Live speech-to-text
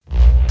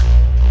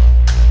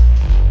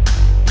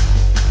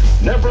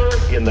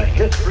in the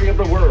history of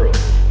the world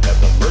as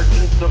the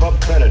merchants of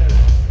obscenity.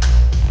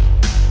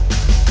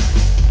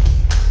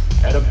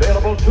 And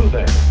available to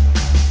them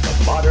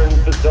the modern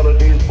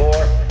facilities for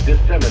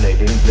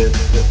disseminating this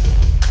filth.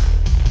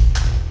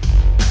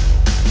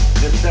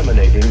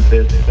 Disseminating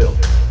this filth.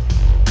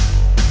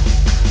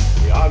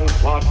 The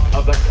onslaught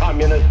of the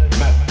communist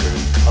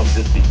masters of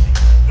deceit.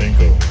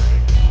 Bingo.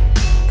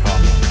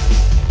 Comma.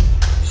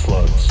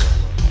 Slugs.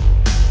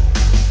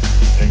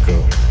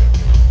 Bingo.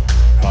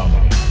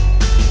 Comma.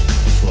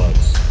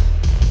 Slugs.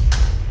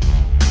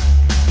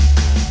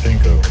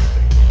 Bingo.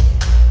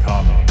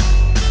 Comma.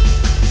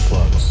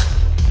 Slugs.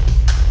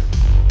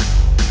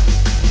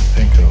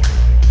 Bingo.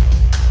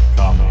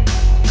 Comma.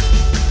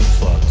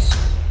 Slugs.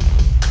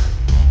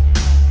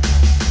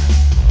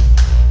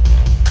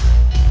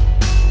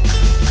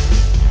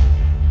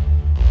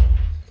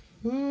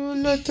 Ooh,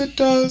 let the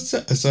dogs.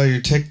 I saw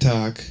your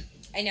TikTok.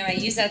 I know, I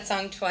used that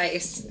song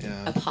twice.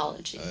 Yeah.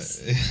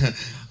 Apologies.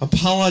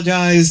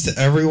 Apologize to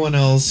everyone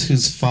else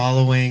who's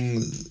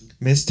following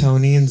Miss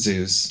Tony and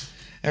Zeus.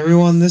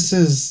 Everyone, this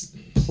is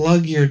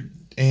Plug Your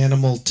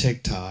Animal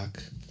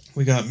TikTok.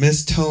 We got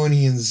Miss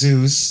Tony and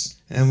Zeus,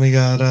 and we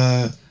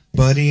got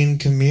Buddy and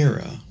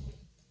Chimera.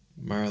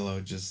 Marlo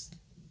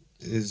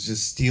is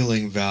just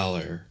stealing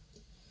valor.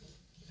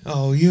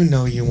 Oh, you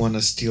know you want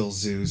to steal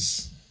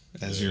Zeus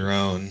as your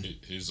own.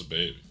 He's a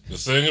baby. The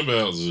thing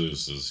about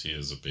Zeus is he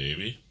is a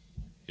baby.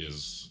 He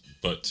is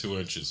but 2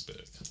 inches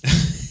big.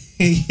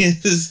 He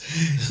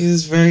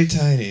is very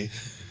tiny.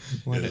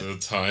 He's a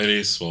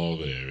tiny, small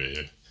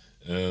baby.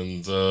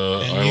 And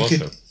and I love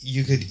him.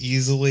 You could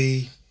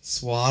easily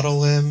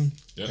swaddle him,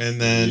 Yep. and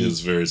then he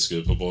is very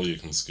scoopable. You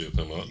can scoop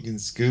him up. you can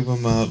scoop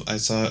him up. I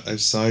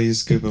saw you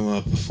scoop him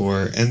up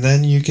before, and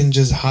then you can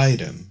just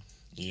hide him.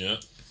 Yeah.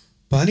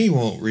 Bunny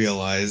won't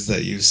realize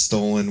that you've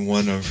stolen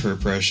one of her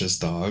precious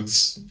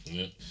dogs.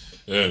 Yeah.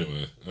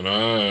 Anyway, and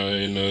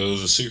I know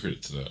the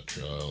secret to that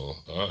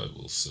trial. I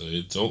will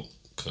say, don't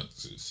cut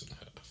Zeus in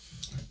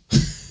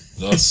half.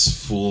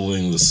 Thus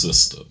fooling the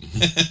system.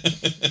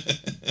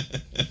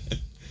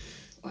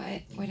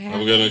 What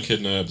happened? I'm gonna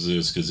kidnap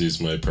Zeus because he's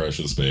my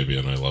precious baby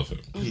and I love him.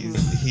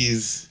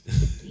 He's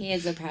He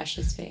is a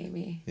precious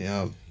baby.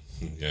 yeah.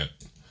 Yeah.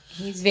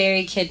 He's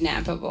very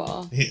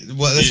kidnappable.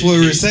 Well, that's what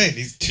we were saying.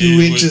 He's 2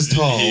 inches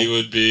tall. He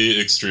would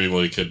be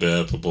extremely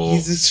kidnappable.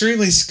 He's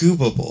extremely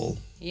scoopable.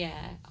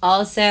 Yeah.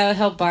 Also,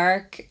 he'll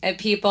bark at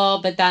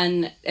people, but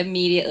then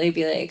immediately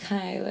be like,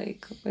 "Hi,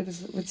 like,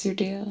 what's your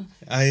deal?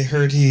 I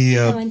heard he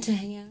I want to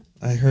hang out."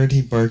 I heard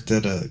he barked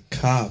at a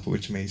cop,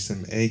 which makes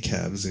him a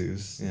cab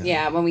Zeus.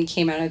 Yeah, when we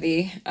came out of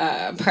the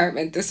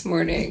apartment this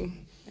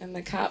morning, and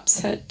the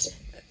cops had.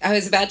 I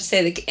was about to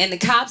say, and the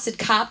cops had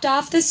copped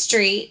off the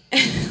street,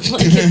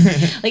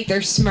 like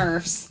they're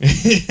Smurfs.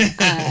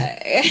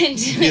 And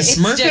You're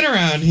smurfing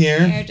around here.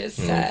 They're just,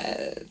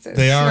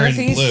 they are in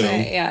Smurfies. blue.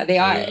 Yeah, they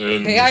are.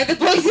 They are the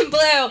boys in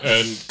blue.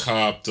 And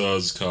cop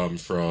does come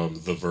from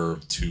the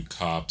verb to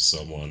cop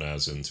someone,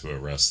 as in to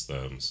arrest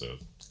them. So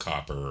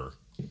copper,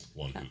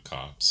 one who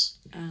cops.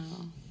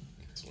 Oh.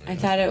 I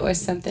thought it was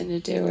something to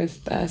do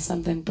with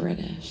something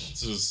British.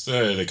 Just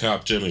say they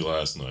copped Jimmy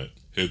last night.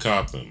 Who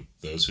copped them?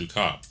 Those who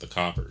cop, the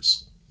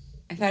coppers.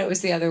 I thought it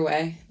was the other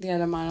way, the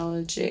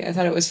etymology. I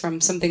thought it was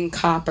from something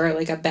copper,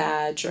 like a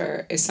badge,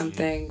 or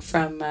something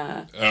from...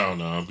 I don't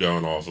know. I'm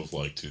going off of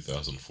like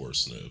 2004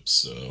 Snopes,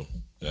 so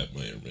that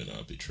may or may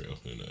not be true.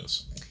 Who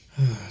knows?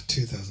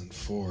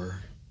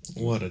 2004.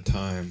 What a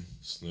time.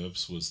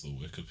 Snopes was the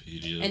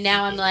Wikipedia. And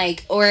now I'm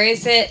like, or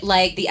is it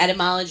like the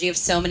etymology of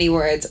so many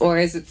words, or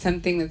is it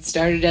something that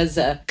started as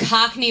a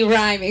Cockney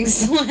rhyming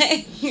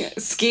slang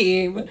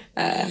scheme?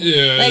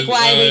 Like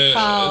why we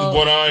call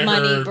what I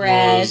money heard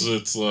bread. was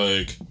it's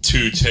like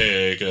to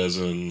take, as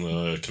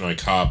in can I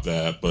cop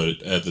that?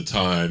 But at the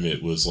time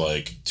it was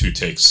like to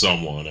take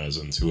someone, as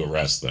in to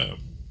arrest them.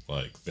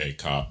 Like they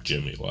copped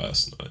Jimmy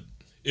last night.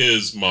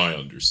 Is my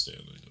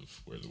understanding of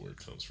where the word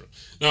comes from.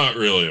 Not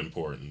really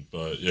important,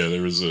 but yeah,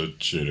 there was a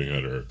shooting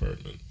at our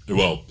apartment.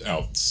 Well,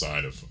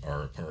 outside of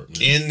our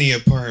apartment. In the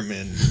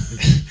apartment.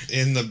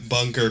 In the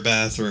bunker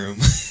bathroom.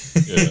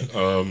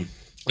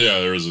 Yeah,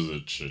 there was a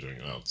shooting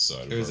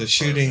outside. There was a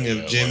shooting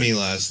of Jimmy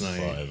last night.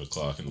 5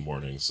 o'clock in the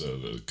morning, so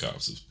the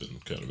cops have been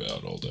kind of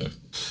out all day.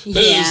 Yeah.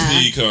 That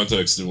is the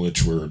context in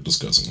which we're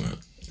discussing that.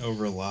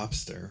 Over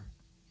lobster.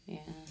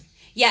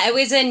 Yeah, it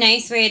was a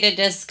nice way to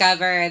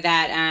discover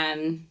that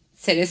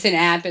Citizen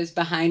App is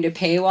behind a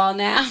paywall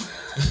now.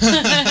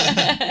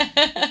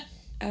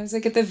 I was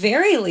like, at the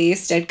very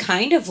least, I'd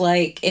kind of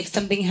like if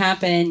something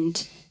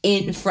happened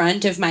in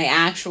front of my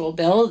actual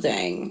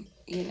building,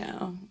 you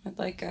know, I'd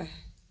like a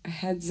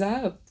heads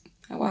up.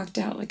 I walked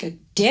out like a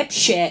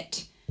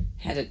dipshit.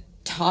 Had to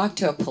talk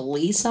to a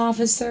police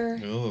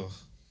officer. Oh.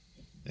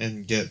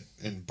 And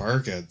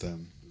bark at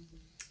them.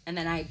 And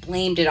then I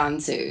blamed it on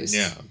Zeus.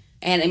 Yeah.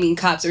 And I mean,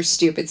 cops are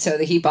stupid, so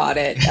that he bought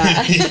it.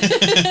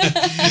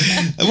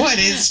 What?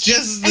 It's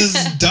just this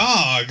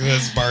dog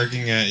that's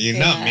barking at you,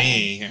 not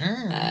me.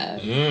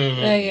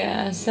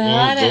 Yeah, so Well,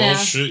 I don't know.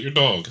 shit your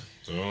dog.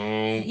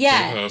 Don't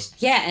Yeah,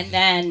 and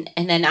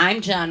then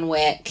I'm John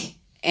Wick,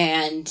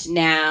 and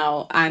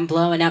now I'm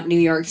blowing up New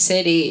York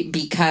City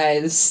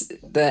because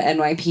the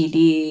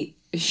NYPD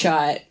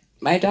shot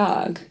my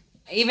dog.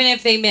 Even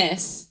if they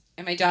miss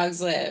and my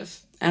dogs live,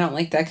 I don't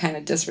like that kind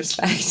of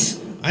disrespect.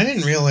 I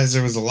didn't realize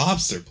there was a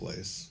lobster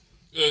place.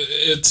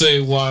 It's a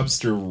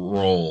lobster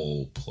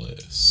roll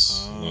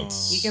place. Oh.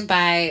 You can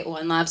buy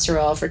one lobster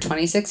roll for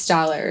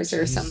 $26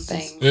 or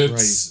something.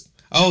 It's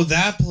Oh,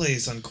 that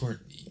place on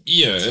Court.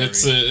 yeah,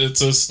 Sorry.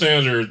 it's a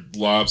standard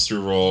lobster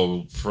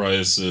roll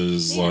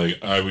prices. Yeah.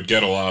 Like I would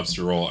get a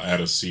lobster roll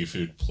at a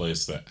seafood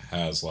place that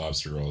has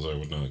lobster rolls. I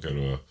would not go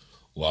to a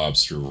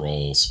lobster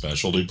roll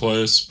specialty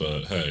place,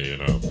 but hey,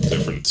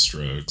 different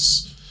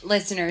strokes.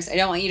 Listeners, I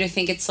don't want you to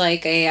think it's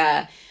like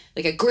a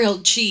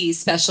grilled cheese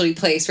specialty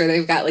place where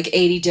they've got like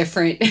 80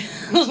 different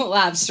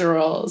lobster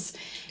rolls.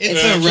 It's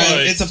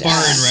a bar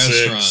and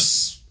restaurant.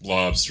 6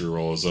 lobster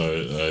rolls,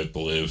 I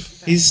believe.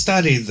 He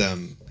studied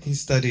them. He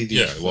studied each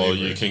Yeah, well,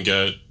 flavor. you can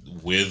get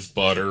with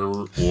butter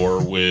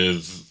or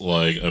with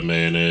like a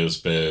mayonnaise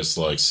based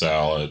like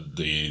salad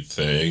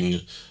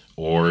thing,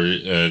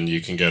 and you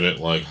can get it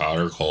like hot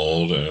or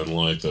cold, and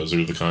like those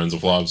are the kinds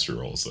of lobster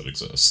rolls that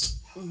exist.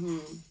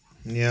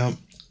 Yeah.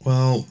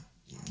 Well,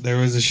 there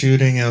was a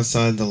shooting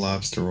outside the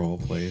lobster roll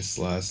place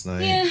last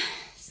night. Yeah.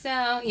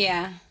 So,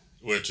 yeah.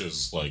 Which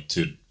is like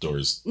 2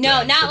 doors. No,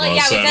 down not from like- us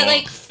yeah, was and that, on-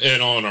 like-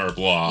 and on our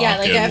block. Yeah,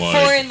 like and,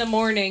 at 4 in the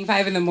morning,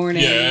 5 in the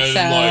morning. Yeah, so.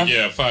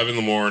 and 5 in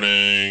the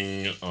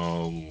morning.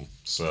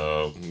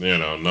 So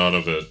none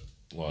of it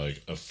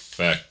like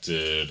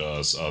affected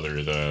us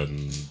other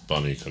than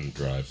Bunny couldn't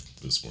drive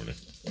this morning.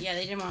 Yeah,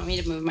 they didn't want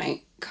me to move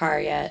my car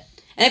yet.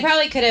 And I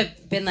probably could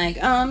have been like,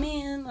 oh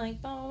man,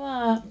 like blah, blah,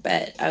 blah.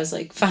 But I was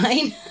like,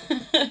 fine.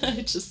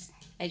 I just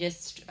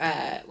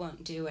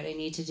won't do what I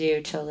need to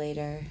do till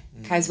later.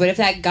 Because what if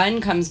that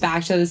gun comes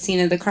back to the scene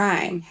of the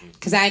crime?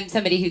 Because I'm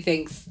somebody who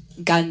thinks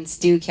guns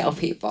do kill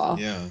people.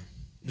 Yeah.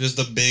 Just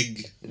a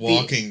big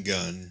walking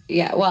gun.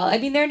 Yeah, well, I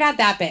mean, they're not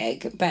that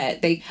big,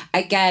 but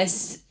I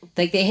guess,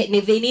 like, they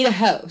need a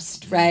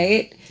host,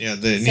 right? Yeah,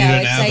 they need So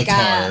an it's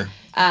avatar.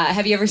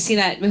 have you ever seen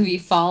that movie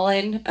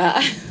Fallen?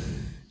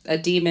 A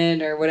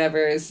demon or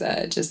whatever is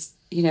just,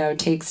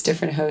 takes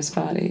different host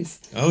bodies.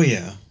 Oh,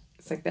 yeah.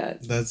 It's like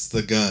that. That's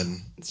the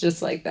gun It's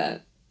just like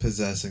that.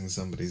 possessing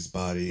somebody's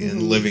body and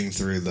Mm-hmm. living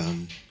through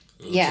them.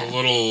 It's Yeah. a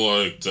little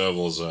like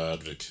Devil's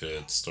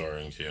Advocate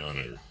starring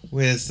Keanu.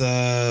 With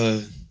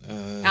Al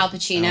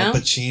Pacino. Al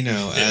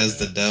Pacino as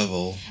the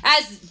devil.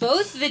 As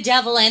both the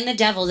devil and the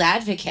devil's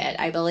advocate,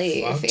 I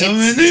believe. Fucked him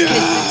in the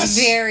ass. It's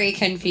very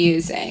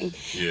confusing.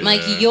 Yeah.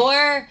 Like,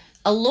 you're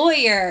a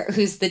lawyer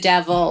who's the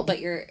devil, but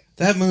you're...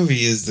 That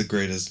movie is the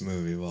greatest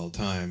movie of all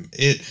time.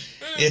 It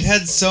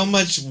had so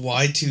much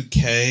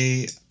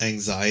Y2K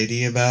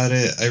anxiety about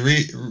it. I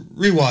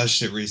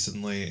rewatched it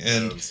recently,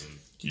 and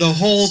the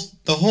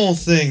whole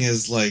thing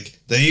is like,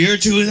 the year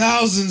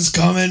 2000's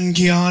coming,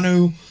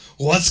 Keanu.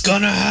 What's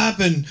gonna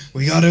happen?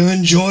 We gotta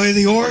enjoy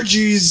the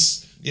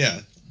orgies. Yeah,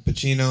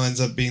 Pacino ends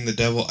up being the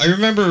devil. I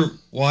remember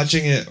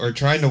watching it or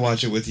trying to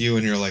watch it with you,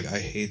 and you're like, I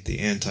hate the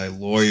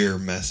anti-lawyer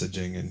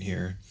messaging in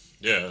here.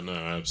 Yeah, no,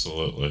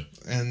 absolutely.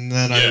 And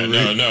then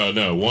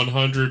No,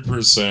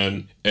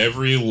 100%.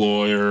 Every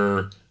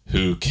lawyer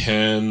who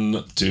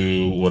can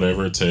do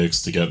whatever it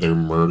takes to get their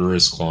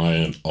murderous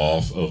client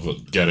off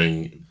of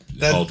getting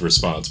held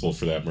responsible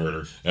for that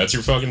murder. That's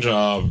your fucking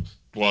job.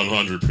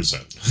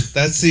 100%.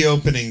 That's the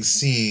opening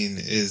scene,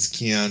 is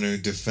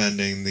Keanu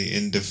defending the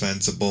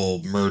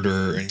indefensible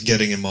murderer and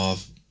getting him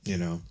off,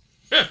 Yeah.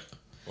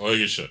 Well,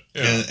 you should.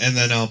 Yeah. and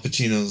then Al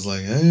Pacino's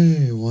like,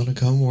 hey, want to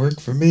come work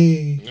for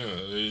me? Yeah,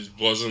 it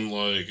wasn't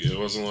like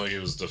he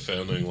was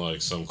defending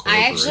like some I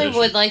corporation. actually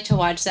would like to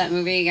watch that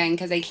movie again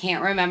because I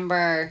can't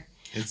remember.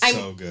 It's I'm-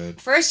 so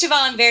good. First of all,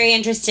 I'm very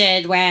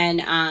interested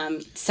when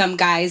some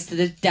guy's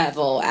the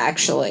devil,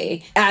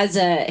 actually. As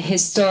a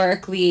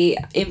historically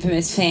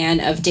infamous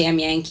fan of Damn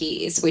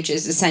Yankees, which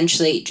is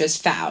essentially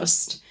just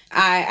Faust.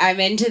 I'm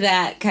into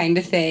that kind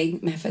of thing.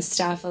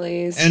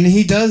 Mephistopheles. And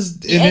he does,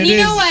 And you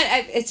know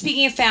what?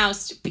 Speaking of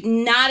Faust,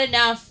 not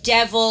enough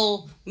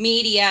devil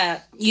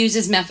media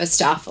uses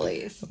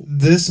Mephistopheles.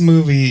 This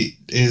movie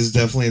is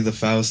definitely the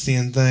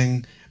Faustian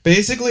thing.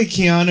 Basically,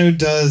 Keanu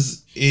does...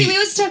 See, we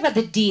always talk about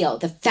the deal,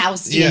 the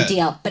Faustian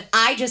deal, but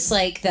I just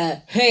like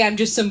hey, I'm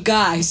just some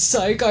guy,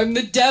 psych, I'm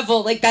the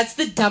devil. Like, that's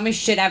the dumbest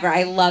shit ever.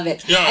 I love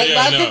it. I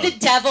love that the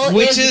devil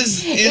Which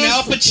is and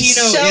Al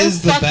Pacino so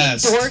is the fucking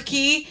best.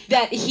 dorky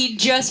that he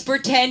just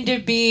pretend to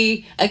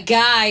be a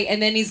guy,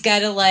 and then he's got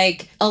to,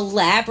 like,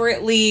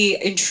 elaborately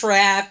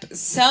entrap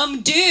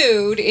some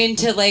dude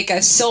into, like,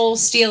 a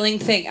soul-stealing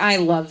thing. I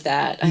love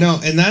that. No,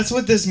 and that's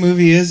what this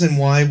movie is and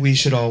why we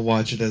should all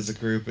watch it as a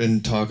group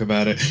and talk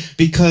about it.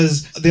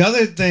 Because the other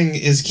other thing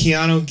is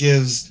Keanu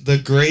gives the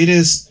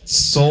greatest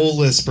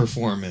soulless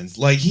performance.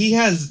 Like, he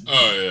has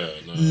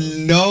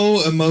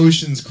no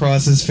emotions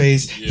cross his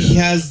face. Yeah. He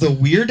has the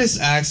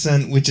weirdest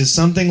accent, which is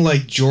something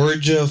like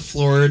Georgia,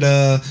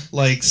 Florida,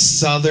 like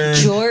Southern.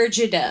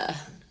 Georgia.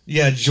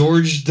 Yeah,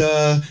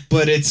 Georgia,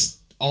 but it's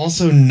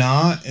also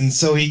not, and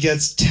so he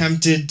gets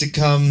tempted to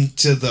come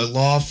to the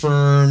law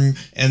firm,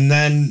 and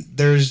then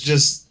there's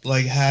just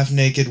like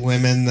half-naked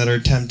women that are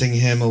tempting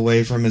him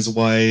away from his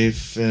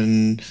wife,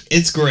 and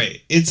it's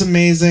great. It's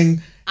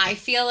amazing. I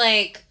feel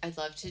like I'd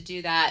love to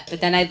do that, but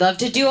then I'd love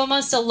to do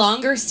almost a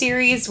longer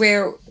series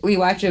where we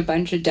watch a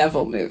bunch of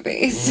devil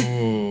movies.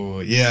 Oh,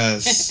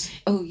 yes.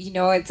 Oh, you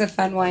know, it's a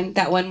fun one.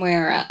 That one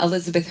where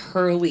Elizabeth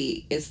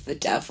Hurley is the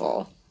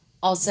devil.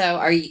 Also,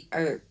 are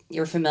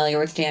you're familiar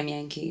with Damn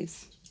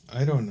Yankees?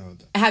 I don't know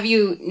that. Have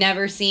you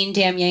never seen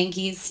Damn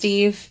Yankees,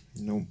 Steve?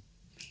 Nope.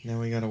 Now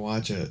we gotta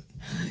watch it.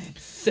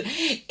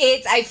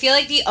 It's I feel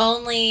like the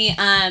only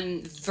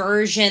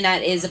version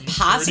that is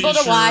possible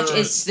to watch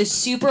is the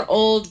super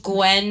old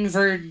Gwen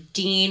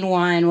Verdine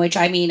one, which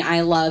I mean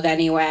I love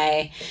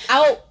anyway.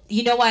 Oh,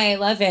 you know why I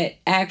love it?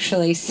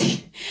 Actually,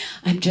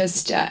 I'm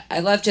just I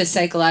love to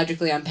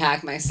psychologically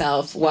unpack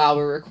myself while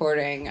we're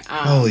recording.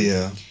 Hell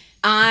yeah.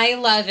 I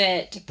love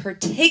it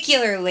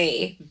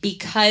particularly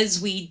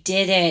because we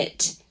did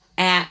it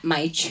at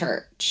my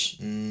church.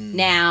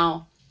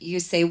 Now, you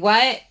say,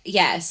 what?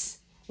 Yes.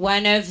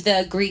 One of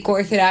the Greek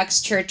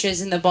Orthodox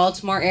churches in the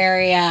Baltimore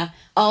area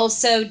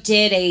also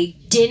did a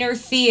dinner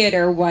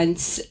theater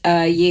once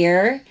a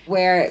year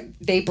where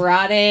they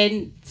brought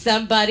in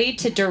somebody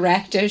to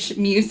direct a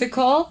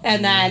musical,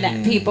 and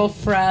then people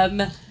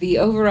from the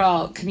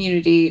overall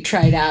community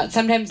tried out.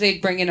 Sometimes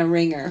they'd bring in a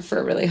ringer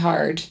for really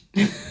hard.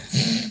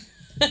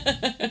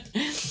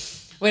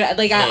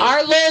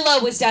 Our Lola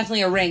was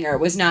definitely a ringer,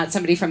 was not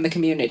somebody from the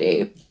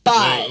community.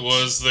 But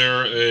was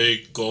there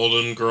a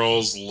Golden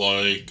Girls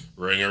like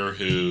ringer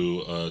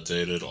who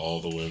dated all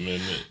the women?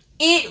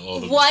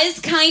 It was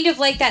kind of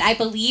like that. I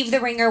believe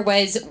the ringer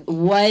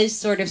was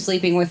sort of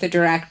sleeping with the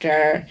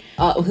director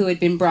who had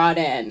been brought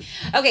in.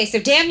 Okay,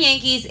 so Damn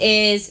Yankees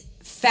is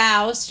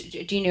Faust.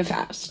 Do you know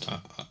Faust?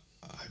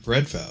 I've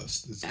read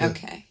Faust. It's good.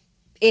 Okay.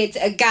 It's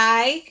a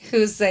guy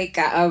who's like,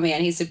 oh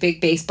man, he's a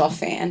big baseball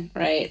fan,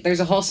 right?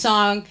 There's a whole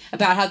song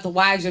about how the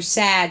wives are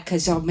sad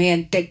because, oh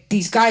man,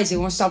 these guys, they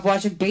won't stop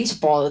watching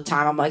baseball all the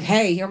time. I'm like,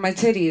 hey, here are my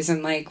titties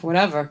and like,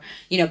 whatever.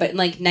 You know, but in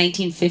like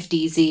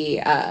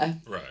 1950s-y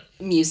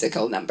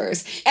musical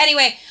numbers.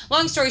 Anyway,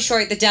 long story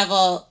short, the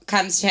devil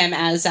comes to him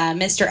as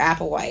Mr.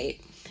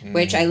 Applewhite,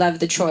 which I love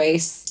the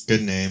choice.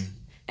 Good name.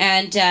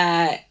 And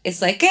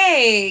it's like,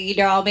 hey, you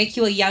know, I'll make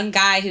you a young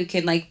guy who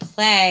can, like,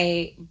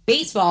 play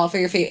baseball for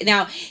your favorite.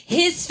 Now,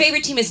 his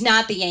favorite team is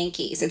not the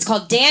Yankees. It's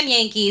called Damn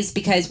Yankees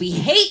because we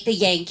hate the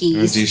Yankees.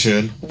 As you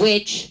should.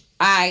 Which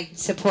I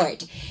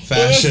support.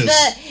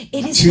 Fascist.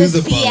 It is to the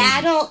the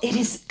Seattle. bone. It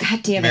is,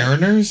 goddamn it.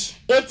 Mariners?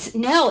 It's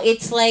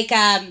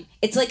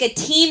like a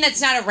team that's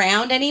not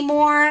around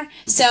anymore.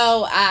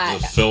 So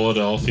the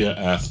Philadelphia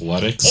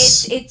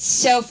Athletics. It's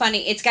so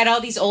funny. It's got all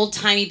these old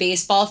timey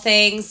baseball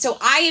things. So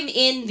I am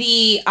in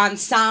the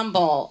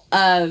ensemble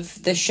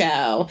of the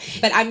show,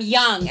 but I'm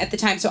young at the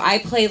time, so I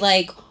play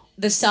like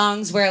the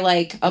songs where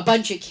like a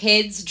bunch of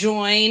kids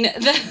join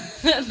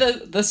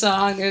the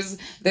song.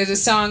 There's a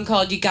song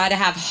called "You Gotta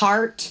Have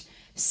Heart."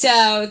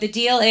 So the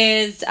deal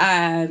is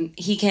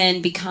he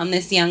can become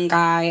this young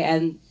guy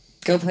and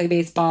go play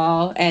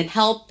baseball and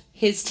help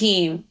his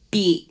team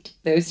beat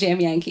those damn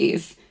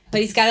Yankees.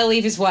 But he's got to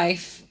leave his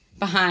wife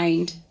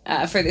behind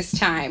for this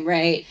time,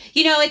 right?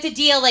 You know, it's a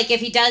deal, like, if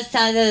he does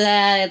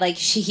something, like,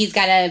 he's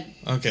got to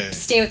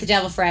stay with the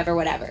devil forever,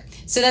 whatever.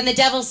 So then the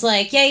devil's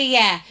like,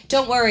 yeah,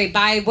 don't worry.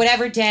 By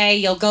whatever day,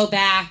 you'll go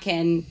back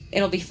and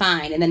it'll be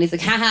fine. And then he's like,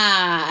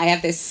 haha, I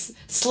have this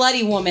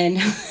slutty woman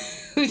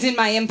who's in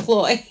my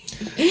employ.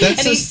 And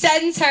he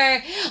sends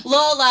her,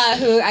 Lola,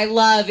 who I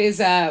love, is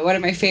one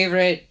of my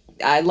favorite.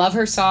 I love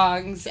her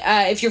songs.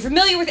 If you're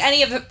familiar with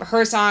any of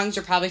her songs,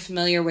 you're probably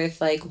familiar with,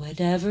 like,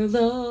 Whatever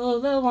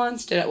Lola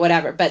Wants to...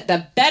 Whatever. But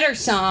the better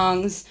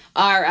songs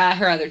are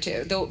her other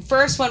two. The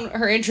first one,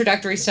 her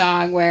introductory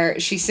song, where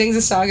she sings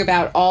a song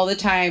about all the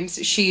times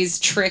she's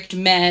tricked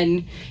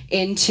men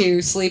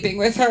into sleeping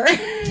with her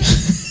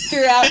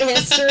throughout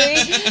history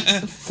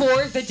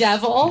for the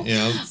devil.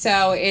 Yeah.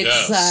 So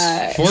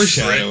it's...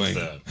 foreshadowing.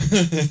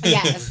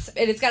 Yes.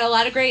 And it's got a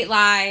lot of great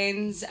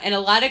lines and a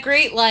lot of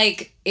great,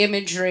 like,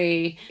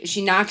 imagery.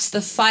 She knocks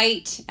the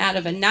fight out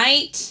of a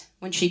knight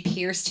when she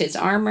pierced his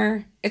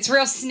armor. It's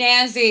real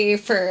snazzy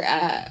for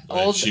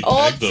old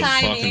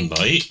timey. Fucking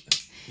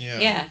knight.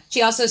 Yeah.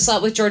 She also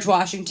slept with George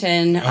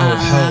Washington. Oh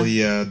hell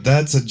yeah,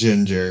 that's a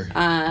ginger.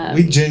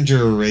 We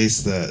ginger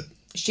erased that.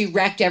 She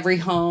wrecked every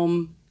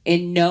home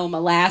in Nome,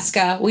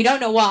 Alaska. We don't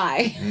know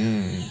why.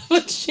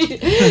 But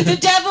the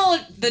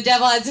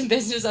devil had some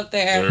business up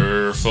there.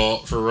 Their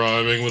fault for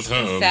rhyming with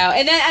home. So,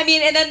 and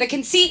then the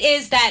conceit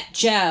is that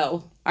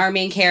Joe, our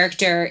main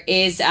character,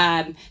 is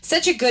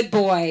such a good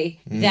boy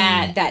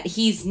that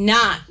he's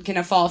not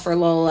gonna fall for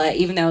Lola,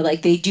 even though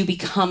like they do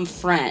become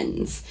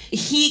friends.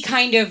 He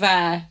kind of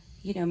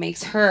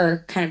makes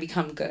her kind of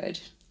become good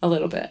a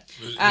little bit.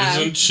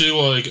 Isn't she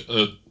like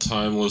a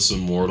timeless,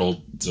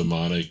 immortal,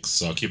 demonic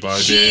succubi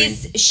being?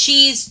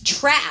 She's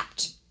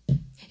trapped.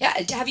 Yeah,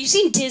 have you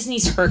seen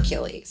Disney's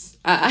Hercules?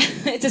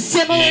 It's a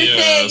similar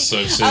thing I've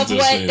seen of what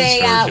Disney's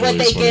they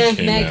Hercules give when it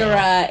came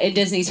Megara in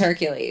Disney's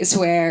Hercules,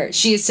 where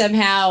she is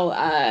somehow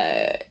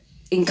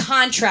in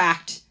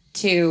contract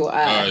to.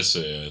 I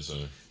see.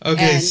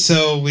 Okay, And-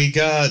 so we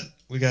got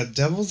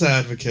Devil's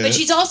Advocate. But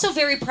she's also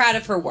very proud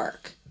of her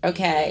work.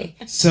 Okay.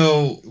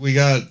 So we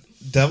got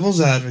Devil's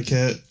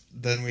Advocate,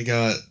 then we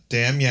got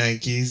Damn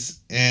Yankees,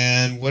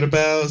 and what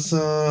about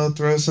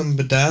throw some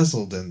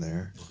Bedazzled in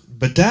there?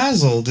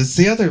 Bedazzled, it's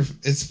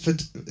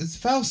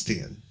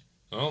Faustian.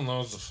 I don't know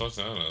what the fuck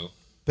that is.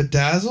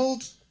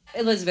 Bedazzled?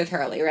 Elizabeth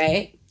Hurley,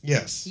 right?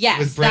 Yes. Yes,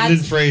 With Brendan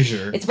that's-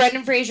 Fraser. It's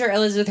Brendan Fraser,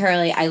 Elizabeth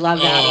Hurley. I love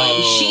that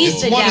one. She's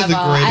It's the one of devil.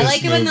 the I greatest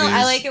like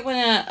it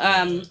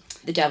when movies.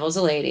 the devil's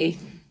a lady.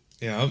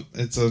 Yeah,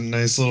 it's a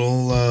nice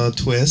little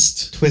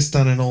twist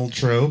on an old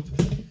trope.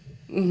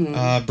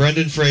 Mm-hmm.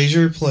 Brendan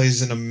Fraser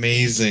plays an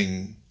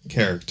amazing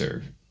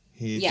character.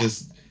 He Yeah.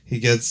 gets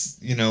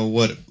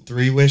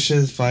 3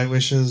 wishes, 5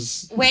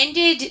 wishes. When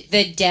did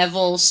the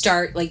devil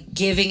start like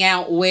giving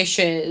out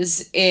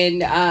wishes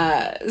in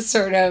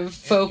sort of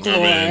folklore?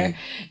 I mean,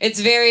 it's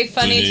very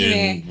funny to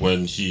me.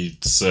 When he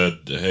said,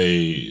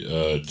 "Hey,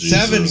 Jesus,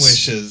 7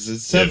 wishes.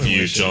 It's 7 if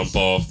you wishes. jump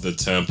off the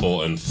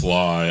temple and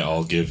fly,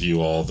 I'll give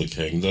you all the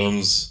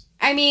kingdoms."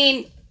 I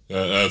mean,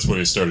 That's when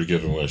he started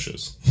giving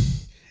wishes.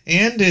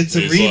 And it's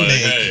a He's remake. like,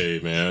 "Hey,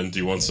 man, do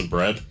you want some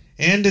bread?"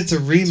 And it's a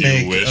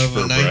remake wish of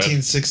a for bread?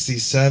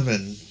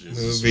 1967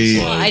 Jesus movie.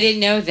 was well, like- I didn't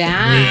know Movie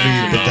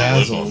that. Not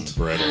live on Bedazzled.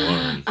 bread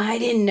alone. I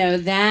didn't know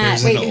that.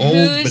 There's Wait, an old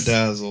who's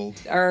Bedazzled.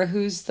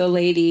 who's the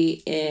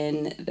lady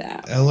in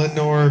that?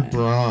 Eleanor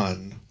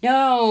Braun.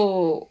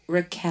 No,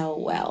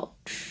 Raquel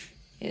Welch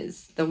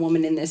is the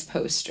woman in this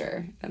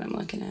poster that I'm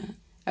looking at.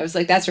 I was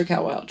like, that's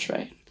Raquel Welch,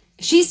 right?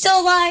 She's still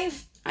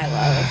alive. I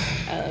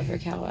love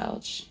Raquel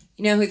Welch.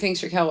 You know who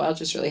thinks Raquel Welch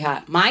is really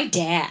hot? My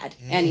dad.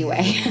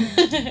 Anyway.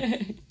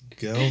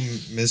 Go,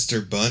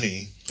 Mr.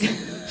 Bunny.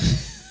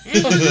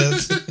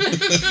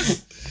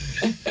 That's-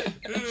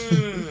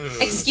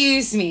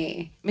 Excuse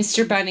me.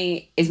 Mr.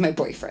 Bunny is my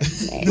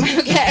boyfriend's name.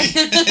 Okay.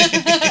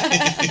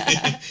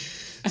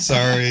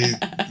 Sorry,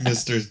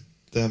 Mr.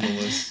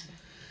 Themulus.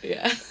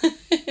 Yeah.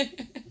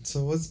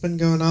 So what's been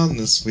going on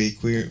this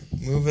week? We're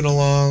moving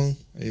along.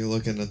 Are you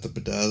looking at the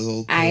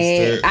Bedazzled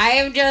I poster?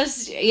 am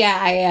just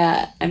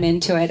I'm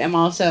into it. I'm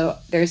also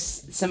there's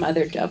some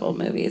other devil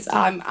movies.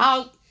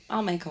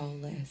 I'll make a whole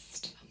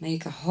list.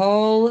 Make a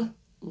whole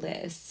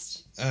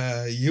list.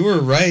 You were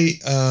right.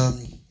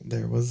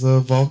 There was a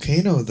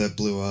volcano that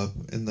blew up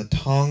in the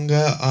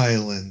Tonga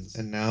Islands,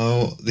 and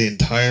now the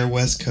entire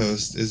West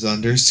Coast is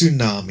under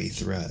tsunami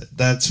threat.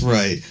 That's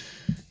right.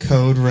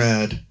 Code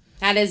Red.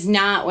 That is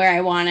not where I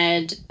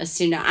wanted a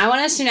tsunami. I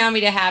want a tsunami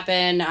to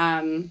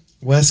happen.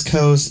 West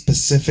Coast,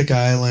 Pacific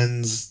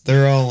Islands,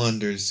 they're all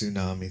under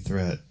tsunami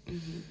threat.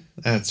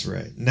 That's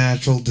right.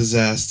 Natural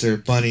disaster.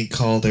 Bunny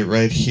called it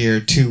right here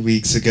 2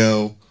 weeks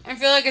ago. I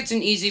feel like it's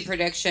an easy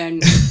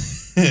prediction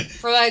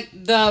for like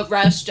the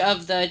rest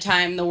of the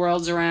time the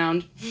world's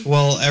around.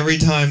 Well, every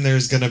time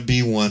there's going to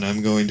be one,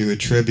 I'm going to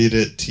attribute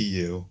it to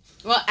you.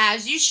 Well,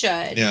 as you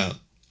should. Yeah.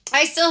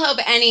 I still hope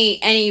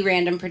any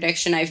random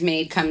prediction I've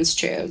made comes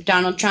true.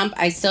 Donald Trump,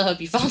 I still hope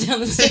you fall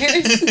down the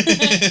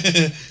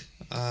stairs.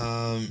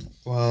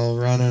 Well,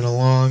 running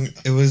along,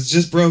 it was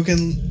just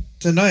broken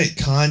tonight.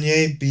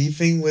 Kanye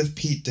beefing with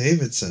Pete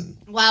Davidson.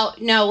 Well,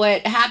 no,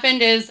 what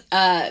happened is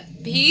a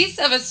piece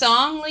of a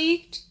song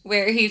leaked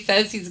where he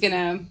says he's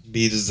gonna,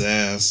 Beat his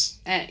ass.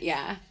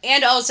 yeah.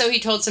 And also he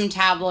told some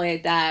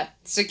tabloid that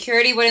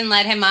security wouldn't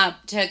let him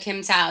up to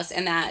Kim's house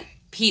and that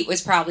Pete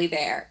was probably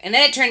there. And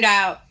then it turned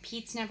out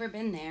Pete's never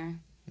been there.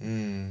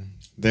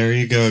 There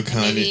you go,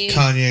 Kanye. Maybe-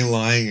 Kanye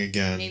lying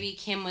again. Maybe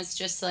Kim was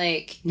just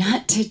like,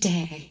 not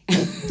today.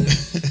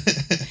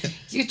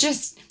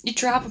 You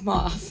drop him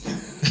off.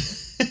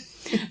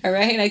 All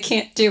right? I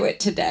can't do it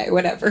today.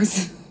 Whatever.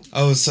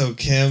 Oh, so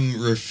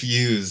Kim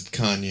refused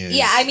Kanye.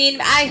 Yeah, I mean,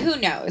 who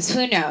knows?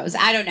 Who knows?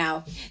 I don't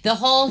know. The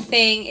whole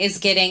thing is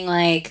getting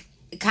like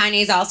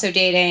Kanye's also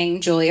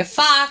dating Julia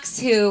Fox,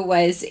 who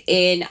was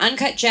in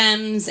Uncut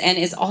Gems and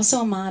is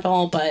also a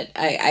model, but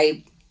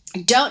I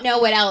don't know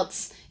what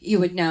else you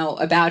would know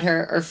about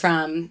her or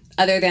from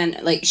other than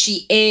like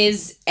she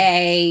is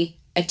a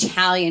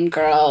Italian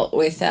girl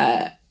with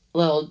a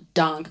little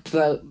donk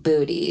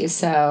booty.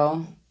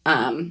 So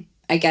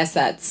I guess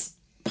that's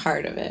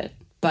part of it.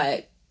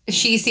 But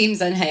she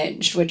seems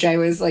unhinged, which I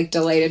was like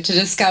delighted to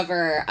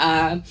discover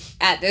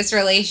at this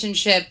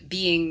relationship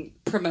being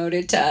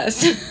promoted to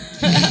us.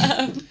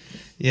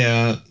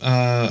 Yeah.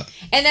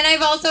 And then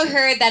I've also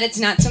heard that it's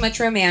not so much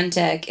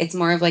romantic; it's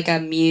more of like a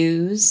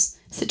muse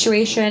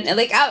situation,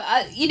 like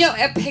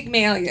a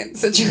Pygmalion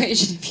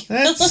situation. If you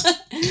will.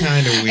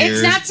 kind of weird.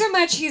 It's not so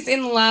much he's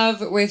in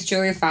love with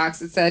Julia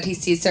Fox. It's that he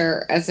sees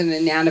her as an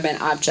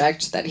inanimate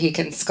object that he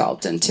can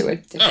sculpt into a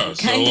different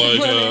kind of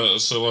woman.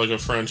 So like a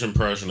French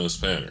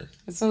impressionist painter.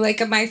 So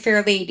like a My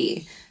Fair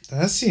Lady.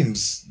 That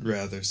seems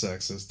rather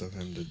sexist of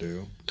him to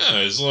do. Yeah,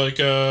 it's like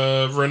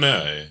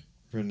Renee.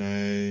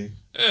 Renee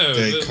Yeah,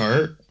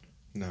 Descartes?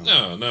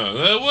 No.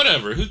 No,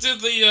 whatever. Who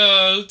did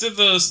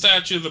the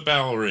statue of the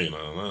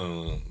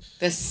ballerina?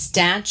 The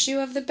statue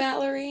of the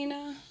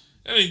ballerina?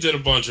 And he did a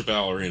bunch of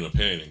ballerina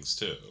paintings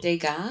too.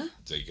 Degas?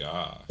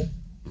 Degas.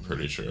 I'm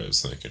pretty sure I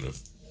was thinking of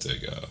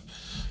Degas.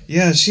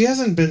 Yeah, she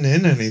hasn't been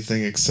in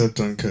anything except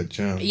Uncut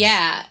Gems.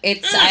 Yeah,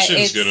 it's... She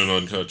was it's good in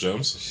Uncut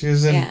Gems. She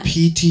was in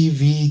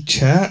PTV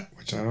Chat,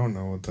 which I don't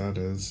know what that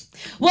is.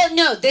 Well,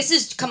 no, this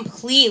is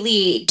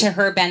completely to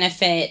her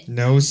benefit.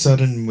 No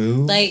Sudden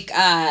Move? Like,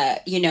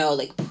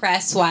 like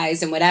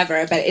press-wise and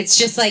whatever, but it's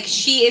just like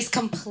she is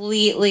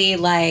completely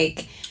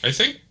like... I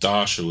think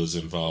Dasha was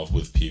involved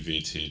with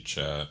PVT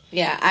Chat.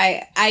 Yeah,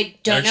 I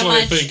don't know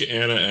much. much. I think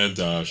Anna and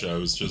Dasha. I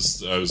was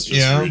just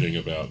reading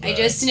about that. I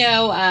just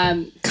know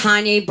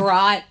Kanye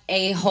brought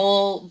a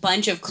whole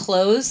bunch of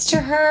clothes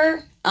to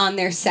her on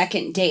their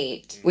second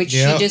date, which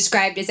she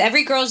described as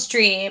every girl's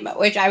dream,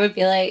 which I would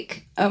be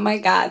like, oh my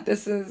God,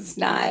 this is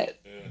not...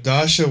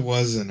 Dasha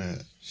was in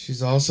it.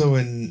 She's also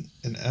in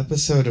an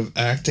episode of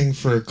Acting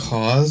for a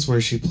Cause where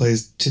she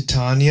plays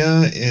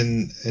Titania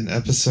in an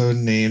episode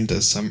named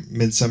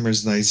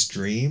Midsummer's Night's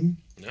Dream.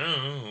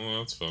 Oh, well,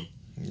 that's fun.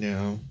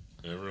 Yeah.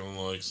 Everyone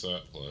likes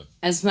that play.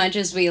 As much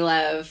as we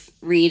love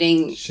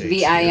reading the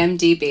Shakespeare.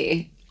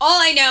 IMDb.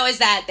 All I know is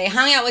that they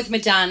hung out with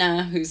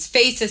Madonna, whose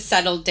face has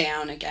settled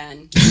down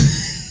again.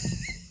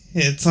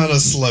 It's on a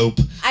slope.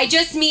 I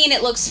just mean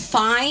it looks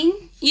fine.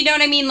 You know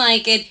what I mean?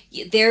 Like,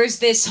 there's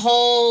this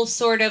whole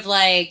sort of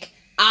like...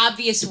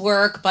 obvious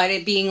work, but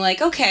it being like,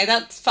 okay,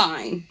 that's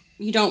fine.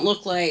 You don't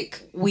look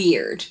like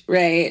weird,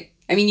 right?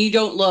 I mean, you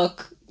don't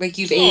look like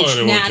you've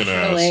aged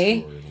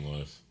naturally.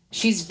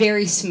 She's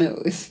very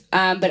smooth.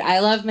 But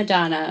I love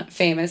Madonna,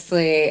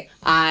 famously.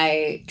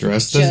 I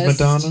dressed as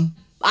Madonna?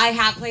 I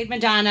have played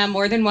Madonna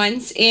more than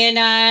once in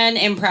an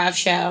improv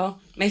show.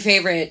 My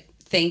favorite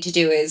thing to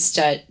do is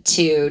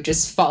to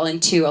just fall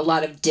into a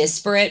lot of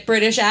disparate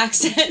British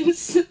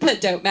accents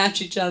that don't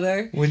match each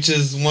other. Which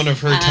is one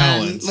of her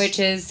talents. Which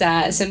is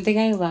something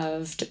I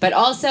loved. But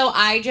also,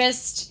 I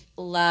just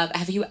love...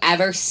 Have you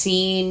ever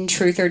seen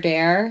Truth or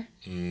Dare?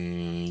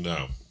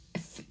 No.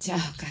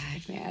 Oh,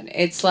 God, man.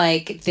 It's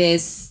like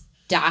this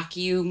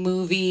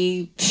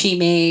docu-movie she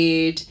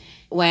made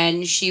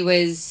when she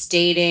was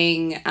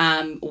dating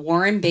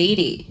Warren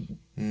Beatty.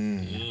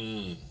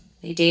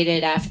 They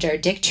dated after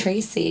Dick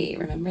Tracy.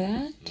 Remember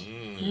that?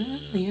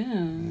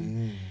 Yeah.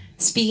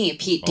 Speaking of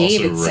Pete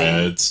Davidson. Also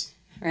Reds.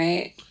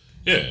 Right?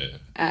 Yeah.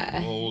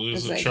 Well, he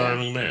was a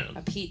charming man.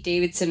 A Pete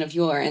Davidson of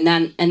yore. And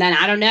then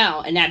I don't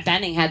know. Annette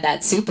Bening had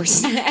that super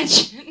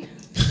snatch.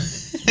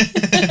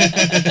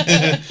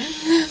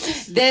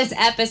 This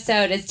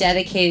episode is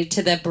dedicated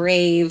to the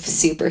brave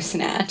super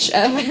snatch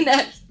of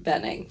Annette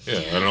Bening.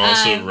 Yeah, and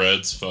also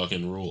Reds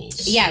fucking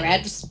rules. Yeah,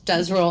 Reds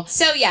does rule.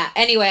 So yeah,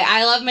 anyway,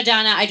 I love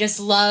Madonna. I just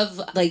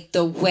love like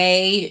the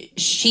way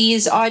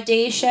she's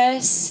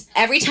audacious.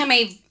 Every time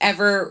I've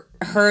ever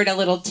heard a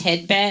little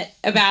tidbit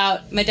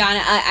about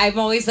Madonna, I'm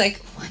always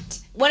like, what?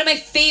 One of my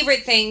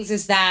favorite things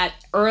is that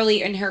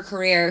early in her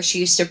career, she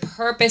used to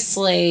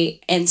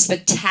purposely and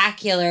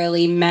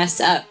spectacularly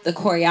mess up the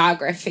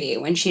choreography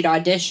when she'd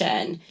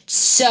audition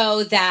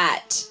so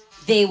that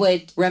they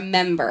would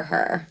remember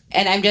her.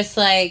 And I'm just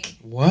like...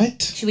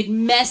 What? She would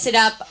mess it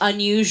up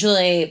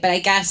unusually, but I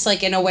guess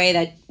like in a way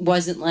that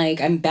wasn't like,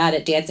 I'm bad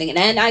at dancing.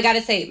 And I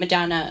gotta say,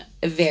 Madonna,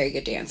 a very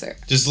good dancer.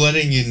 Just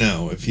letting you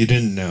know, if you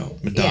didn't know,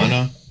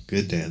 Madonna,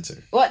 good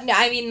dancer. Well,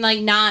 I mean,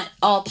 like, not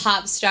all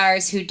pop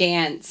stars who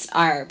dance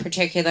are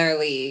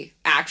particularly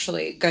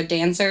actually good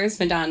dancers.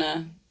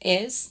 Madonna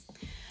is,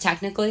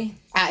 technically.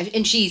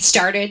 And she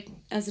started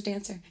as a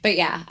dancer. But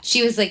yeah,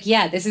 she was like,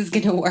 yeah, this is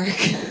gonna work.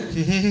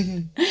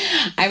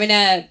 I'm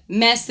gonna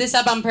mess this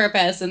up on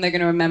purpose and they're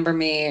gonna remember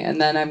me and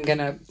then I'm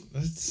gonna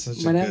that's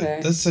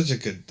such a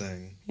good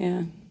thing.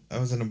 Yeah. I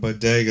was in a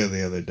bodega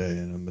the other day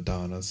and a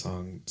Madonna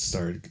song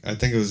started. I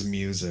think it was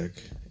music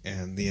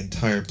and the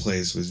entire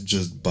place was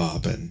just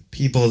bopping.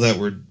 People that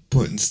were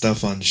putting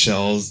stuff on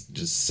shelves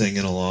just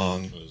singing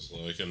along. It was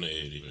like an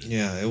 80s.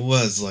 Yeah, it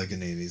was like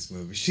an 80s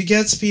movie. She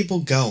gets people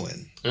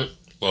going.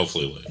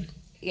 Lovely lady.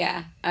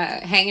 Yeah,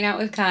 hanging out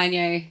with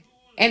Kanye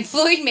and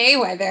Floyd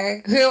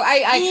Mayweather, who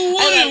I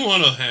wouldn't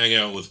want to hang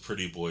out with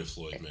pretty boy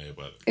Floyd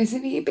Mayweather.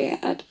 Isn't he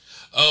bad?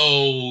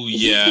 Oh,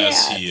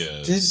 yes, he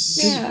is.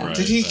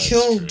 Did he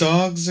kill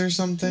dogs or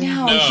something?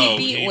 No, he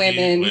beat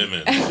women.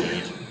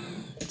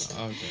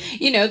 Okay.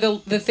 You know,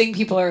 the thing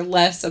people are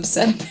less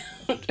upset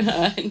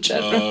about in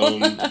general.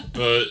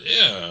 But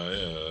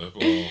yeah.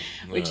 Well,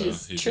 which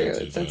is true.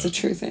 That's a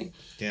true thing.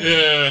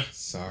 Yeah.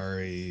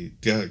 Sorry.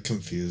 Got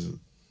confused.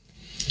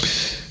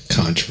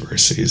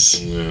 Controversies.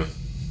 Yeah.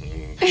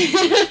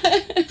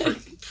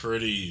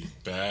 Pretty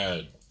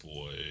bad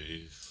boy,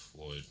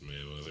 Floyd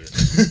Mayweather.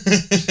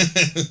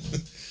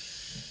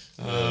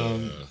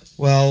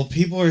 Well,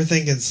 people are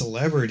thinking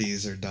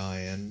celebrities are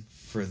dying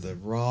for the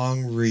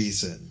wrong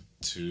reason.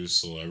 2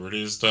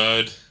 celebrities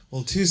died?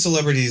 Well, 2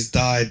 celebrities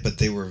died, but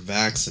they were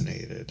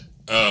vaccinated.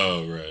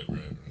 Oh, right.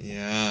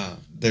 Yeah.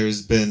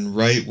 There's been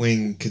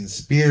right-wing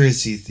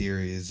conspiracy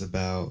theories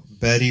about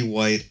Betty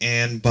White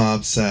and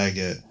Bob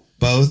Saget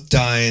both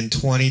dying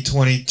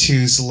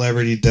 2022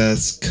 celebrity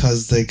deaths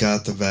because they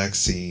got the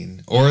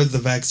vaccine. Or the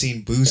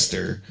vaccine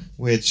booster,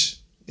 which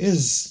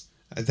is...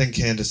 I think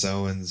Candace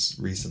Owens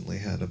recently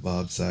had a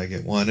Bob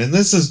Saget one. And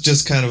this is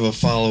just kind of a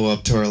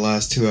follow-up to our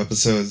last 2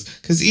 episodes,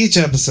 because each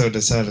episode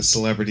has had a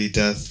celebrity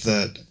death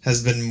that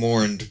has been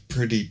mourned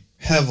pretty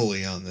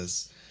heavily on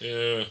this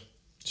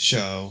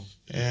show.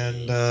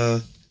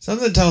 And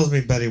something tells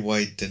me Betty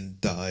White didn't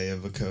die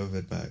of a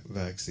COVID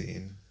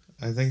vaccine.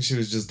 I think she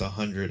was just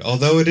 100.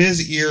 Although it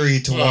is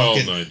eerie to walk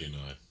in...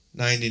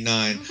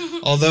 99.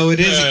 Although it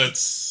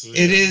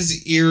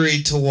is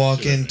eerie to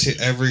walk into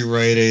every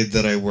Rite Aid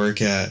that I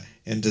work at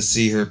and to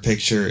see her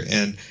picture,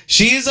 and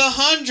she's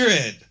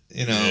 100.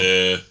 You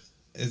know,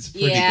 it's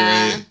pretty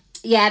great.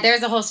 Yeah,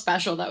 there's a whole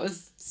special that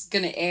was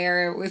gonna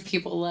air with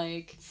people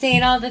like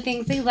saying all the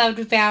things they loved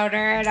about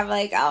her, and I'm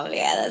like, oh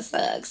yeah, that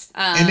sucks.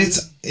 And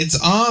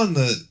it's on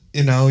the.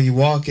 You know, you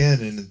walk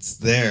in and it's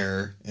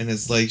there, and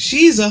it's like,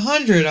 she's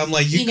 100. I'm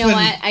like, you know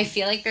what? I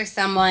feel like there's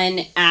someone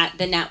at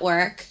the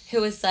network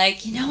who was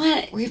like, you know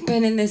what? We've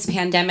been in this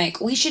pandemic.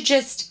 We should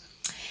just,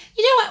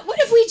 you know what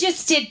if we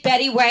just did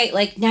Betty White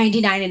like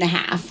 99 and a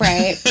half,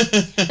 right?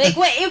 Like,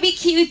 what? It would be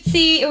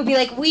cutesy. It would be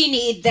like, we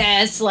need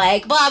this,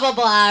 like, blah, blah,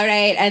 blah,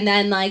 right? And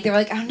then, like, they were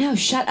like, oh no,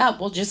 shut up.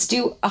 We'll just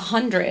do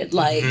 100.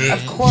 Like,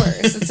 of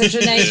course. It's such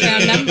a nice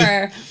round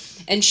number.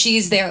 And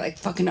she's there like,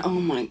 fucking, oh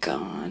my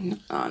God.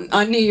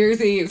 On New Year's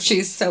Eve,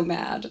 she's so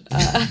mad.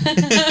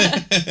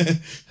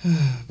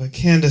 But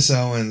Candace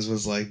Owens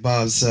was like,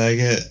 Bob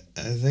Saget,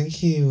 I think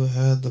he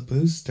had the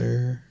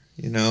booster.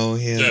 You know,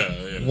 he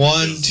had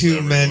one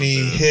too many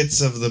hits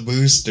of the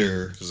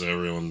booster. Because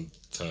everyone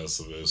has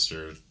the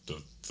booster at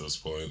this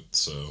point.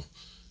 So,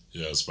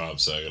 yes, Bob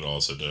Saget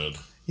also did.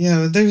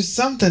 Yeah, but there's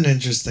something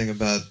interesting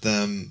about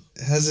them.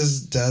 Has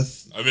his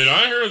death... I mean,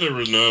 I heard there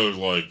was no,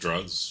 like,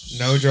 drugs.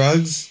 No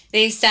drugs?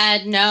 They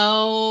said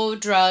no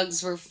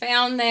drugs were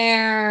found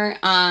there.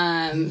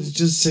 He was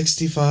just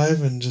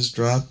 65 and just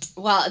dropped.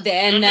 Well,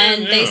 then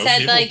they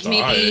said, like,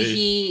 maybe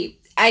he...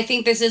 I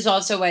think this is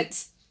also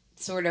what's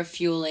sort of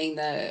fueling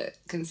the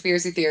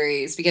conspiracy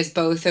theories, because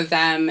both of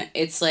them,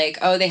 it's like,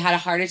 oh, they had a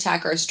heart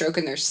attack or a stroke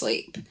in their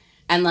sleep.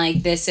 And,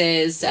 like, this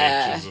is...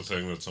 Which is a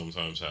thing that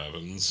sometimes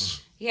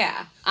happens.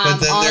 Yeah. But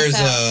then there's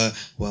a,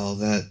 well,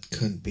 that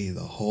couldn't be the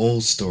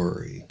whole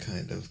story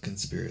kind of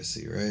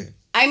conspiracy, right?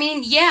 I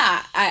mean,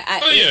 yeah.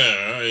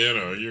 You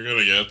know, you're going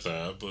to get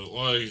that, but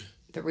like...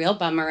 The real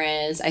bummer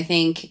is, I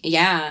think,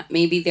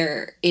 maybe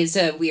there is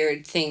a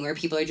weird thing where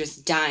people are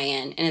just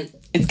dying, and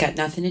it's got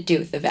nothing to do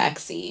with the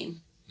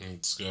vaccine.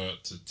 It's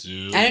got to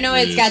do I don't know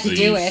what it's got to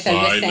do with, I'm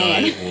just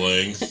saying. finite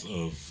length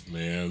of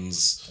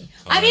man's time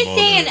I'm just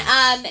saying,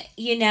 Earth.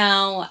 you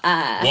know...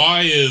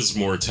 Why is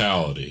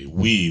mortality?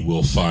 We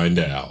will find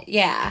out.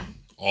 Yeah.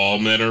 All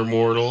men are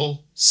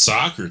mortal.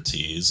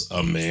 Socrates,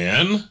 a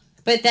man?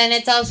 But then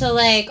it's also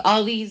like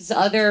all these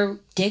other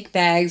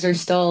dickbags are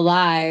still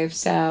alive,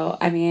 so,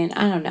 I mean,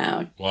 I don't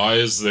know. Why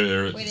is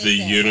there the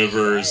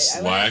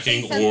universe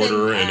lacking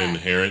order and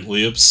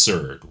inherently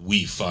absurd?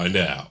 We find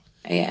out.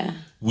 Yeah.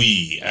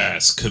 We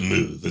ask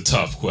Camus the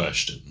tough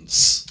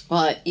questions.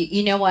 Well,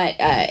 you know what?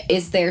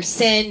 Is there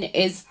sin?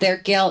 Is there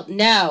guilt?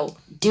 No.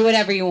 Do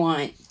whatever you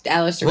want,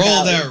 Aleister Roll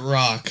Crowley. that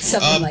rock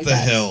Something up like the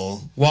that.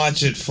 hill.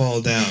 Watch it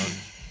fall down.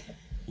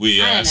 We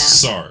I don't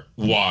ask know. Sartre,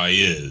 why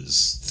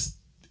is?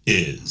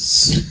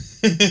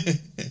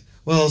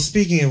 Well,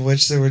 speaking of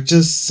which, there were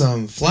just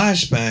some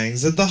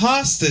flashbangs at the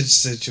hostage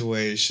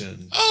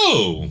situation.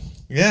 Oh!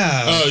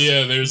 Yeah. Oh,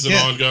 yeah, there's an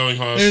ongoing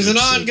hostage There's an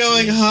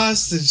ongoing situation.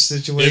 hostage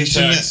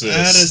situation In Texas, at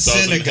a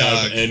doesn't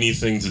synagogue. have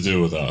anything to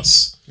do with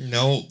us.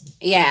 Nope.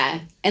 Yeah,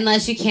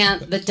 unless you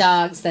count the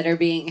dogs that are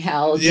being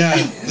held Yeah.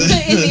 in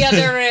the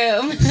other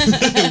room.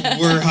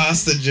 We're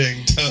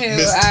hostaging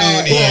Miss are-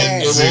 Tony yeah.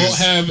 and It Zeus. won't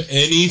have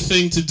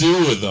anything to do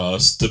with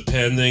us,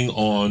 depending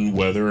on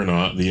whether or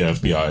not the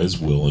FBI is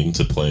willing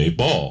to play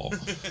ball.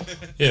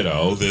 You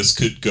know, this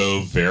could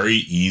go very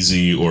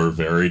easy or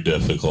very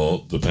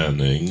difficult,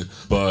 depending.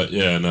 But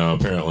yeah, no,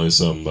 apparently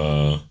some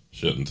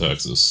shit in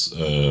Texas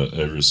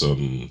over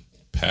some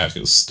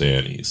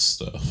Pakistani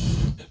stuff.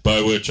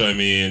 By which I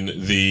mean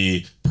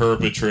the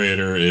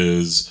perpetrator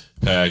is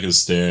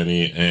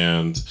Pakistani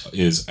and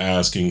is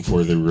asking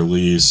for the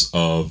release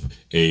of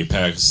a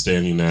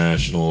Pakistani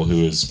national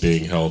who is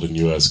being held in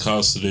U.S.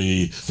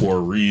 custody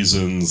for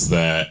reasons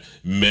that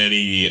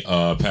many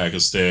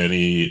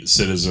Pakistani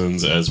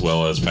citizens as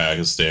well as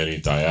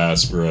Pakistani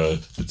diaspora,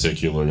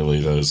 particularly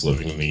those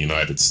living in the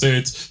United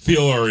States,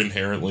 feel are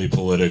inherently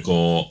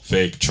political,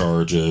 fake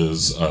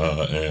charges,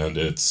 and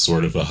it's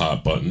sort of a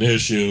hot button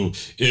issue.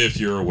 If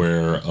you're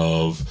aware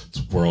of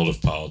the world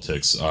of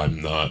politics,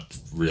 I'm not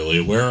really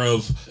aware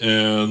of.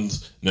 And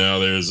now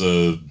there's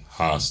a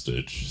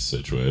hostage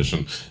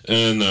situation.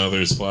 And now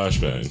there's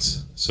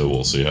flashbangs. So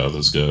we'll see how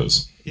this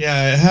goes.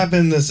 Yeah, it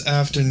happened this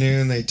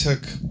afternoon. They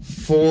took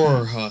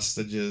 4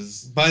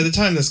 hostages. By the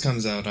time this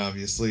comes out,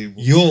 obviously,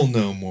 you'll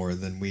know more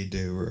than we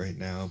do right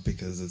now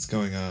because it's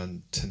going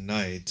on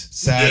tonight,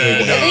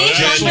 Saturday. Yeah, no, I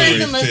think one actually,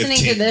 person listening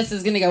to 15th. this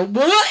is going to go,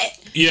 what?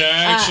 Yeah,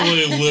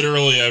 actually,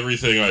 literally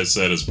everything I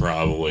said is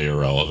probably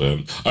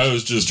irrelevant. I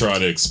was just trying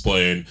to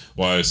explain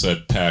why I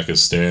said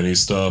Pakistani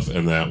stuff,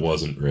 and that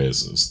wasn't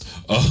racist.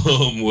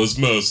 Was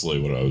mostly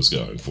what I was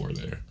going for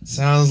there.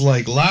 Sounds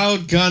like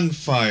loud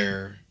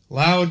gunfire.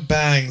 Loud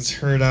bangs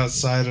heard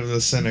outside of the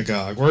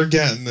synagogue. We're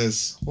getting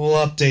this.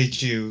 We'll update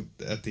you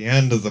at the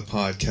end of the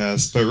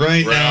podcast. But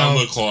right now, Round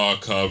the clock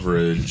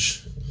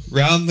coverage.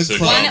 round the So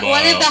clock.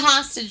 One of the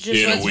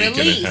hostages In a was week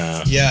released. and a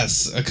half.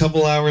 Yes, a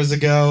couple hours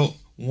ago,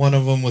 one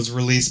of them was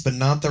released, but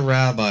not the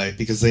rabbi,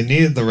 because they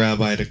needed the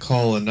rabbi to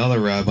call another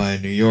rabbi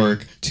in New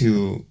York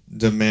to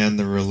demand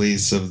the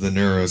release of the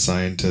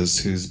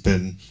neuroscientist who's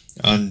been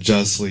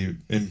unjustly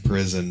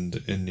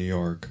imprisoned in New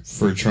York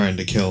for trying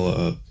to kill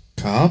a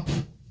cop,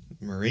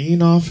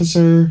 Marine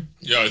officer.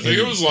 Yeah, I think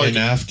it was like... in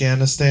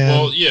Afghanistan.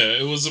 Well, yeah,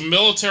 it was a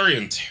military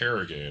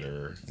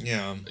interrogator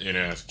Yeah, in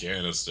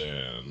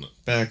Afghanistan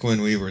back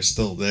when we were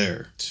still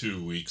there.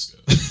 2 weeks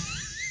ago.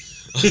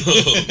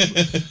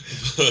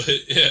 But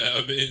yeah,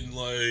 I mean,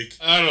 like,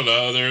 I don't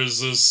know. There's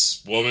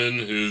this woman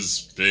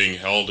who's being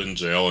held in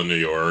jail in New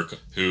York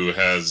who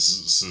has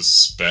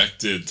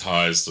suspected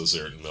ties to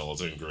certain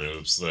militant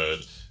groups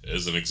that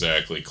isn't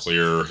exactly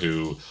clear,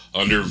 who,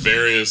 under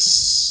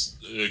various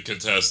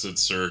contested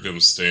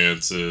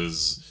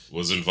circumstances,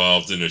 was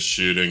involved in a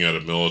shooting at a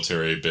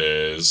military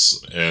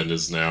base and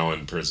is now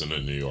in prison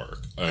in New York.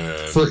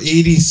 For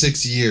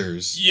 86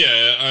 years.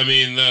 Yeah, I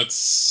mean,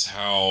 that's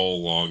how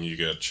long you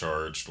get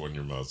charged when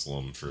you're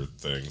Muslim for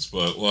things.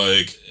 But,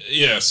 like,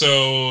 yeah,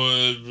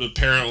 so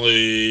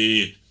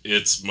apparently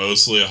it's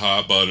mostly a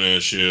hot button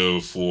issue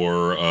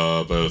for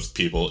both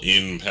people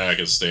in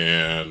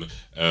Pakistan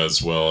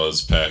as well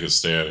as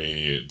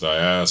Pakistani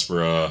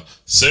diaspora.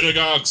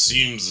 Synagogue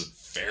seems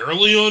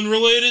fairly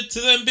unrelated to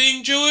them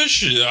being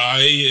Jewish. I,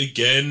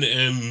 again,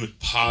 am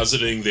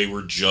positing they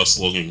were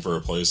just looking for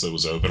a place that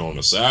was open on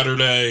a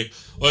Saturday.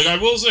 Like, I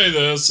will say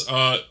this,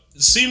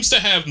 seems to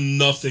have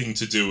nothing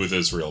to do with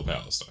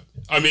Israel-Palestine.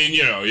 I mean,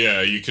 you know,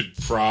 yeah, you could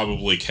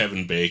probably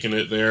Kevin Bacon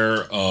it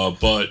there,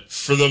 but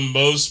for the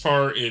most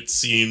part, it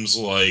seems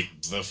like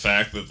the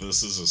fact that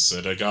this is a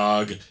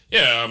synagogue,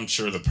 yeah, I'm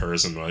sure the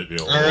person might be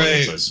a little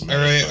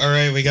anti-Semitic. All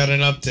right, we got an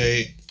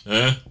update.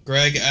 Eh?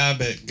 Greg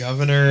Abbott,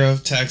 governor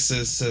of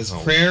Texas, says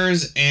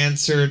prayers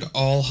answered,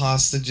 all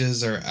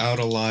hostages are out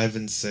alive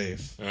and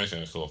safe.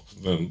 Okay, cool.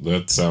 Then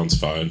that sounds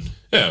fine.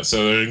 Yeah,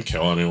 so they didn't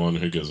kill anyone.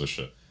 Who gives a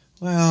shit?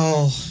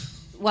 Well,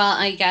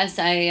 I guess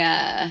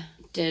I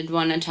did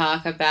want to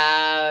talk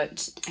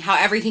about how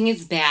everything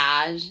is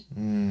bad.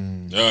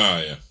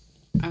 Yeah.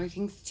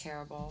 Everything's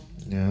terrible.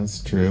 yeah,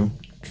 that's true.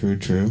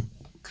 True.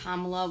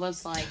 Kamala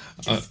was like,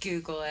 just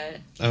Google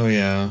it. Oh,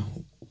 yeah.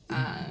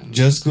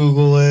 Just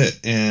Google it,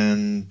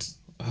 and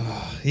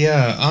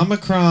yeah,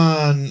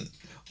 Omicron.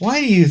 Why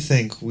do you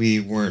think we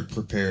weren't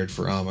prepared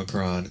for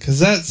Omicron?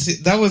 Because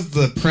that was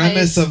the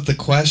premise of the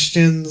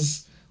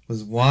questions,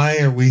 was why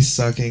are we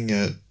sucking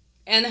at...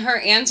 And her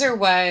answer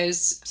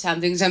was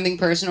something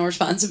personal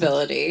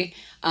responsibility.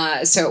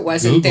 So it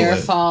wasn't Google their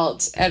it.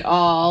 fault at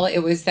all. It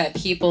was that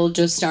people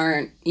just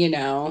aren't,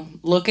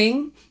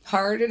 looking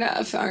hard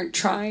enough, aren't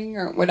trying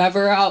or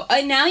whatever.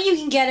 Now you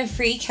can get a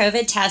free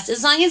COVID test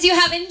as long as you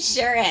have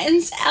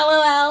insurance.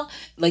 LOL.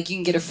 Like, you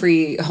can get a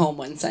free home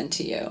one sent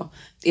to you.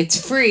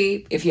 It's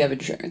free if you have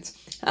insurance.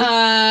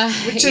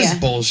 Which is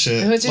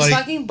bullshit. Which is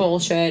fucking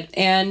bullshit.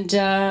 And,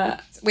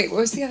 wait,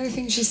 what was the other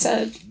thing she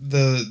said?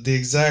 The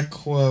exact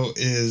quote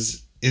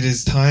is, "It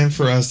is time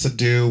for us to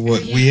do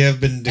what we have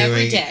been doing.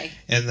 Every day.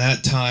 And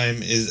that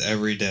time is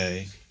every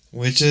day."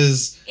 Which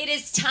is... It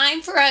is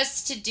time for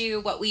us to do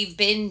what we've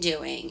been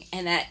doing,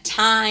 and that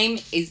time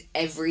is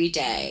every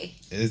day.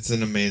 It's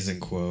an amazing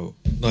quote.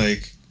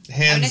 Like,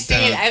 hands I'm gonna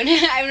say down.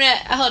 it. I'm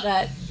gonna hold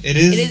on. It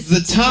is the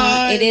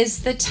time. It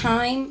is the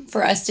time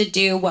for us to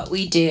do what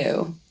we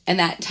do, and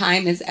that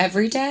time is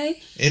every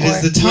day. It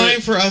is the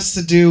time for us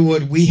to do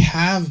what we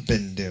have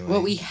been doing.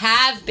 What we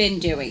have been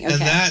doing. Okay.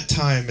 And that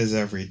time is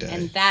every day.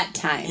 And that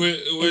time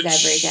Which is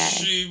every day.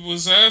 she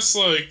was asked,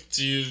 like,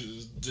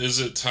 is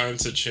it time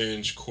to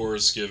change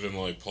course given,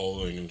 like,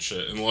 polling and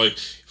shit? And, like,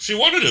 if she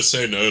wanted to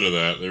say no to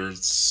that,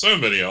 there's so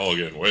many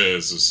elegant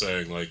ways of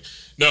saying, like,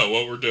 no,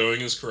 what we're doing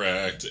is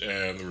correct,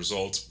 and the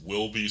results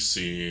will be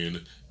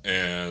seen,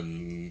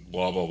 and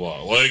blah, blah,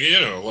 blah. Like,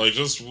 like,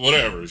 just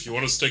whatever. If you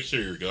want to stick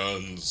to your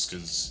guns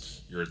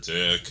because you're a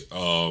dick,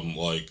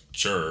 like,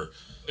 sure.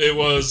 It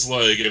was,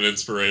 like, an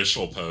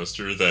inspirational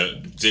poster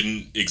that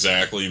didn't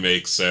exactly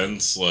make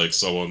sense. Like,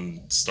 someone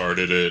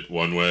started it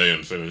one way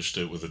and finished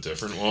it with a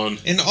different one.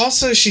 And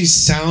also, she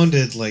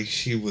sounded like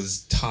she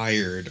was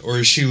tired,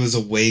 or she was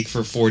awake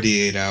for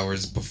 48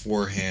 hours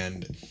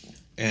beforehand.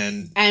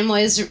 and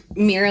was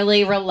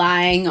merely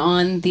relying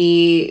on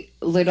the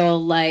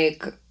little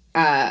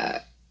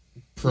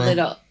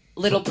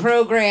little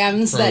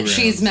programs that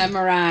she's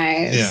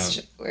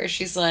memorized, where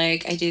she's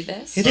like, I do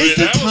this. It is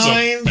the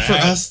time for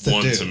us to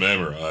one do. to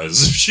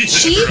memorize. If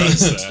she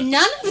memorized that.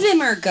 None of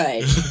them are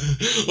good.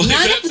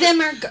 None of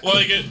them are good.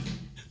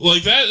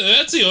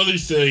 That's the other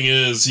thing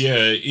is,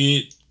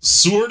 it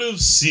sort of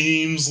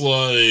seems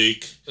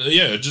like,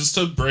 just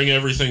to bring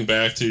everything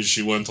back to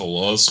she went to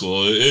law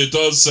school, it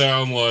does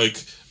sound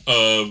like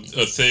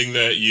a thing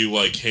that you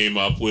came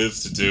up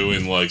with to do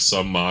in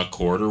some mock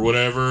court or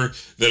whatever,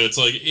 that it's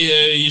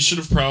you should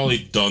have probably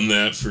done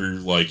that for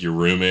your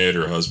roommate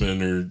or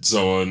husband or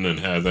someone and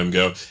had them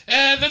go,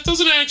 that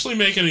doesn't actually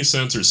make any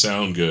sense or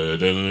sound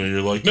good, and then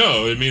you're like,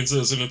 no, it means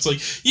this, and it's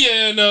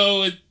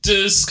no, it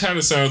just kind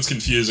of sounds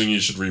confusing,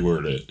 you should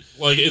reword it.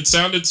 It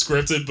sounded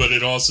scripted, but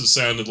it also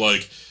sounded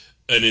like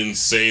an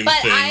insane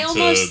thing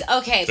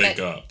to think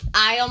up.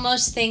 I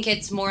almost think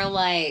it's more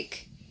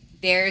like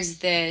there's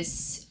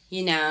this,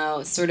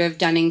 sort of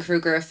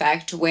Dunning-Kruger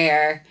effect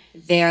where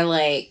they're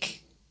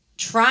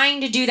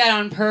trying to do that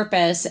on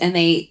purpose, and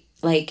they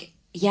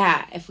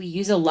if we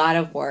use a lot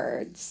of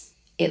words,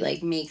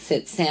 it makes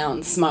it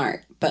sound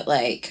smart, but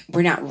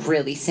we're not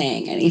really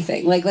saying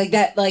anything.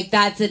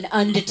 That's an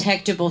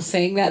undetectable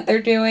thing that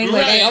they're doing.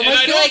 Right, I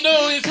almost feel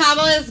know if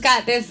Kamala's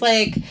got this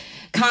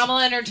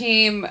Kamala and her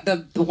team,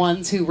 the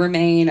ones who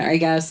remain, I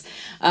guess,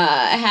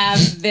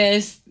 have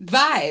this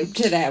vibe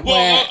to them.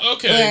 Well,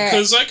 okay,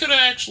 because I could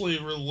actually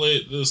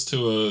relate this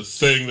to a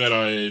thing that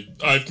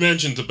I've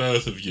mentioned to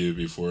both of you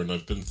before, and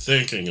I've been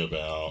thinking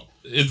about.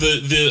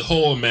 The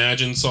whole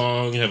Imagine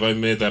song, have I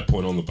made that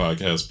point on the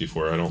podcast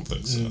before? I don't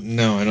think so.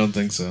 No, I don't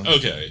think so.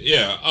 Okay,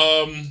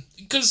 yeah.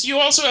 Because you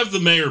also have the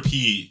Mayor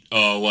Pete,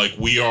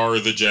 we are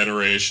the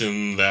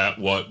generation that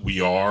what we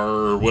are,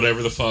 or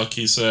whatever the fuck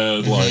he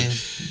said.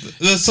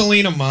 The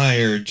Selena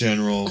Meyer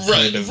general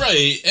kind of.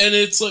 Right. And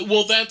it's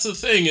that's the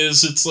thing,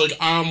 is it's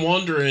I'm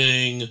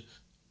wondering,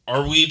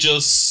 are we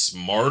just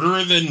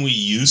smarter than we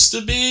used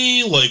to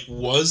be?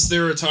 Was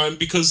there a time?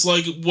 Because,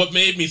 what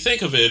made me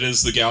think of it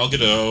is the Gal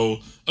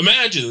Gadot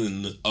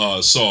Imagine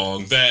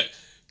song that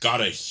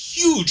got a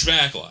huge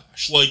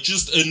backlash.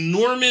 Just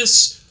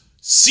enormous,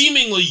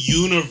 seemingly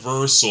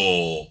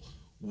universal,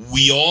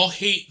 we all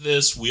hate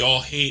this, we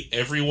all hate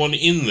everyone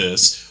in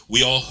this,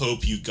 we all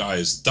hope you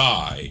guys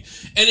die.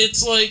 And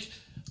it's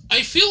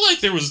I feel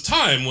like there was a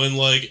time when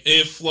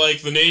if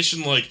the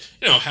nation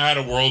had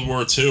a World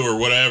War II or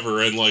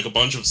whatever, and a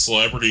bunch of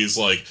celebrities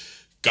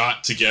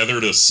got together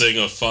to sing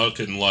a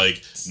fucking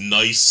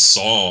nice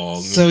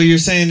song. So you're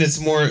saying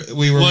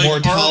we were more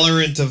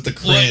tolerant of the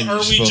cringe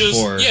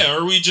before.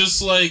 Are we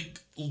just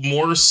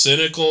more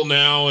cynical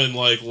now and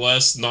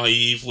less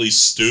naively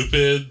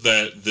stupid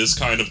that this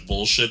kind of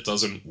bullshit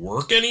doesn't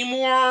work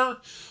anymore?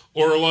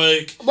 Or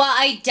well,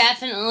 I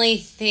definitely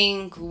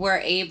think we're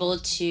able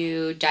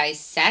to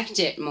dissect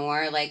it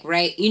more,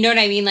 right, you know what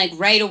I mean,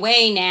 right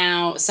away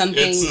now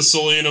something. It's the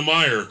Selena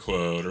Meyer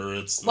quote, or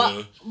it's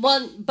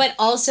but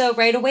also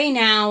right away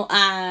now,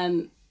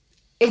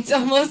 it's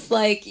almost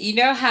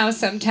how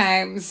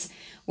sometimes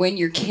when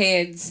you're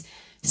kids,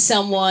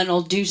 someone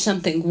will do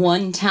something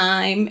one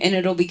time and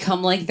it'll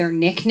become their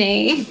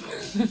nickname.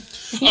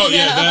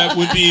 That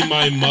would be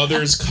my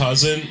mother's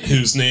cousin,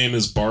 whose name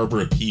is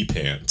Barbara P.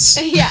 Pants.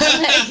 Yeah.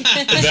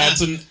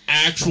 That's an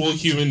actual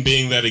human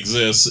being that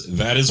exists.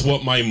 That is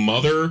what my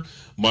mother,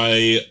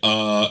 my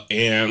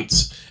aunt,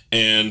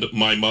 and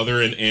my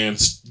mother and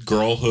aunt's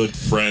girlhood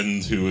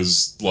friend, who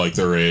is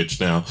their age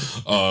now,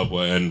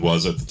 and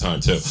was at the time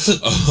too,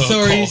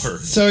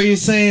 So are you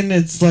saying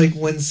it's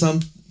when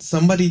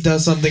somebody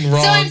does something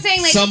wrong, so I'm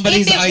saying,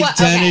 somebody's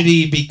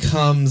identity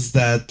becomes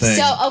that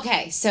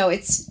thing? So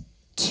it's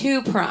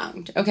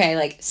two-pronged.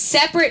 Okay,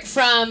 separate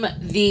from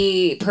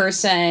the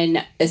person,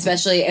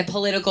 especially a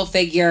political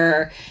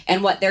figure,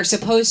 and what they're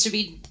supposed to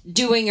be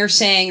doing or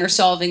saying or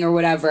solving or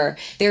whatever,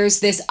 there's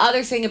this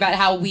other thing about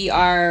how we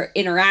are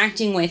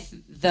interacting with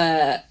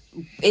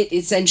it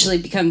essentially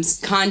becomes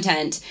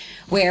content,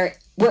 where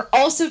we're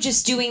also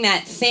just doing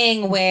that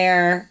thing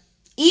where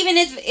even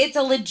if it's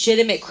a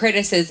legitimate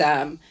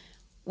criticism,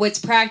 what's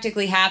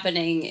practically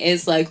happening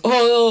is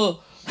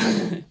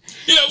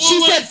she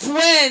said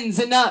friends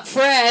and not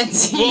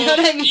friends. You know what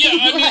I mean?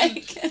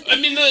 Yeah, I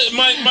mean,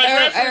 my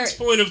reference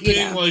point of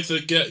being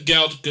the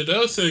Gal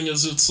Gadot thing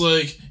is it's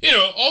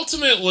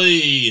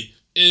ultimately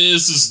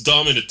this is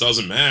dumb and it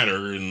doesn't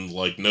matter and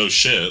no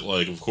shit.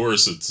 Of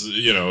course it's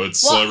it's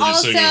celebrity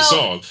singing a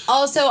song.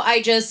 Also,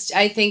 I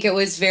think it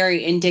was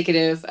very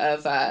indicative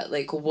of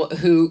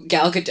who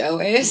Gal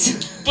Gadot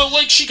is.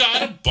 But she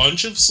got a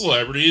bunch of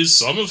celebrities,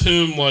 some of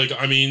whom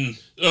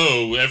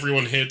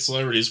everyone hates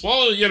celebrities.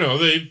 Well,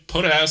 they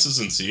put asses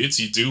in seats.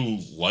 You do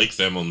like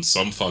them on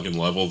some fucking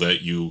level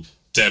that you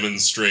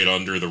demonstrate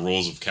under the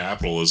rules of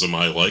capitalism.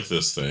 I like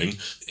this thing.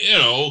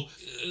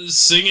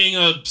 Singing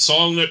a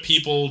song that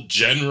people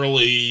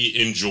generally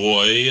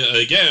enjoy.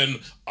 Again,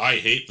 I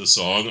hate the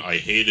song. I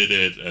hated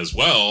it as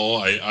well.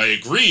 I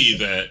agree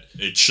that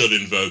it should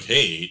invoke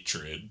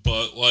hatred,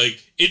 but,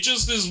 like, it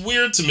just is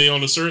weird to me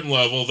on a certain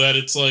level that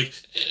it's like,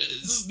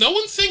 does no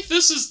one think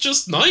this is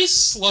just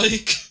nice?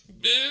 Like,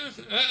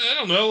 I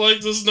don't know,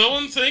 like, does no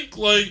one think,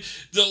 like,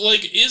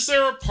 is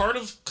there a part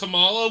of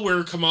Kamala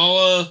where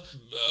Kamala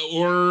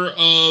or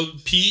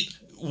Pete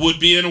would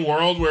be in a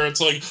world where it's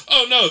like,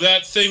 oh no,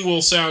 that thing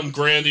will sound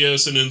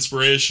grandiose and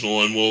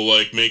inspirational and will,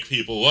 like, make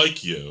people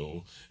like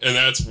you. And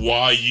that's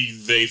why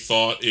they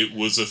thought it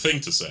was a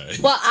thing to say.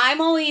 Well, I'm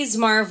always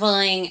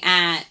marveling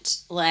at,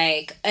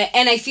 like,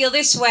 and I feel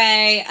this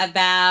way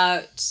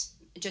about,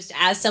 just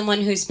as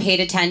someone who's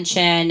paid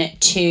attention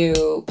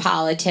to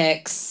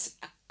politics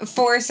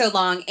for so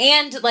long,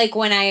 and, like,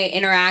 when I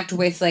interact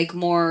with, like,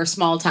 more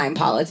small-time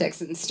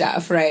politics and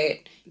stuff,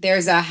 right?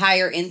 There's a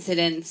higher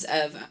incidence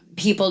of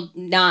people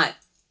not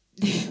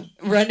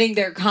running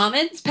their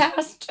comments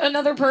past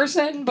another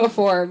person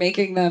before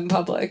making them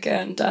public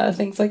and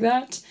things like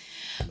that.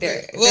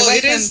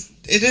 It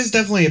is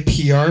definitely a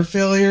PR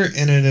failure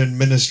and an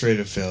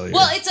administrative failure.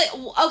 Well, it's like,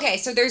 okay,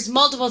 so there's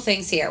multiple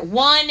things here.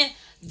 One,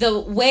 the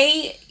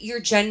way your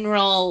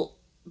general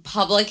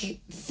public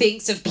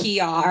thinks of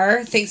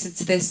PR, thinks it's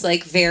this,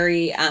 like,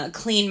 very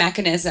clean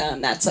mechanism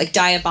that's, like,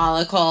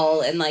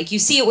 diabolical, and, like, you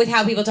see it with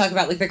how people talk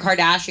about, like, the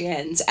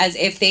Kardashians, as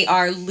if they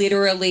are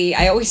literally,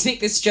 I always make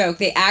this joke,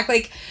 they act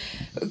like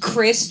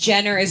Kris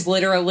Jenner is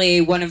literally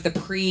one of the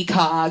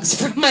precogs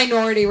from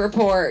Minority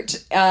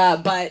Report,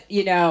 but,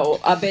 you know,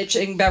 a bitch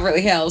in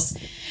Beverly Hills.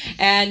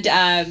 And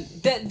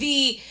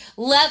the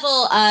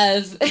level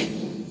of,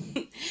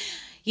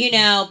 you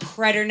know,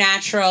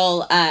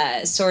 preternatural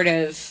sort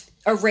of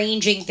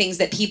arranging things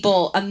that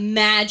people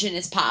imagine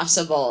is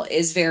possible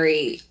is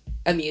very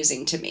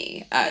amusing to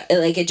me.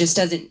 Like, it just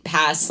doesn't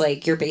pass,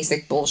 like, your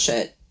basic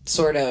bullshit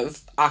sort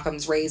of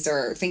Occam's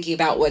razor, thinking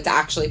about what's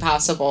actually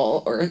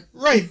possible or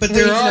right. But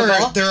there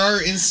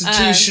are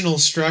institutional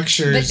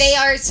structures. But they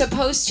are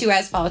supposed to,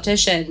 as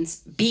politicians,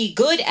 be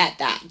good at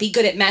that. Be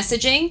good at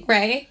messaging,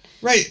 right?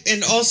 Right,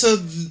 and also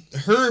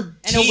her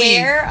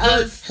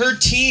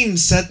team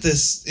set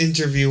this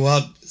interview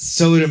up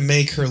so to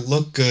make her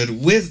look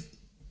good with,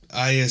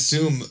 I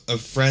assume, a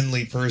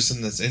friendly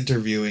person that's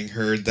interviewing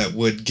her that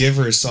would give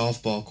her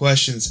softball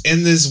questions,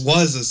 and this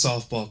was a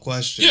softball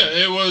question. Yeah,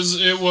 it was.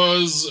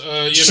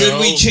 Should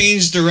we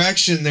change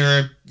direction? There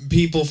are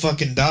people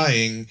fucking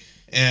dying,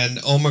 and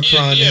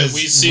Omicron has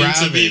we seem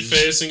ravaged. to be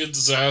facing a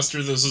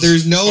disaster.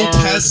 There's no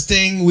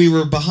testing. We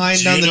were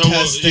behind on the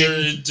testing. What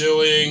you're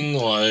doing?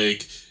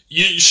 Like,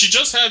 she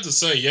just had to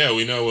say, "Yeah,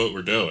 we know what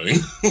we're doing."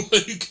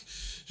 Like,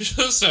 she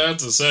just had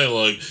to say,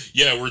 like,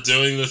 "Yeah, we're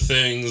doing the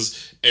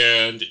things."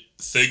 And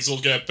things will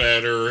get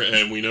better,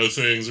 and we know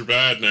things are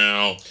bad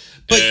now.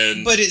 But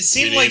it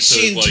seemed like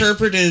she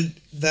interpreted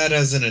that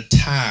as an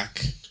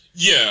attack.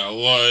 Yeah,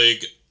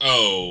 like,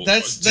 oh,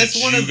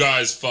 that's one you of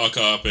guys fuck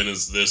up, and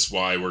is this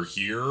why we're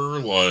here?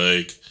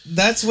 Like,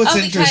 that's what's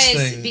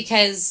interesting.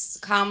 Because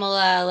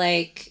Kamala,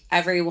 like,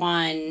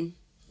 everyone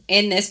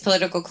in this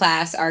political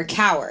class are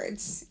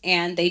cowards,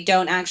 and they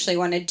don't actually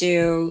want to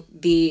do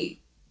the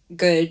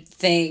good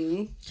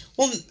thing.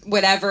 Well,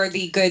 whatever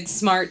the good,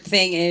 smart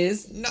thing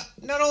is.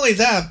 Not only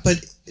that,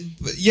 but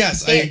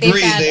yes, I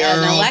agree. They are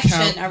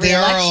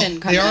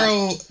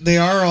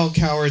all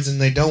cowards,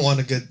 and they don't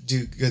want to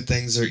do good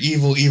things. They're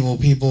evil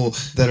people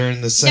that are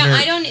in the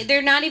center. No,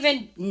 they're not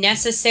even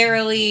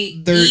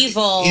necessarily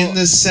evil. In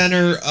the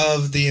center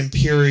of the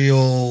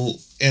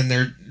imperial, and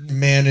they're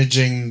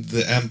managing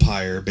the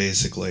empire,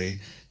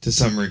 basically, to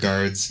some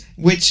regards,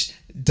 which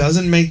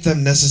doesn't make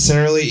them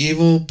necessarily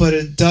evil, but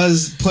it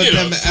does put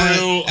them at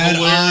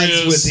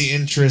odds with the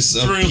interests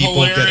of people. Through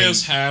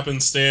hilarious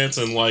happenstance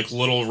and, like,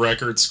 little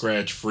record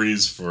scratch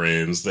freeze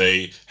frames,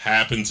 they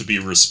happen to be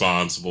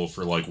responsible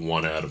for, like,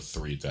 1 out of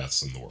 3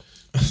 deaths in the world.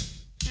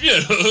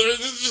 Yeah,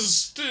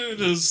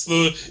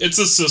 it's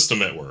a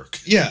system at work.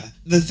 Yeah,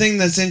 the thing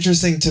that's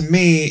interesting to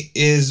me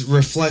is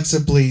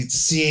reflexively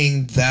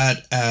seeing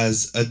that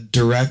as a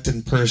direct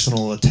and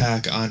personal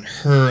attack on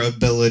her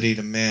ability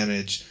to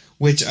manage.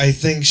 Which I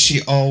think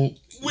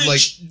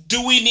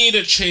do we need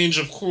a change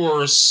of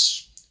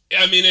course?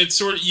 I mean, it's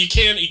sort of, you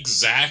can't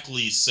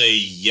exactly say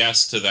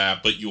yes to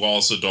that, but you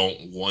also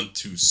don't want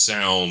to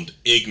sound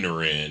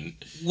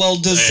ignorant. Well,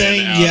 does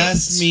saying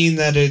yes mean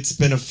that it's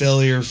been a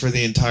failure for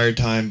the entire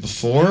time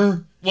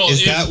before? Well,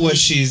 is that what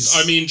she's...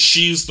 I mean,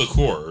 she's the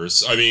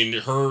course. I mean,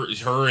 her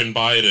and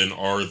Biden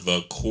are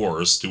the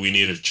course. Do we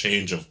need a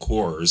change of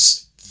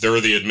course? They're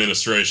the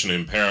administration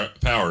in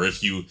power.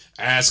 If you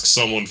ask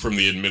someone from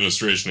the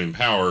administration in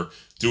power,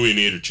 do we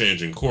need a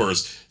change in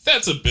course?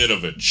 That's a bit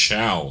of a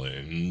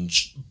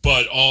challenge.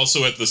 But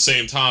also at the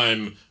same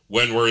time,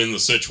 when we're in the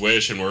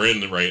situation we're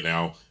in right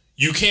now,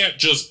 you can't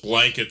just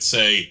blanket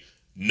say,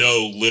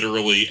 no,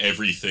 literally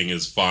everything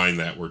is fine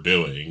that we're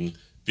doing,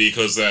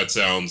 because that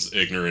sounds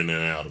ignorant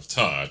and out of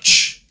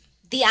touch.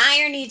 The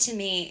irony to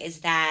me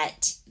is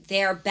that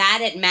they're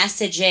bad at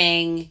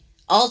messaging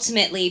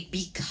ultimately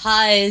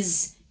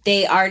because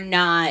they are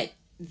not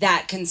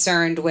that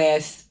concerned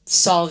with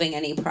solving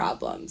any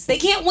problems. They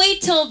can't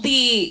wait till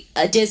the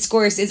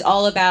discourse is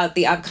all about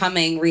the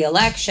upcoming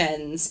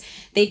re-elections.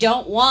 They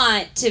don't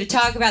want to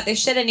talk about this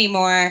shit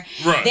anymore.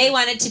 Right. They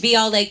want it to be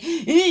all like,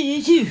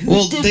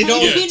 Well, they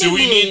don't- Yeah, do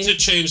we need to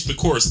change the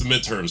course? The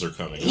midterms are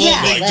coming.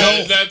 Yeah, like,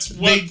 like- that's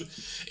what...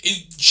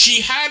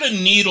 she had a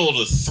needle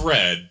to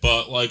thread,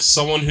 but like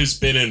someone who's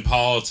been in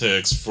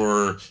politics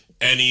for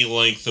any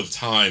length of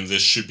time,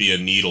 this should be a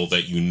needle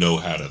that you know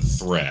how to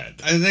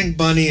thread. I think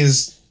Bunny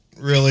is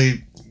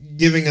really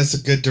giving us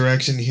a good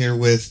direction here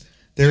with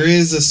there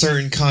is a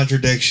certain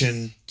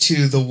contradiction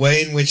to the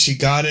way in which she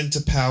got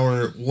into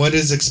power, what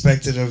is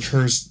expected of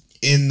her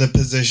in the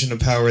position of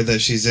power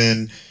that she's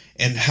in,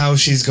 and how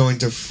she's going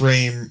to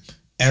frame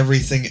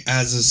everything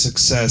as a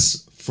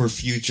success for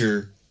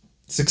future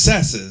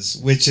successes,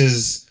 which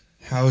is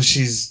how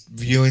she's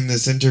viewing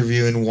this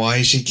interview and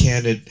why she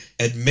can't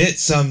admit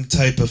some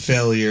type of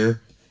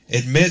failure,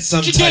 admit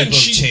some type of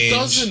she change.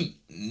 doesn't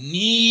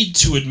need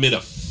to admit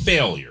a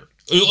failure.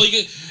 But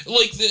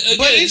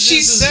if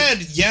she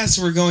said, yes,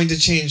 we're going to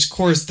change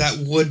course, that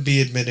would be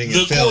admitting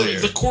a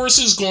failure. The course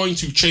is going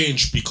to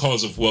change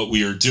because of what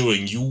we are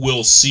doing. You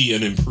will see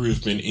an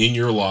improvement in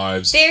your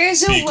lives.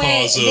 There's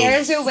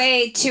a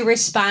way to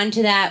respond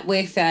to that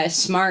with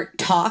smart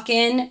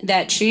talking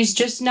that she's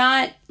just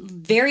not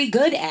very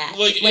good at.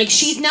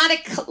 She's not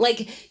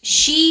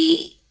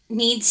she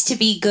needs to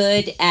be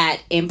good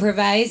at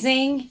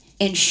improvising,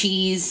 and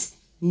she's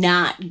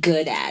not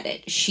good at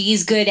it.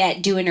 She's good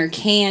at doing her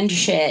canned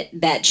shit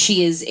that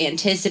she is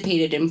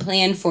anticipated and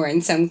planned for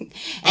in some...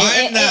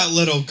 I'm that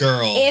little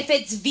girl. If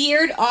it's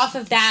veered off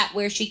of that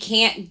where she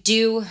can't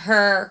do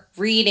her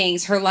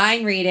readings, her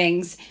line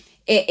readings,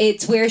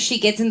 it's where she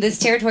gets in this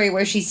territory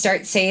where she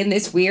starts saying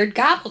this weird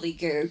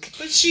gobbledygook.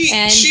 But she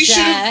should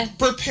have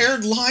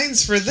prepared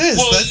lines for this.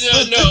 Well,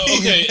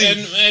 okay,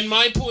 and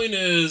my point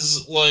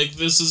is, like,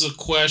 this is a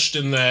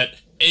question that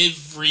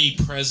every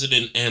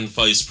president and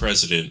vice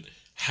president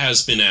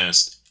has been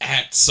asked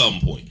at some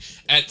point.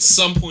 At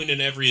some point in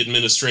every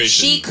administration.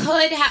 She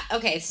could have...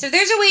 Okay, so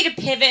there's a way to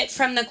pivot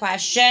from the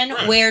question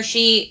where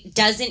she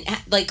doesn't...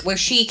 where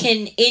she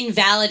can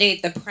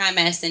invalidate the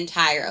premise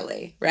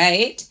entirely,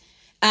 right?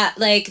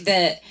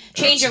 The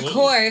change of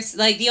course,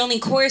 the only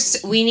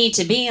course we need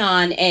to be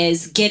on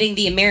is getting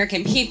the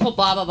American people,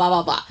 blah, blah, blah,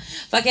 blah, blah.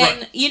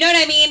 Fucking, you know what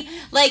I mean?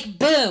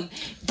 Boom.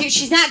 Dude,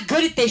 she's not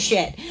good at this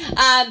shit.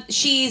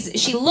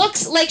 She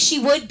looks like she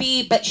would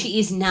be, but she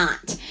is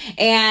not.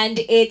 And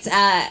it's,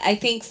 I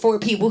think for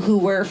people who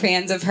were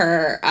fans of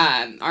her,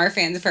 are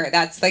fans of her,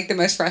 that's, the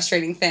most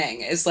frustrating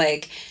thing, is,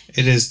 It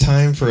is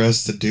time for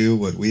us to do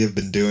what we have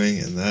been doing,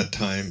 and that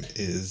time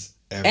is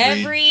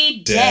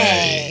every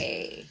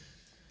day.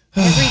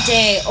 Every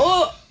day.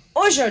 Oh,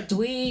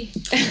 aujourd'hui.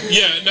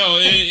 Yeah, no,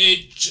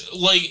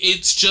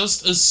 it's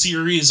just a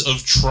series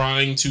of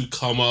trying to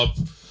come up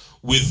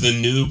with the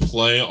new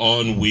play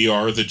on We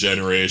Are the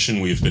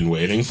Generation we've been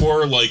waiting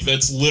for.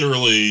 That's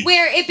literally...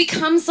 Where it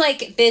becomes,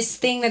 this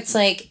thing that's,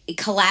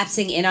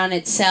 collapsing in on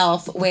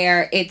itself,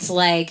 where it's,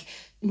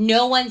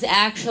 no one's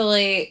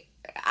actually...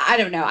 I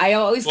don't know. I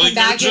always come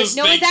back to it.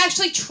 No one's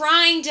actually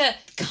trying to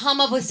come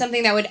up with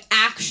something that would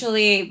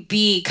actually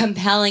be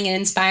compelling and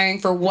inspiring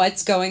for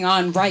what's going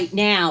on right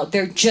now.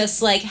 They're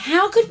just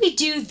how could we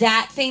do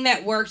that thing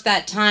that worked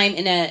that time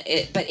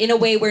but in a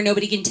way where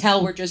nobody can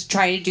tell we're just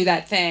trying to do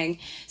that thing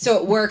so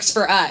it works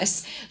for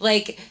us.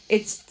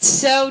 It's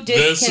so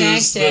disconnected.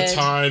 This is the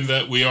time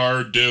that we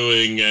are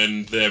doing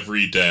and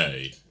every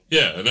day.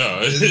 Yeah, no.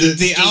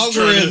 The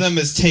algorithm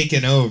is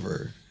taken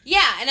over.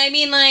 Yeah, and I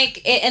mean,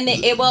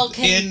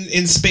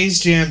 in Space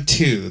Jam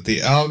 2,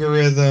 the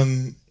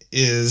algorithm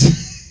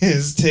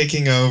is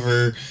taking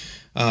over.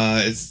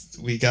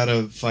 We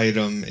gotta fight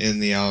them in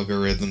the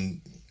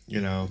algorithm,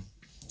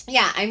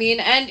 Yeah, I mean,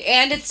 and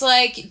it's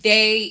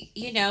they,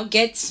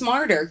 get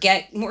smarter,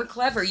 get more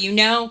clever.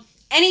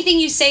 Anything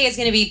you say is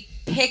going to be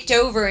picked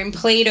over and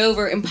played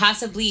over and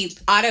possibly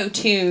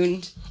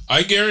auto-tuned.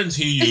 I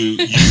guarantee you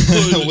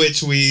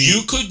could,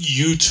 you could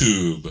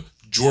YouTube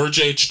George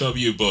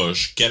H.W.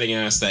 Bush getting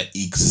asked that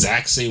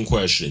exact same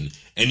question,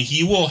 and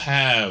he will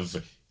have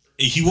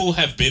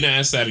been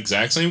asked that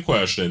exact same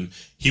question,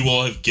 he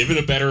will have given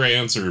a better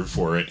answer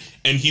for it,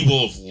 and he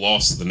will have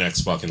lost the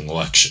next fucking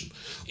election.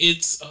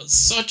 It's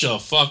such a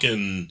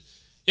fucking...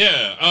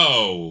 Yeah,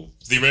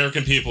 the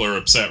American people are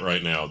upset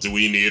right now. Do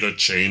we need a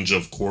change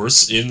of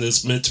course in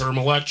this midterm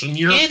election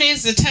year? It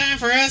is the time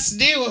for us to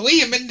do what we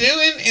have been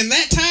doing, and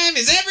that time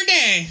is every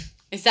day.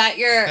 Is that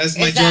your... That's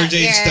my George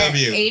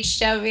H.W.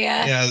 H.W.?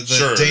 Yeah,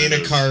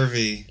 Dana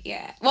Carvey.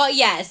 Yeah. Well,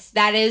 yes,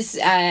 that is...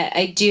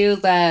 I do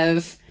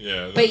love...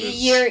 Yeah. But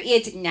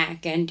it's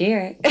not gonna do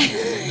it.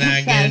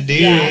 Not gonna do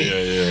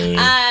it.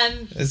 Yeah.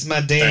 It's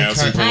my Dana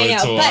Carvey. I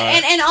know.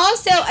 But, and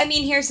also, I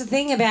mean, here's the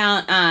thing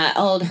about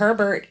old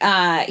Herbert.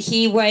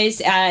 He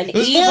was an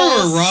evil... It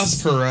was more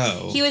Ross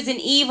Perot. He was an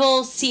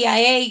evil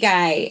CIA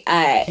guy.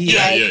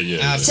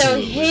 Yeah.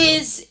 So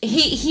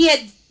he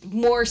had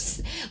more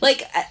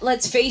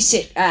let's face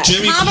it,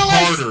 Jimmy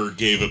Kamala's- Carter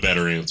gave a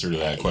better answer to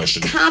that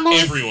question.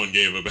 Kamala's- Everyone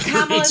gave a better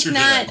Kamala's answer to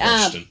not, that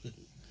question.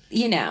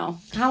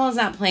 Kamala's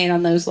not playing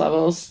on those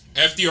levels.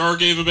 FDR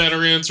gave a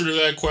better answer to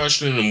that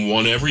question and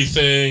won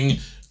everything.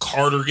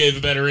 Carter gave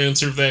a better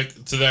answer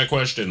to that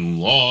question and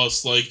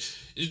lost. Like,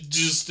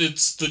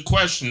 it's the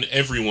question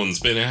everyone's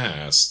been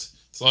asked.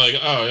 It's like,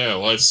 oh yeah,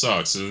 life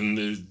sucks, and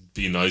it'd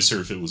be nicer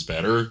if it was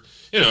better.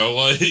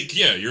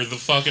 Yeah, you're the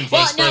fucking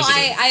vice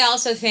president. I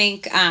also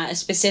think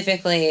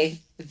specifically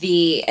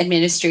the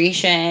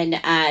administration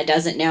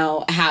doesn't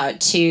know how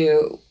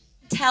to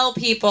tell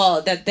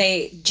people that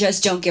they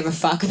just don't give a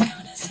fuck about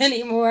us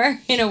anymore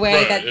in a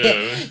way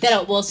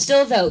that will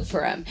still vote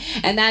for them.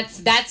 And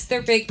that's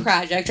their big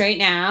project right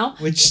now.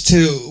 Which,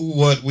 to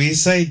what we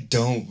say,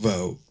 don't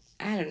vote.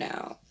 I don't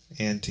know.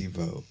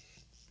 Anti-vote.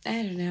 I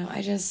don't know.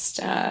 I just...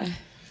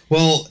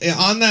 Well,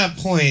 on that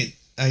point,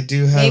 I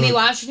do have... Maybe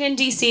Washington,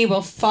 D.C.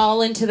 will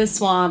fall into the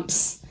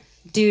swamps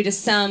due to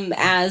some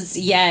as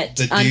yet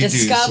The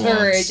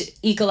undiscovered swamps.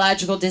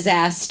 ecological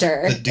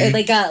disaster.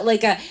 Like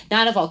a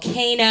not a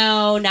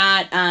volcano,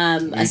 not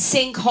a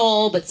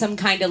sinkhole, but some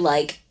kind of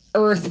like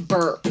earth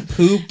burp.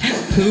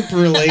 Poop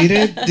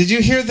related? Did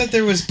you hear that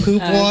there was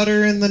poop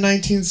water in the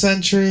 19th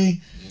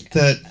century?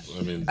 I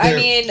mean,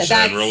 that's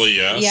generally,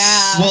 yes.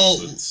 Yeah. Well,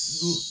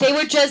 they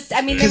were just.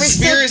 They were still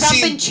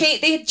Conspiracy- dumping.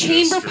 They had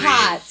chamber History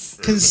pots.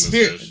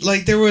 of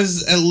like there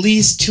was at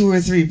least 2 or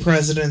 3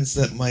 presidents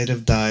that might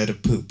have died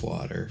of poop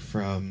water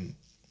from.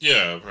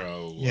 Yeah,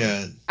 probably.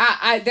 Yeah.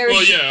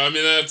 Well, yeah. I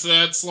mean,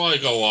 that's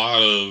like a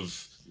lot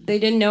of. They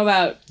didn't know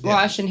about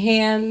washing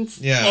hands.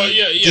 Yeah. Well,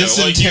 yeah.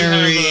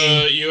 Dysentery.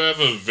 Like you have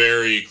a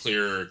very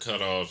clear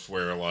cutoff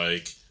where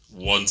like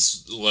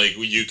once like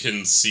you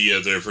can see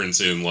a difference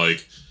in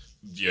like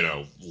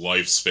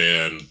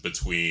lifespan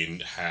between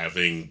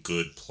having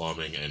good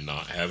plumbing and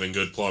not having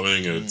good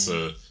plumbing. It's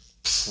a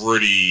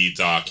pretty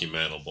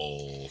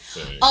documentable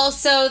thing.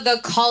 Also, the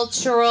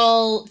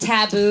cultural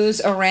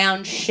taboos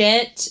around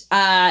shit.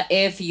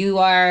 If you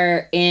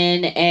are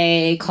in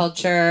a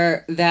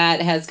culture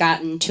that has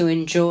gotten to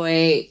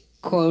enjoy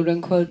quote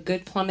unquote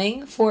good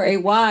plumbing for a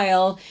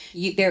while,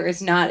 there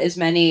is not as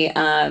many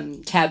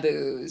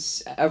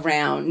taboos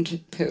around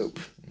poop.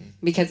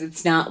 Because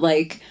it's not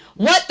like,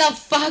 what the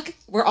fuck?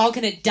 We're all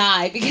gonna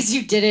die because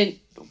you didn't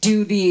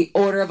do the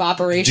order of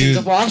operations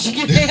of washing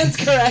your hands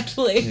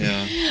correctly.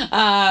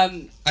 Yeah.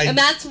 And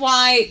that's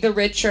why the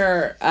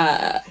richer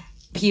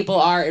people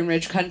are in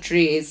rich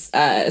countries,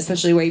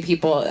 especially white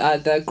people,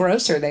 the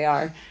grosser they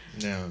are.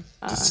 No.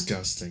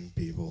 Disgusting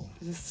people.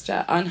 Just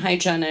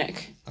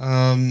unhygienic.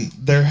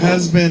 There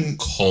has been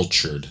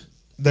Cultured.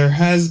 There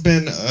has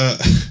been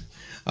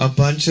a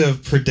bunch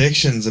of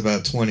predictions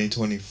about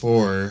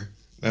 2024.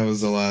 That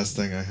was the last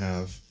thing I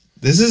have.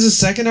 This is a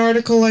second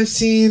article I've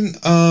seen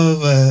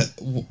of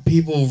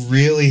people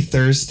really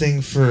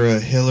thirsting for a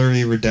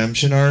Hillary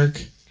redemption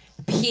arc.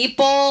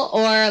 People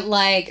or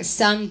like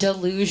some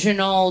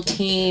delusional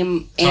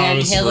team and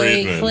Thomas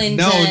Hillary Friedman.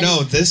 Clinton.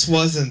 No, this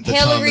wasn't the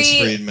Thomas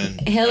Friedman.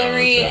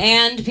 Hillary Oh, okay.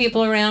 and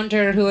people around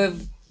her who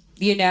have,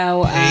 Paid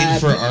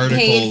for articles.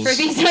 paid for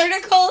these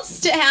articles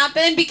to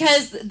happen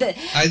because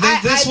I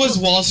think this was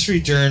Wall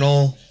Street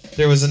Journal.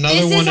 There was another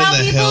this one is in how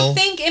the people Hill.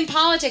 think in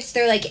politics.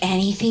 They're like,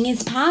 anything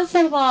is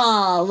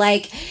possible.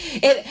 Like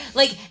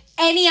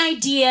any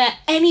idea,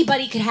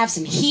 anybody could have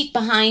some heat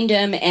behind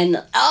them, and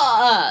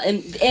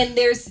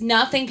there's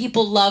nothing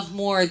people love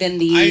more than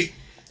the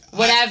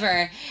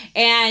whatever.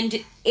 And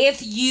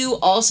if you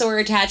also are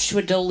attached to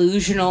a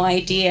delusional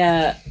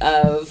idea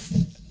of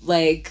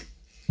like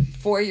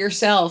for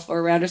yourself or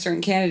around a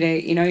certain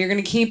candidate, you're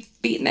gonna keep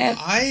beating that.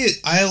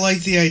 I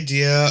like the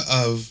idea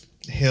of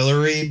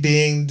Hillary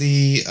being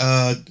the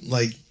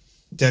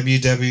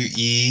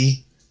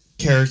WWE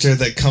character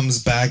that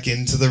comes back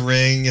into the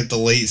ring at the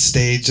late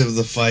stage of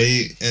the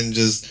fight and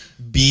just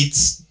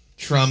beats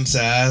Trump's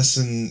ass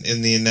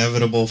in the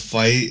inevitable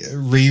fight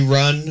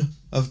rerun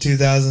of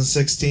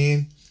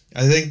 2016.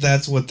 I think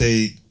that's what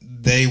they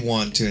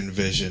want to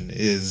envision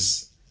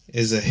is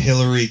a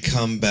Hillary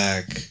coming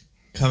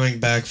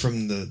back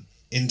from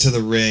into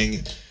the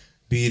ring,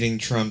 beating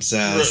Trump's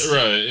ass.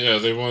 Right, yeah,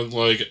 they want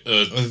like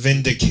A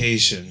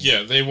vindication.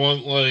 Yeah, they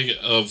want like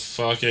a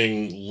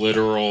fucking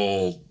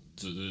literal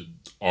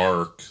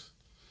arc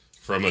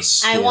from a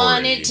story. I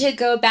wanted to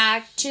go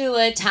back to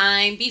a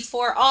time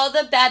before all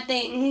the bad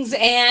things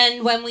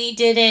and when we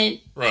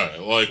didn't Right,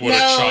 like what a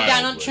know child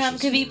Donald wishes Trump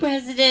could be for.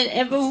 president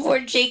and before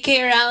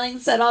J.K. Rowling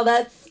said all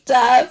that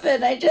stuff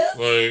and I just...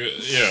 Like,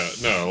 yeah,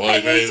 no,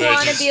 like I just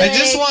want to be I like...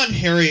 just want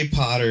Harry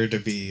Potter to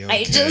be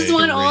okay. I just to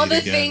want all read the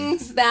again.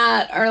 things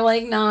that are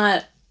like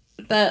not...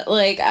 That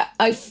like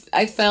I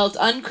felt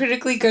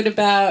uncritically good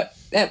about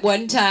at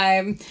one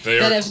time They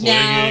that are have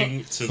now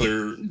clinging to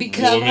their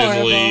become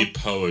womanly horrible.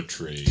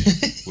 poetry,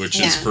 which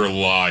is Yeah. for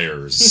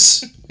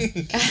liars.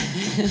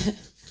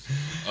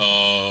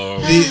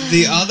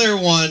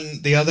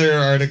 The other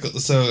article.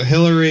 So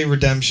Hillary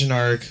redemption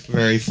arc,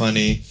 very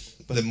funny.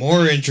 But the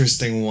more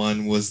interesting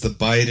one was the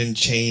Biden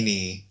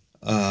Cheney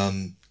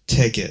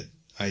ticket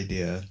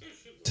idea.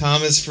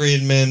 Thomas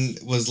Friedman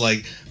was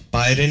like,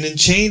 Biden and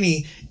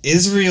Cheney,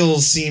 Israel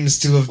seems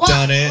to have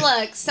done it.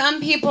 Look,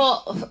 some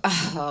people.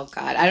 Oh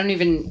God, I don't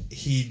even.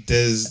 He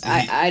does.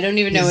 I don't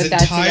even know what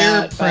that's about. His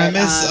entire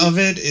premise of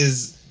it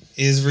is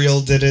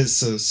Israel did it,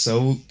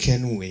 so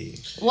can we.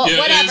 Well,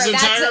 whatever.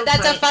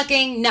 That's a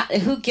fucking.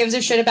 Who gives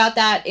a shit about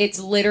that? It's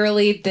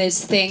literally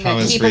this thing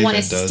Thomas that people want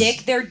to Friedman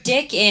stick their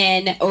dick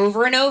in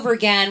over and over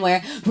again.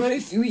 Where what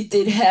if we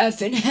did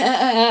half and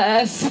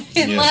half?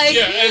 And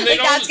and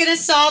that's gonna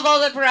solve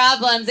all the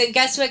problems. And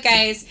guess what,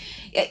 guys?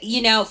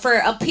 You know, for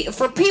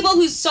people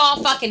who saw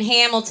fucking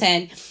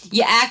Hamilton,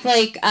 you act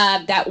like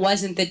that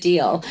wasn't the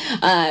deal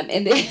at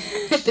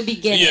the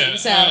beginning. Yeah,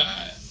 so,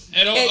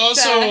 and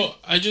also,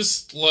 I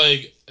just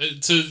like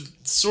to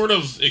sort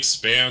of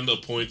expand a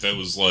point that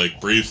was like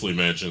briefly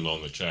mentioned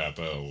on the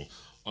Chapo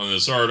on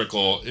this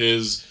article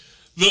is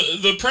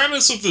the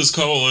premise of this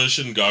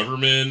coalition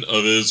government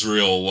of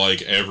Israel,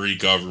 like every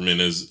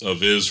government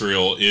of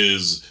Israel,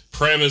 is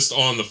premised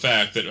on the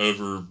fact that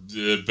over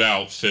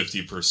about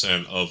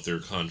 50% of their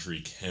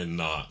country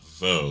cannot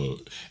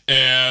vote.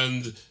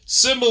 And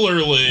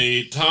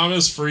similarly,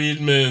 Thomas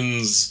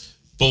Friedman's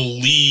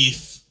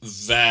belief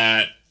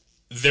that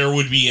there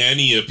would be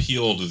any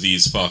appeal to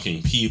these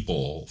fucking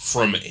people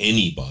from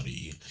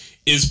anybody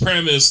is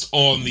premised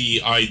on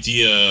the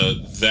idea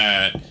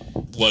that,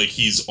 like,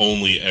 he's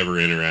only ever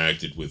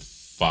interacted with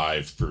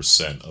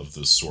 5% of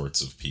the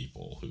sorts of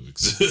people who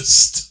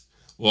exist.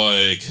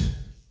 Like,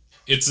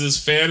 it's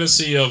this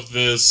fantasy of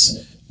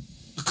this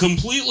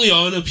completely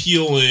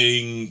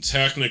unappealing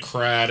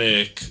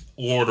technocratic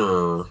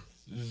order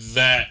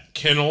that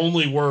can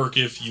only work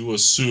if you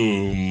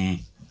assume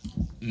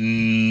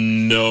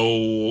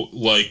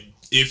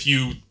if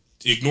you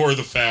ignore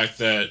the fact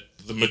that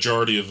the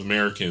majority of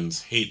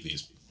Americans hate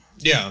these people.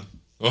 Yeah.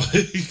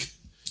 Like,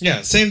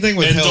 yeah, same thing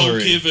with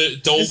Hillary.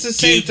 It's the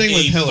same thing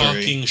with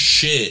Hillary. Fucking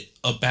shit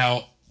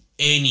about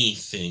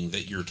anything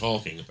that you're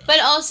talking about.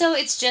 But also,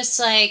 it's just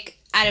like,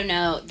 I don't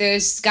know,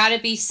 there's got to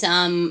be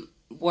some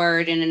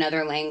word in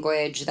another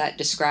language that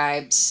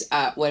describes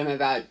what I'm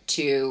about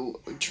to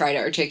try to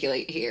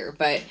articulate here.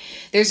 But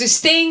there's this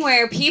thing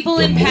where people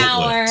in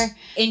power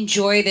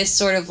enjoy this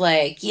sort of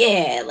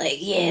yeah,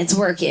 it's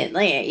working.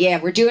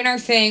 Yeah, we're doing our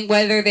thing,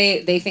 whether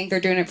they think they're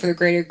doing it for the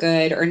greater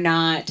good or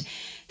not.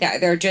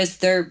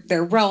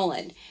 They're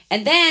rolling.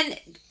 And then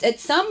at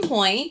some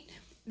point,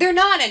 they're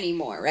not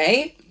anymore,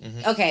 right?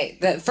 Mm-hmm. Okay,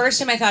 the first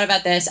time I thought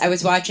about this, I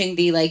was watching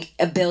the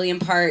a billion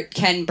part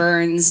Ken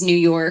Burns New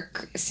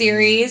York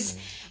series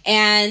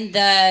and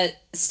the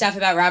stuff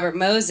about Robert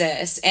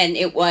Moses, and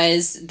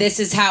this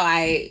is how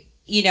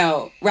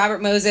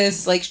Robert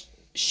Moses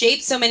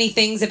shaped so many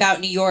things about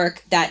New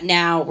York that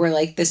now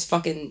we're this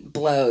fucking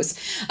blows.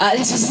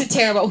 This was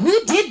terrible.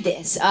 Who did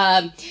this?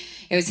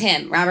 It was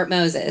him, Robert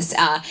Moses.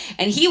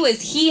 And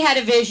he had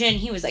a vision.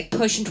 He was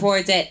pushing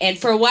towards it. And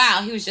for a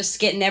while, he was just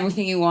getting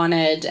everything he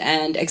wanted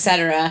and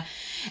etc.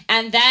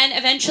 And then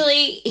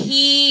eventually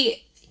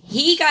he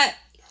got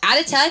out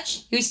of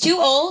touch. He was too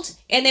old.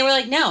 And they were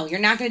like, no, you're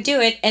not going to do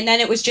it. And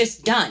then it was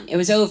just done. It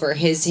was over.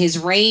 His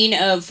reign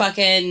of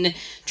fucking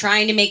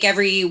trying to make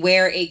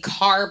everywhere a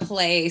car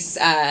place,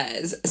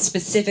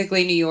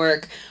 specifically New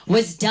York,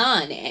 was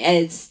done.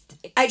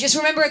 I just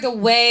remember the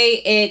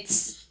way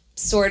it's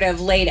sort of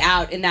laid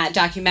out in that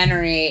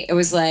documentary. It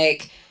was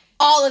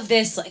all of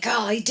this,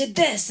 he did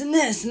this, and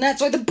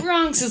that's why the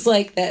Bronx is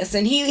like this,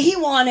 and he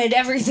wanted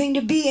everything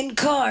to be in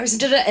cars,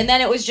 and then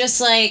it was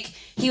just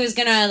he was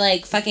gonna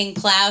fucking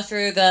plow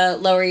through the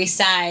Lower East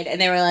Side, and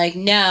they were like,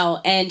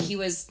 no, and he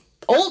was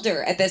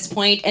older at this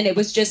point, and it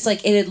was just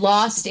it had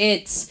lost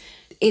its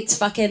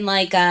fucking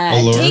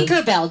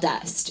Tinkerbell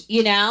dust,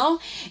 you know?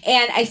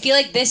 And I feel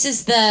like this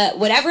is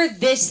whatever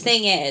this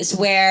thing is,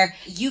 where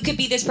you could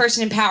be this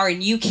person in power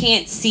and you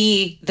can't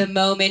see the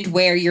moment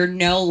where you're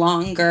no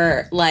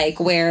longer,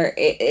 where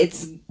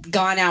it's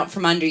gone out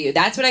from under you.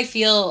 That's what I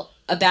feel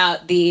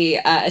about the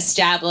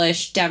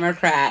established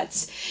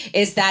Democrats,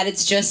 is that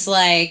it's just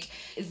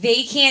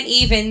they can't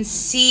even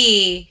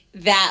see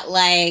that,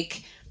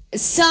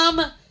 some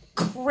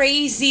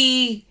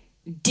crazy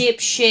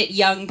dipshit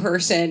young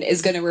person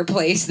is going to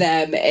replace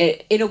them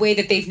in a way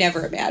that they've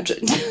never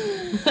imagined.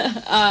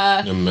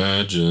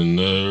 Imagine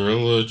a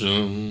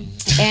religion.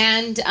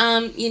 And,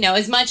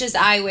 as much as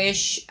I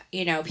wish,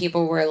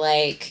 people were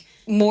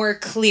more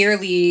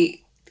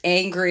clearly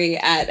angry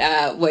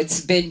at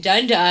what's been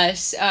done to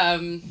us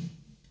and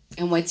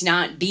what's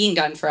not being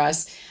done for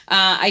us,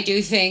 I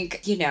do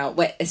think,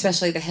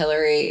 especially the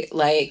Hillary,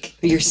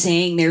 you're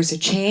saying there's a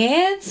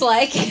chance?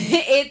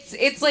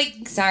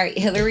 It's sorry,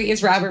 Hillary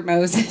is Robert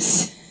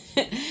Moses.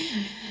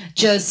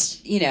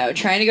 Just,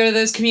 trying to go to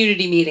those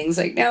community meetings.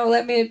 No,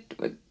 let me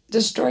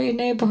destroy your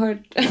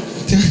neighborhood.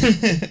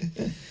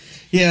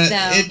 Yeah,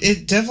 so.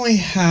 It definitely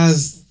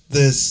has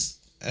this,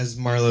 as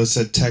Marlo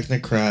said,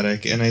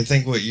 technocratic. And I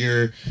think what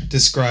you're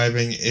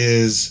describing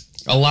is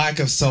a lack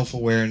of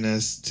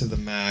self-awareness to the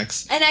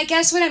max. And I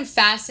guess what I'm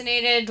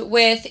fascinated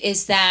with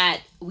is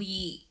that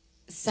we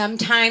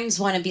sometimes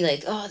want to be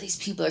like, oh, these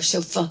people are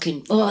so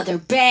fucking, oh, they're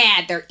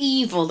bad, they're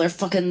evil, they're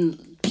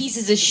fucking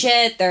pieces of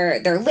shit,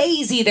 they're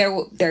lazy, they're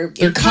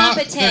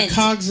incompetent. They're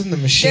cogs in the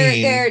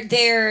machine.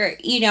 They're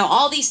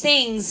all these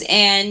things,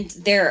 and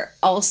they're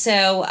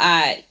also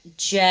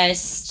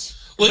just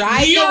like,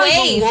 riding We Are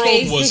away, the World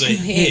basically. was a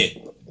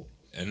hit,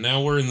 and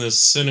now we're in this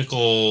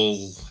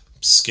cynical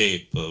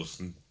scape of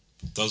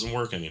doesn't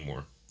work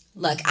anymore.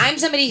 Look, I'm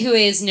somebody who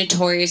is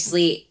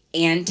notoriously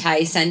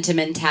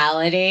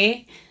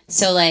anti-sentimentality,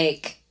 so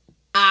like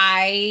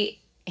I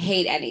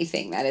hate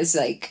anything that is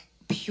like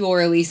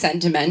purely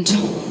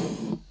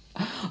sentimental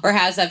or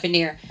has that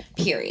veneer,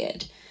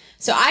 period.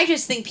 So I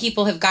just think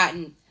people have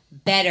gotten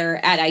better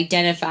at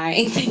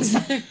identifying things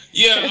that are...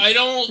 Yeah, I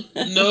don't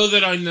know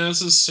that I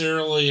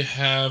necessarily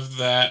have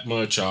that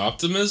much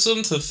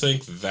optimism to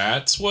think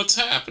that's what's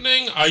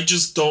happening. I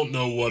just don't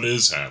know what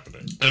is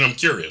happening, and I'm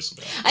curious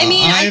about it. I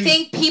mean, I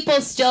think people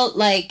still,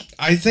 like...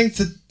 I think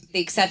that... The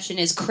exception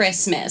is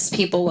Christmas.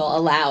 People will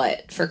allow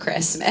it for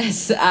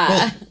Christmas.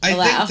 I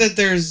think that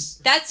there's...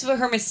 That's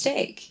her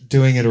mistake.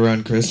 Doing it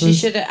around Christmas? She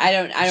should have... I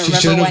don't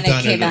remember when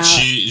it came out.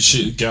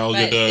 Gal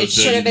But Gadot it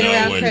should have didn't been know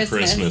around when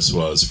Christmas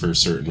was for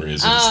certain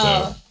reasons,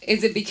 Oh,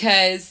 is it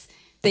because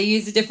they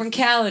use a different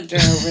calendar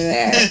over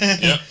there?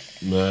 Yep,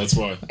 that's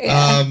why.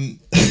 Yeah.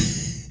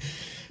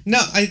 No,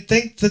 I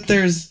think that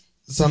there's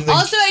something...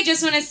 Also, I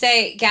just want to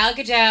say, Gal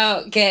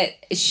Gadot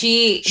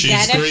she's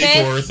benefits.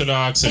 Greek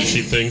Orthodox, and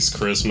she thinks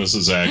Christmas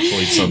is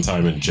actually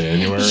sometime in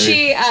January.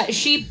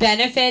 She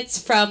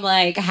benefits from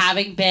like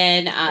having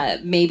been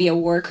maybe a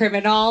war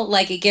criminal.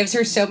 Like it gives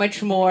her so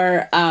much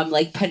more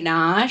like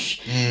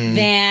panache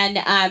than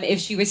if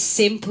she was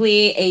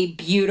simply a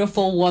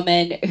beautiful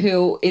woman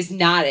who is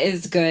not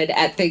as good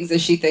at things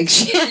as she thinks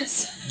she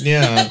is.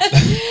 Yeah.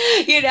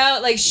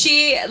 Like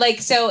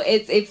so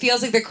it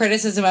feels like the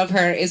criticism of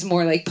her is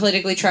more like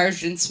politically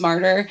charged and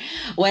smarter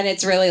when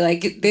it's really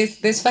like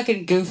this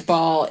fucking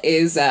goofball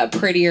is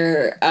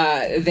prettier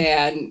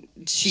than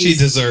she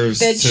deserves.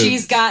 Than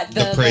she's got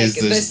the praise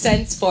the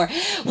sense for,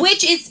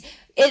 which is.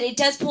 It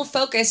does pull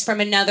focus from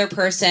another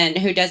person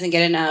who doesn't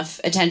get enough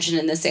attention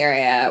in this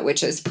area,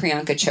 which is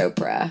Priyanka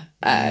Chopra.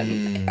 I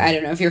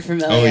don't know if you're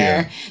familiar. Oh,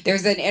 yeah.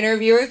 There's an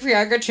interview with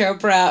Priyanka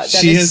Chopra that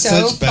she is has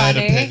so such bad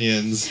funny.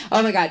 opinions.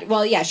 Oh my god!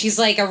 Well, yeah, she's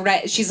like a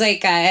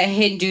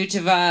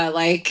Hindutva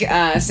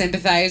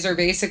sympathizer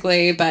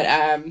basically,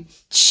 but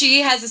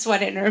she has this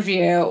one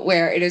interview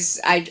where it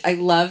is. I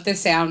love the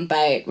sound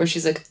bite where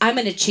she's like, "I'm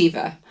an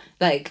achiever."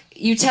 Like,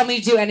 you tell me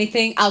to do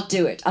anything, I'll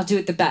do it. I'll do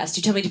it the best.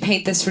 You tell me to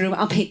paint this room,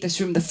 I'll paint this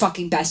room the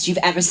fucking best you've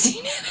ever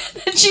seen.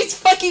 And she's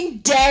fucking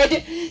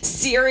dead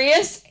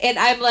serious. And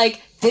I'm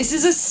like, this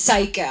is a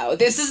psycho.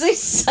 This is a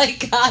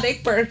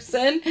psychotic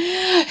person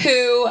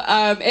who,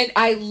 and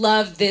I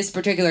love this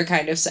particular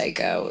kind of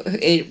psycho,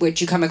 which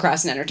you come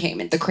across in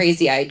entertainment, the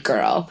crazy-eyed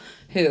girl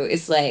who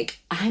is like,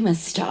 I'm a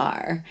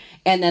star.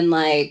 And then,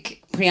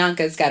 like,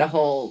 Priyanka's got a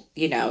whole,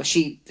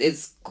 she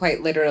is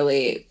quite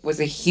literally was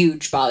a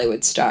huge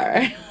Bollywood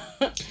star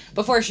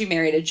before she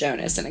married a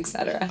Jonas and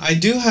etc. I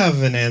do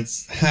have an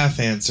half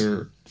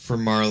answer for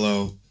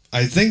Marlo.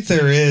 I think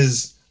there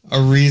is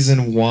a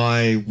reason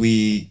why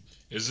we...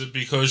 Is it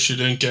because she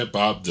didn't get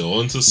Bob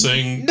Dylan to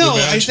sing? No,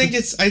 I think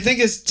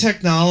it's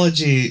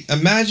technology.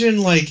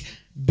 Imagine, like,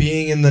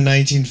 being in the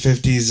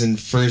 1950s and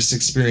first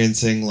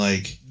experiencing,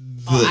 like,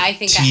 the I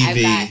think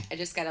TV. I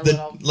just got a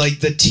little... Like,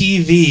 the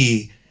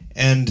TV,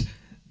 and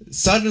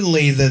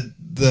suddenly the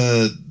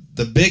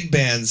big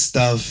band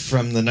stuff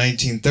from the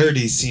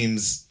 1930s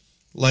seems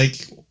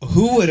like,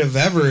 who would have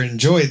ever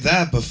enjoyed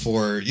that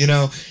before,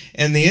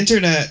 And the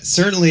internet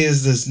certainly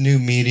is this new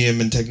medium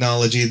and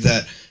technology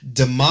that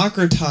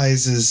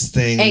democratizes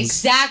things.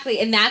 Exactly,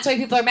 and that's why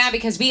people are mad,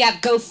 because we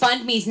have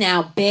GoFundMe's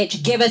now,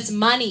 bitch. Give us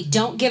money.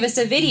 Don't give us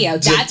a video.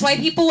 That's why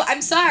people,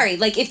 I'm sorry,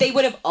 like, if they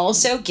would have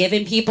also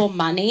given people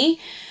money,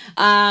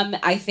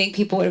 I think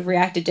people would have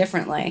reacted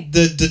differently.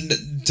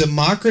 The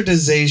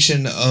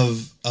democratization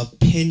of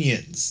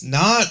opinions,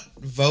 not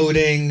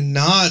voting,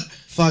 not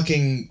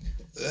fucking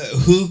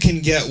who can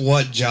get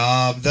what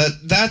job.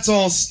 That's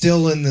all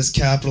still in this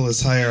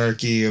capitalist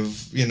hierarchy of,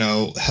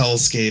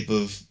 hellscape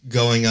of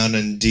going on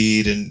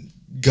Indeed and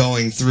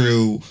going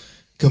through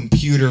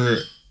computer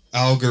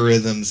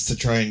algorithms to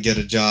try and get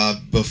a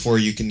job before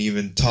you can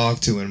even talk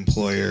to an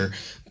employer.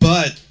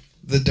 But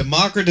the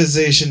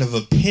democratization of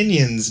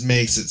opinions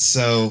makes it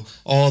so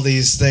all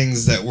these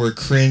things that were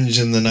cringe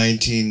in the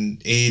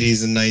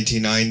 1980s and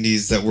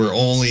 1990s that were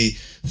only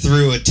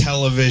through a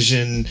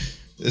television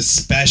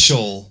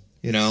special,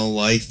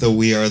 like the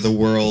We Are the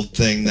World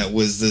thing that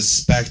was this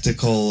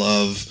spectacle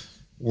of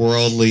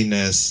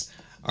worldliness,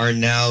 are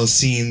now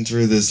seen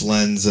through this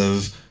lens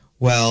of,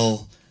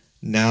 well,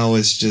 now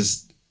it's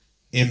just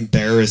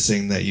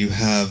embarrassing that you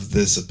have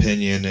this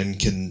opinion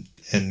and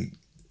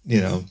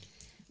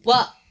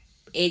Well,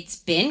 it's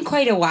been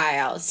quite a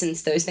while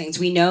since those things.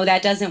 We know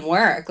that doesn't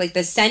work. Like,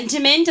 the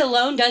sentiment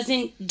alone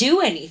doesn't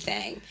do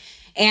anything.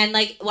 And,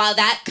 like, while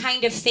that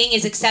kind of thing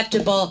is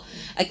acceptable,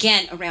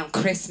 again, around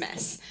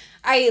Christmas,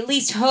 I at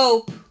least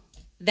hope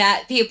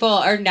that people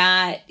are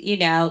not,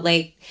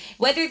 like,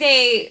 whether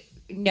they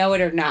know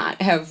it or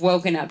not, have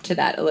woken up to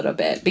that a little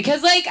bit.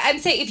 Because, like, I'm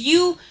saying,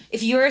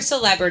 if you're a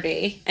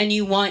celebrity and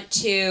you want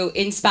to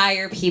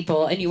inspire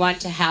people and you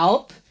want to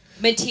help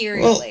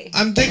materially.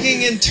 Well, I'm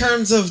thinking in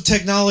terms of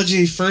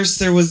technology. First,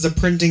 there was the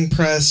printing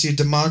press. You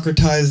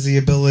democratized the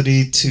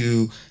ability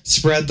to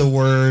spread the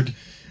word.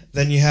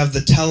 Then you have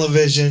the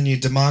television. You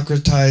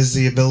democratize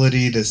the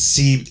ability to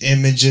see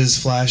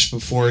images flash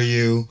before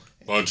you.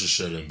 Bunch of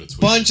shit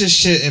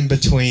in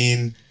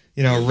between.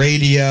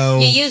 Radio.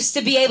 You used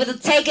to be able to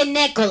take a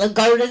nickel and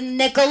go to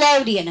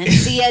Nickelodeon and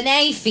see an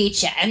A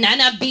feature and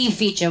then a B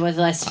feature with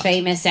less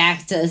famous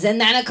actors and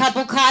then a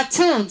couple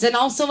cartoons and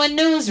also a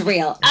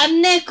newsreel. A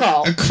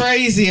nickel. A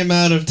crazy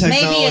amount of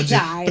technology. Maybe a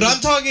dime. But I'm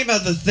talking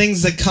about the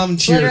things that come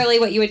to literally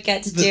what you would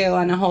get to do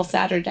on a whole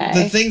Saturday.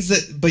 The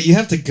things but you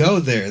have to go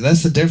there.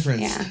 That's the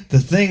difference. Yeah. The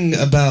thing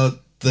about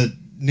the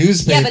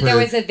newspaper. Yeah, but there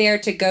was a there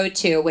to go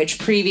to, which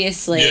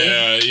previously.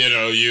 Yeah,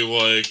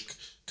 you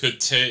could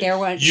take. There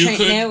went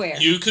nowhere.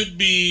 You could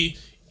be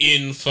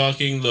in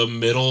fucking the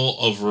middle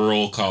of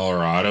rural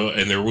Colorado,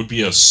 and there would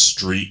be a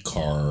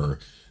streetcar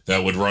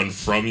that would run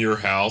from your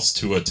house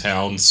to a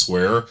town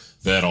square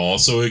that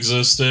also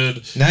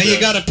existed. Now you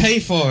gotta pay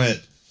for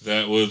it.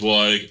 That would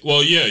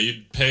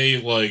you'd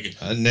pay like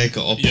a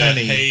nickel,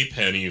 penny, a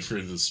penny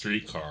for the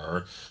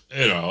streetcar.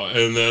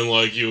 And then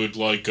you would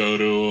go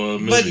to a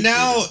movie But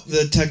now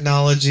theater. the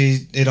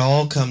technology, it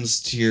all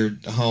comes to your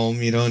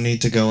home. You don't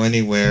need to go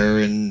anywhere,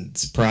 and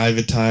it's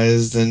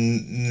privatized,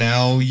 and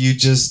now you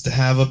just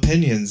have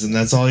opinions, and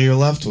that's all you're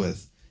left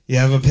with. You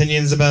have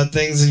opinions about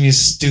things, and you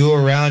stew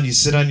around. You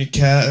sit on your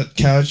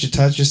couch, you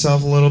touch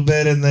yourself a little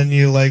bit, and then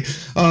you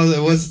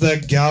what's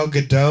that Gal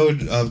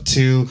Gadot up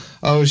to?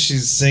 Oh,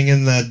 she's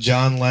singing that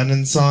John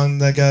Lennon song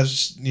that got,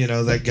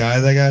 that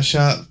guy that got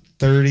shot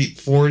 30,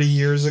 40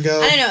 years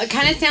ago. I don't know. It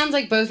kind of sounds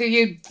like both of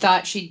you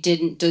thought she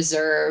didn't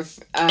deserve.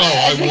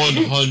 I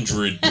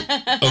 100.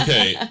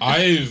 Okay,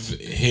 I've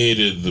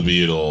hated the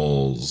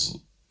Beatles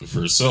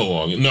for so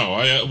long. No,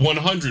 I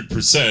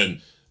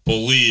 100%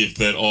 believed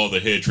that all the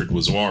hatred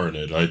was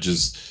warranted. I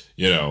just,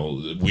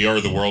 We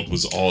Are the World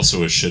was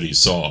also a shitty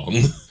song.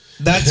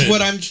 That's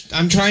what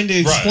I'm trying to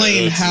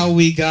explain, how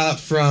we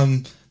got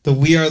from the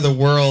We Are the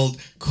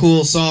World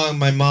cool song.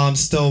 My mom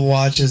still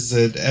watches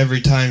it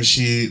every time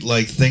she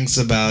thinks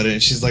about it.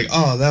 And she's like,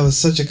 oh, that was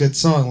such a good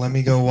song. Let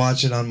me go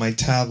watch it on my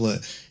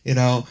tablet,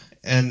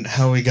 and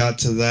how we got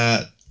to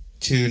that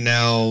to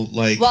now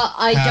well,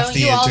 half don't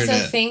you internet.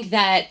 also think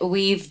that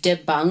we've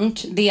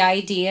debunked the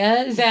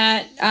idea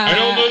that I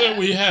don't know that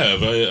we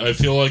have. I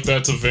feel like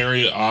that's a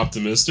very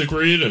optimistic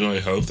read, and I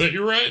hope that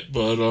you're right,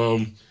 but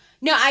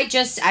no, I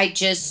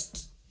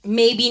just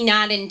maybe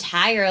not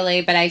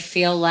entirely, but I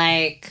feel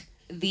like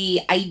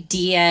the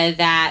idea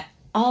that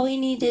all we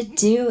need to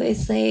do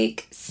is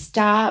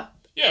stop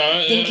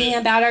thinking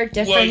about our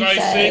differences.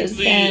 I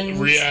think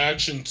the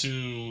reaction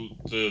to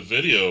the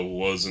video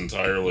was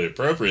entirely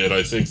appropriate.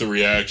 I think the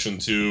reaction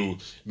to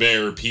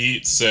Mayor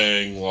Pete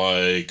saying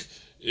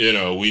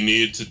we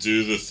need to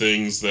do the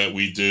things that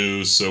we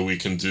do so we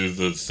can do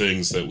the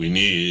things that we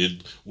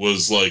need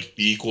was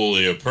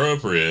equally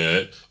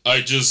appropriate.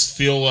 I just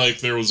feel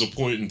like there was a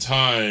point in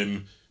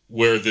time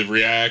where the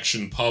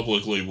reaction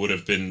publicly would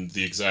have been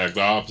the exact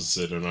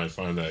opposite, and I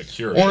find that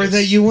curious. Or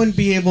that you wouldn't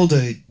be able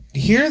to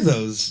hear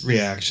those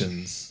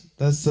reactions.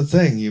 That's the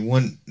thing. You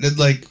wouldn't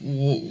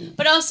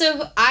But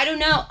also, I don't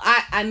know.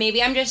 I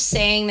maybe I'm just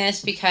saying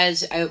this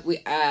because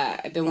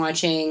I've been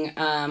watching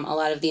a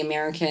lot of The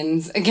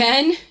Americans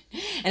again,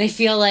 and I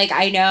feel like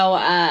I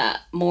know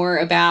more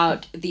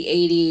about the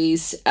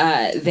 80s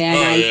than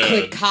I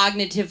could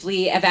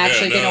cognitively have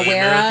actually been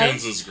aware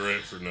Americans of. is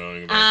great for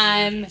knowing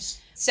about the 80s.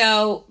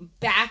 So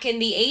back in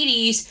the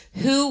 80s,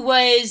 who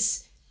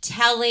was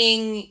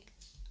telling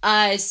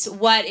us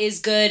what is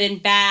good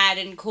and bad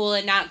and cool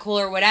and not cool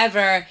or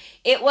whatever?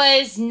 It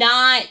was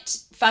not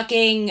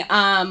fucking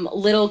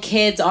little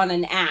kids on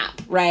an app,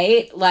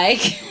 right?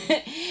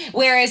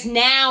 Whereas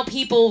now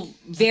people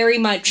very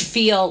much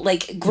feel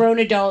grown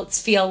adults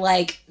feel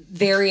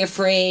very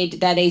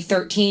afraid that a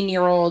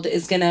 13-year-old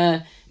is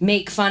gonna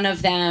make fun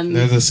of them.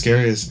 They're the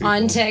scariest people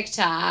on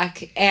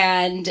TikTok,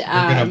 and they're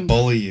gonna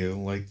bully you,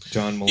 like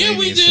John Mulaney. Yeah,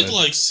 we did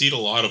said. cede a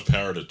lot of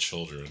power to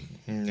children.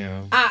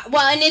 Yeah.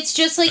 Well, and it's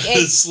just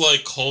it's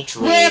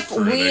cultural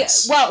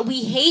critics.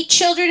 We hate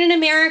children in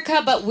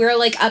America, but we're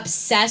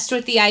obsessed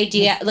with the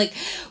idea.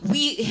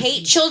 We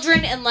hate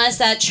children unless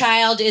that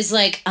child is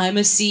I'm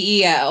a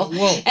CEO.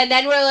 Well, and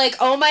then we're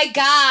oh my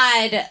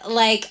God,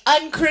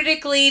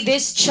 uncritically,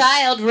 this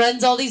child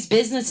runs all these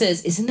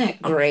businesses. Isn't that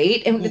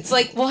great? And it's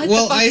what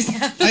the fuck is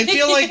happening? I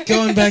feel like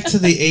going back to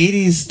the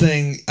 80s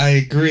thing, I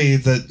agree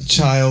that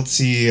child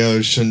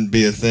CEOs shouldn't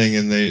be a thing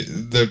and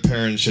their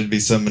parents should be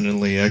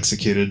summarily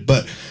executed.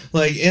 But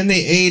in the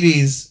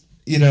 80s,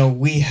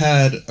 we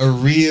had a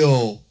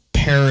real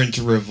parent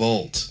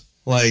revolt.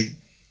 The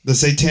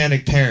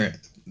satanic panic,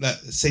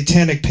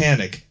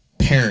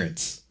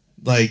 parents.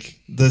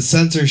 The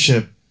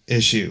censorship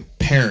issue,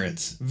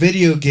 parents.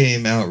 Video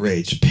game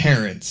outrage,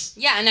 parents.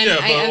 Yeah, and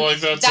that's my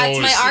always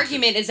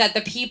argument is that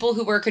the people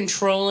who were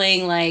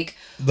controlling like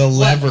The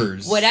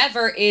levers.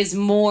 whatever is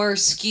more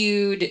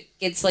skewed.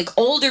 It's like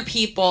older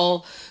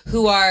people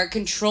who are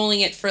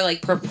controlling it for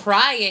like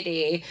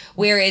propriety,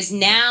 whereas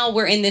now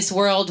we're in this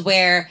world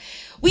where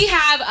we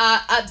have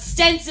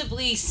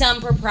ostensibly some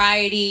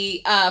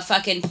propriety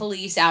fucking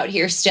police out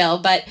here still,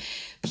 but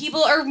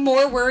people are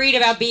more worried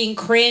about being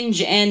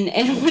cringe and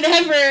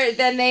whatever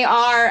than they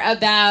are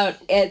about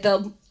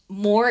the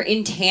more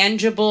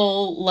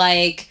intangible,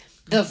 like,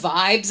 the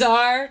vibes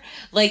are.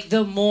 Like,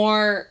 the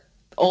more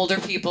older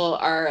people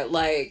are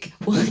like,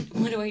 what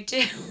do I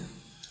do?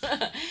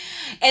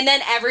 And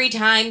then every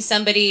time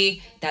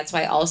somebody, that's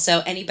why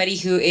also anybody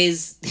who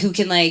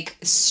can like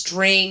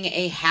string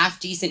a half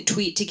decent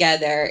tweet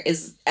together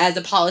is, as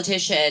a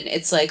politician,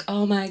 it's like,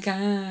 oh my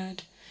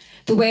God,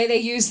 the way they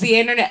use the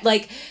internet.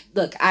 Like,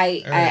 look,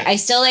 I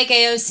still like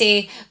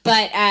AOC,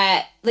 but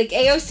like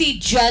AOC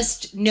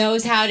just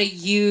knows how to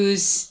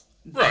use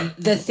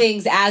the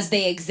things as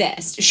they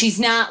exist. She's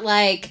not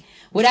like,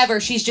 whatever,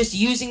 she's just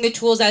using the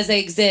tools as they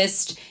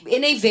exist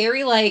in a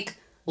very like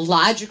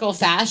logical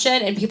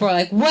fashion, and people are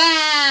like,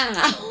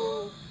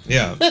 wow.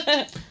 Yeah.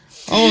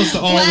 Almost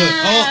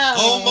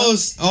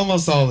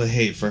all the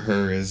hate for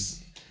her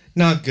is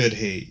not good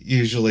hate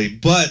usually,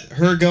 but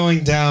her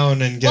going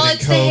down and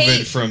getting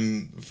COVID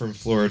from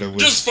Florida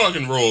was just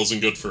fucking rules and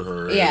good for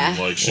her. Yeah. And,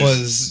 like,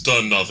 she's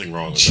done nothing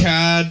wrong with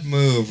Chad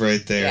move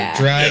right there. Yeah.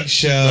 Drag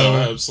show.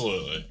 No,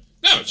 absolutely.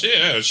 No, she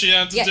had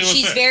to do it.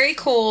 She's very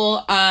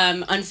cool.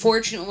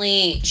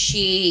 Unfortunately,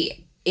 she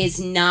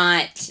is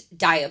not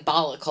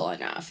diabolical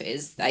enough,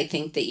 is I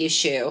think the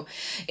issue,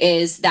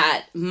 is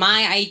that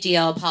my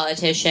ideal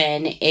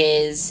politician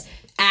is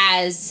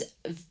as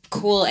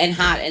cool and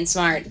hot and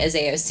smart as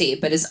AOC,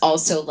 but is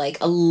also like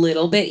a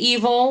little bit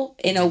evil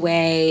in a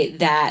way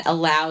that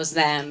allows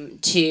them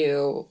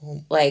to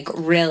like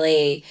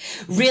really,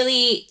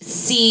 really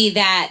see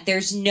that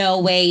there's no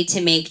way to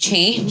make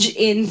change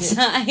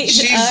inside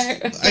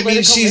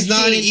she's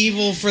not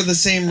evil for the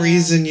same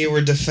reason you were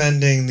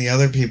defending the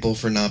other people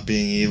for not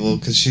being evil,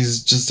 because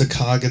she's just a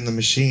cog in the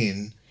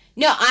machine.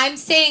 No, I'm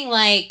saying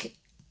like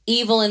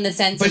evil in the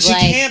sense but of she like...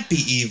 can't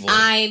be evil.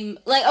 I'm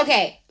like,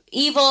 okay,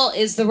 evil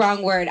is the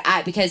wrong word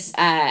because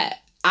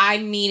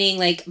I'm meaning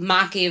like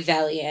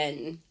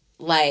Machiavellian,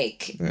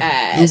 like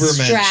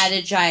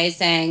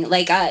strategizing,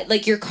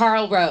 like your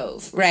Karl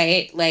Rove,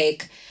 right?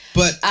 Like,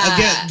 but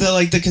again,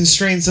 the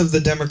constraints of the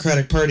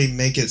Democratic Party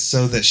make it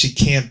so that she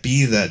can't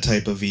be that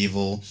type of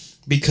evil,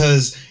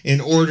 because in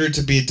order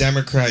to be a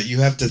Democrat, you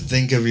have to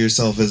think of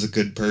yourself as a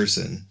good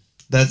person.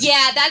 That's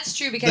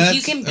true, because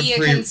you can be a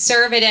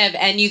conservative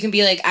and you can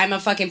be like, I'm a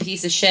fucking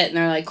piece of shit, and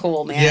they're like,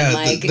 cool, man, yeah,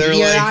 like you're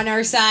like, on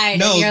our side.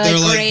 No, and you're they're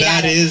like, great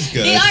that is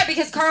good. They are,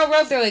 because Karl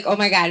Rove, they're like, oh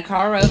my God,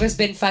 Karl Rove has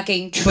been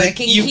fucking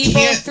tricking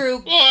people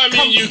through. Well, I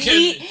mean, you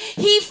can.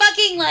 He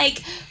fucking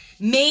like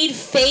made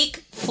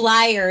fake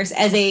flyers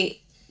as a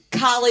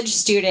college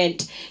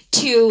student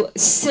to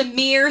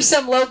smear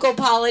some local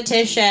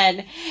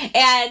politician,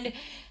 and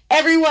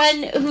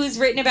everyone who's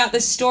written about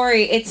the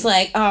story, it's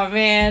like, oh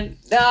man,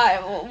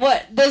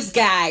 what, this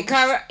guy,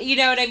 you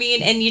know what I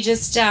mean? And you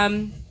just,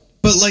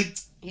 but like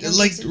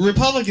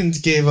Republicans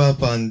gave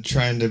up on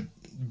trying to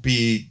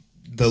be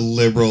the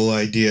liberal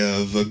idea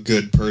of a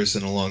good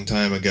person a long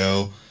time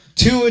ago,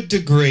 to a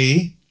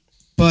degree,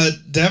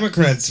 but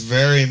Democrats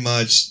very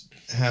much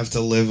have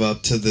to live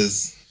up to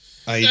this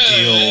ideal.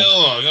 Yeah,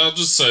 look, I'll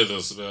just say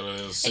this about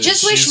it. I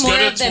just wish more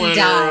of them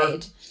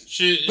died.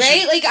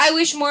 Right? Like, I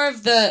wish more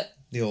of the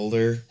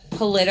older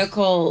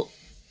political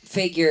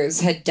figures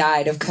had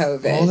died of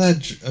COVID. All that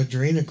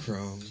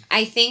adrenochrome.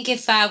 I think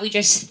if we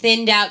just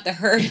thinned out the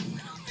herd a little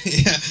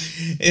bit. Yeah,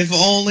 if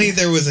only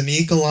there was an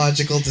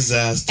ecological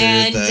disaster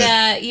and,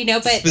 that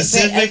but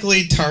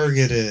specifically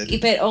targeted.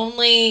 But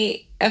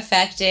only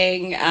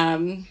affecting,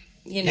 Yeah,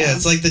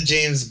 it's like the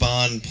James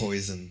Bond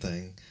poison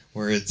thing,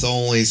 where it's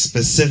only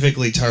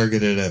specifically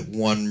targeted at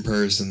one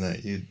person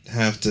that you'd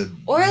have to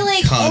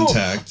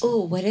contact.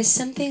 Oh, what is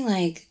something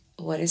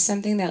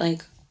that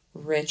like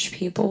rich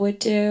people would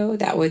do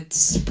that would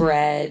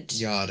spread?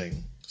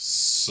 Yachting.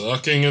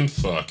 Sucking and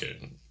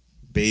fucking.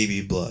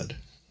 Baby blood.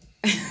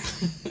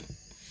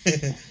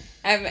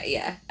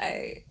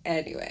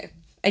 Anyway,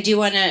 I do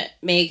want to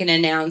make an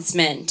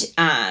announcement.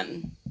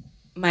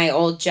 My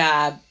old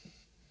job,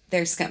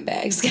 they're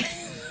scumbags.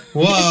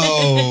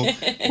 Whoa. They're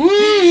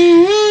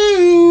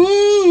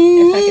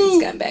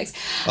fucking scumbags.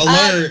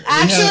 Alert.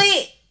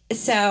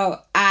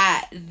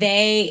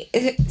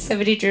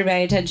 Somebody drew my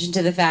attention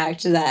to the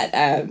fact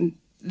that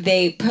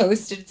they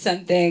posted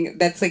something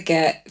that's like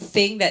a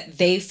thing that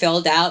they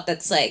filled out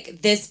that's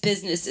like, this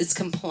business is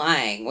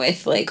complying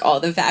with like all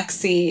the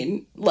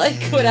vaccine,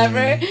 like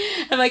whatever.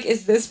 I'm like,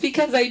 is this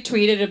because I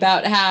tweeted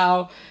about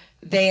how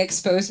they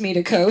exposed me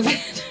to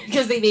COVID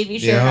because they made me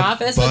share an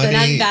office with an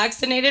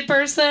unvaccinated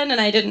person and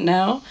I didn't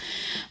know,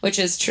 which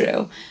is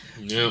true.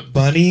 Yeah.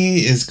 Bunny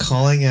is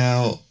calling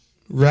out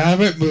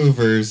rabbit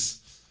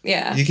movers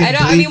Yeah. You can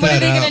I mean, bleep what are that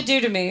they out. going to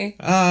do to me?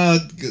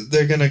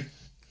 They're gonna,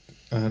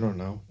 I don't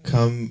know,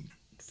 come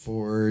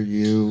for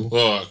you.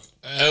 Look,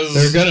 as,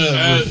 They're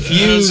gonna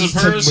refuse as a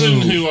to person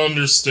move. who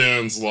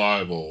understands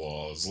libel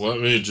laws, let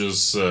me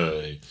just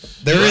say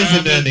There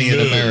isn't Rabbit any in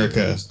News-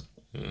 America.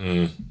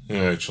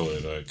 Actually,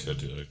 that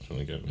could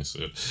actually get me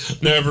sued.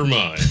 Never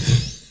mind.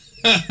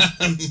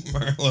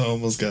 Marlo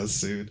almost got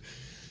sued.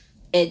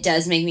 It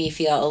does make me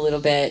feel a little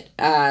bit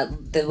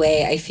the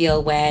way I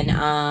feel when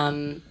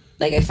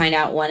like I find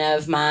out one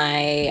of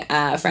my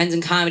friends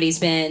in comedy's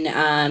been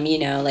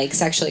like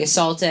sexually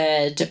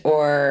assaulted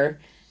or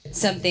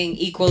something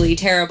equally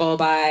terrible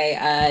by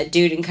a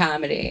dude in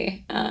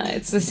comedy.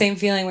 It's the same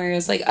feeling where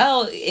it's like,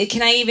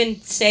 can I even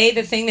say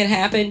the thing that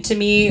happened to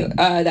me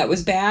that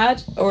was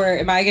bad, or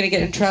am I going to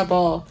get in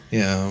trouble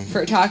Yeah.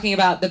 for talking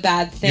about the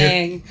bad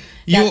thing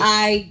You- that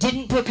I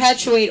didn't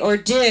perpetuate or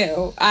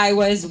do? I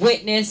was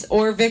witness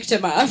or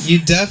victim of. You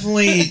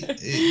definitely,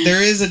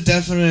 there is a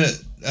definite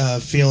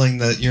feeling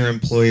that your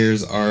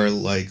employers are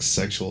like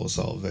sexual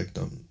assault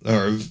victims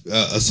or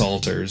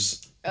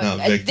assaulters, not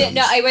victims.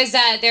 No, I was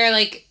they're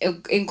like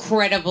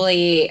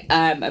incredibly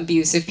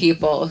abusive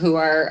people who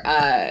are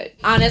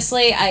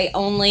honestly, I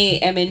only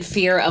am in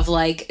fear of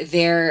like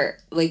their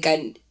like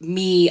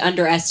me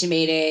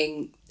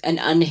underestimating an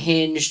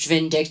unhinged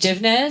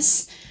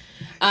vindictiveness.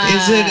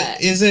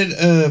 Is it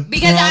a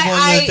Because problem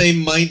I- that they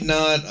might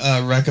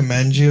not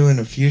recommend you in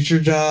a future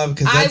job?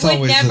 Because that's I would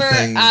always never the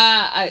thing.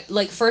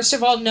 like first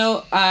of all,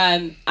 no,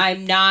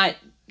 I'm not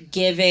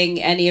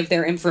giving any of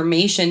their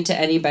information to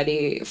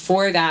anybody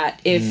for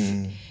that. If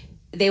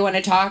they want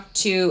to talk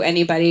to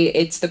anybody,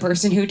 it's the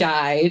person who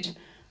died,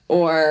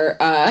 or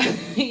like,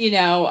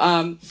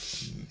 I'm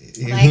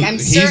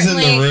He's in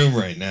certainly- the room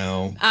right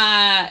now.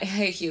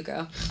 hey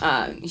Hugo,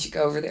 you should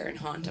go over there and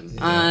haunt him.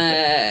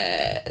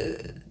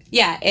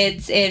 Yeah,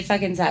 it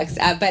fucking sucks.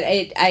 But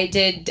I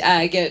did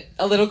get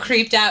a little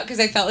creeped out because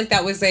I felt like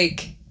that was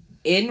like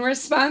in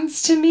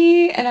response to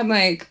me, and I'm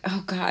like,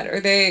 oh God, are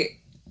they?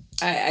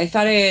 I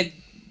thought I had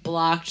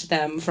blocked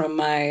them from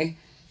my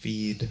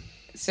Feed.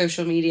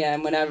 social media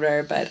and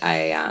whatever, but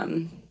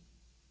I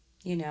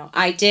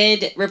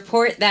did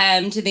report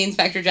them to the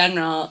Inspector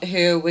General,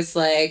 who was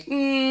like,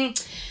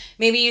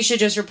 maybe you should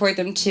just report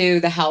them to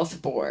the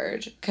health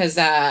board, because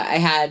I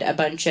had a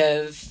bunch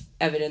of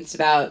evidence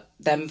about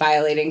them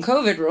violating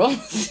COVID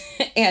rules.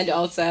 And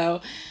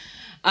also,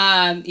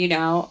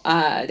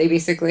 they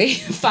basically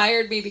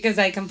fired me because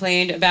I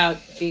complained about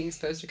being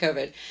exposed to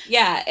COVID.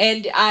 Yeah,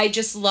 and I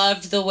just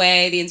loved the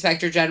way the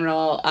Inspector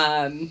General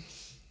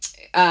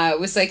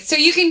was like, so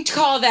you can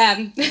call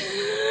them.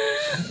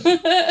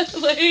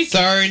 Like,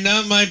 Sorry,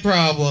 not my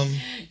problem.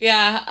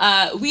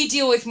 yeah, we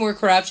deal with more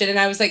corruption. And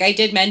I was like, I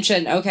did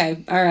mention,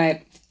 okay, all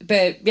right.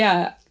 But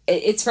yeah,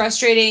 it's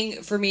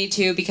frustrating for me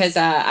too, because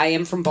I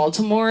am from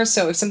Baltimore.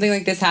 So if something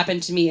like this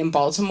happened to me in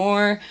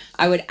Baltimore,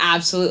 I would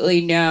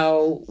absolutely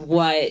know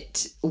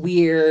what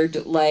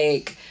weird,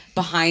 like,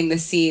 behind the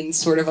scenes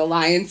sort of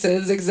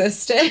alliances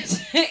existed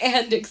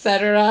and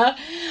etc.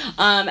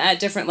 At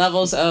different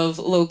levels of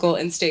local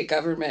and state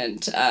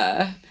government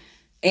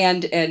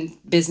and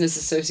business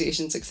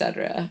associations,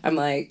 etc. I'm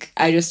like,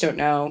 I just don't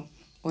know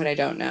what I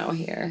don't know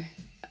here.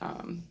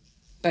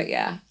 But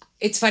yeah,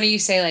 it's funny you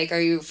say, like, are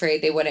you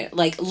afraid they wouldn't,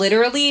 like,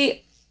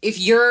 literally, if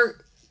you're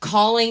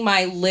calling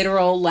my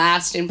literal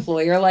last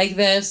employer like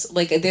this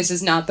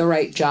is not the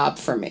right job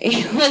for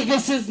me. Like,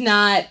 this is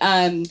not,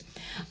 I'm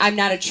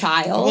not a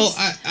child. Well,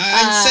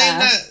 I'm saying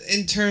that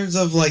in terms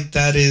of, like,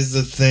 that is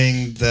the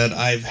thing that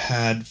I've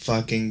had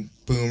fucking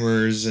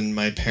boomers and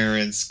my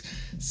parents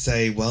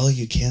say, well,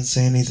 you can't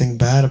say anything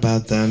bad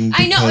about them.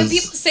 I know, and because-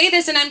 people say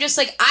this, and I'm just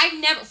like, I've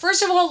never,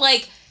 first of all,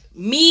 like,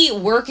 me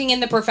working in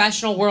the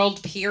professional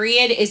world,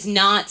 period, is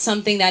not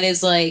something that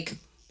is, like,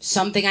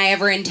 something I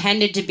ever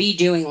intended to be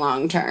doing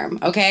long term,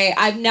 okay?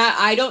 I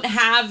don't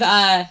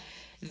have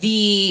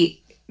the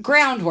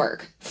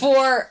groundwork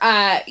for,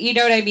 you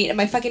know what I mean?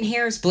 My fucking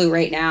hair is blue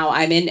right now.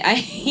 I'm in my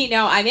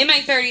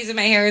 30s and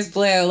my hair is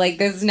blue. Like,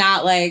 this is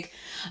not like,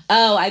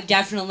 oh, I'm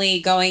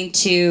definitely going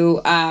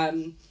to,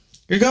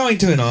 You're going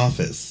to an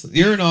office.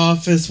 You're an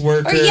office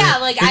worker. Or, yeah,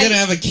 like, you're gonna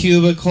have a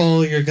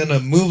cubicle. You're gonna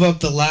move up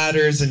the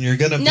ladders, and you're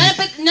gonna.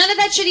 But none of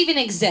that should even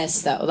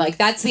exist, though. Like,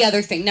 that's the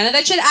other thing. None of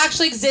that should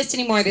actually exist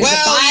anymore. There's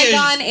a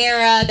bygone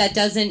era that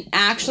doesn't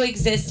actually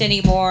exist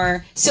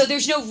anymore. So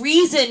there's no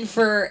reason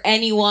for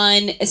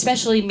anyone,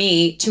 especially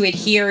me, to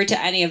adhere to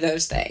any of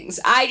those things.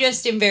 I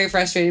just am very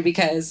frustrated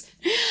because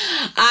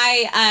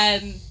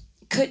I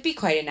could be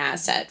quite an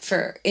asset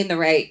in the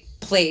right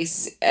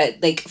place,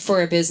 like,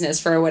 for a business,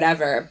 for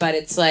whatever, but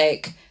it's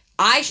like,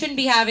 I shouldn't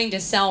be having to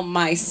sell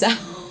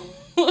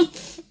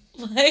myself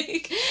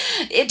like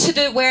to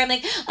the where I'm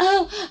like,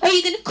 oh, are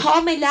you gonna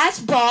call my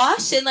last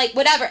boss, and like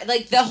whatever,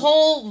 like the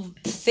whole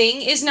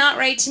thing is not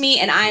right to me,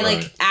 and I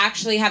like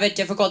actually have a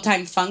difficult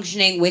time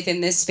functioning within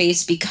this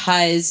space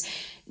because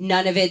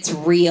none of it's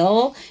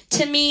real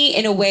to me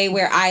in a way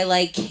where I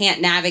like can't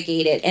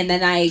navigate it. And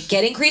then I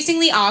get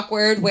increasingly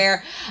awkward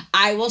where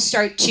I will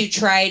start to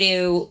try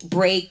to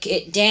break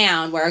it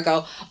down where I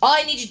go, all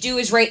I need to do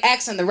is write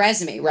X on the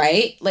resume,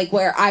 right? Like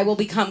where I will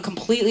become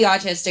completely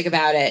autistic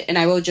about it. And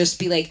I will just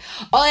be like,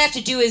 all I have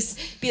to do is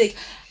be like,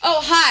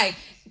 oh, hi,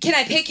 can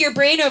I pick your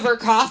brain over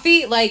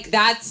coffee? Like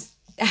that's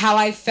how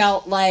I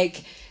felt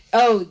like,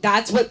 oh,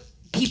 that's what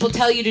people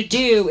tell you to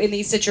do in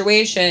these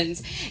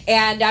situations.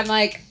 And I'm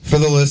like, for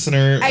the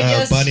listener,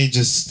 Bunny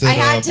just stood I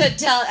up.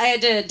 I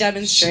had to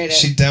demonstrate it.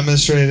 She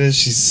demonstrated.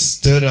 She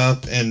stood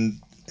up and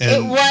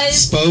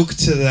spoke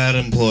to that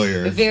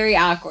employer. Very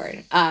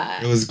awkward.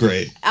 It was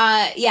great.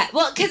 Yeah.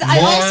 Well, because I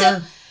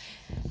also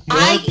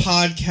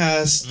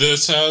podcast.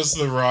 This has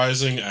the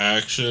rising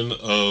action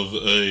of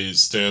a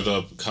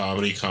stand-up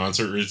comedy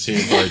concert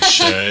routine by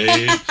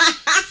Che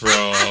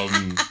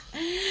from.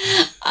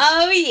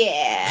 Oh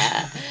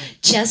yeah,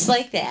 just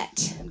like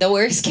that. The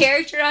worst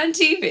character on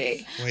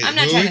TV. Wait, I'm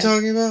not who are we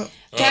talking about?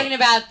 Talking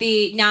about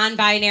the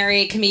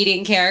non-binary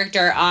comedian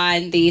character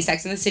on the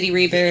Sex and the City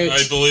reboot.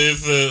 I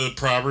believe the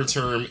proper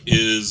term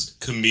is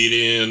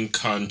comedian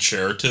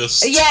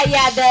concertist. Yeah,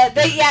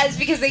 it's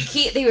because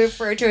they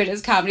refer to it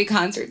as comedy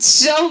concerts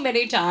so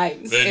many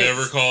times. They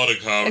never call it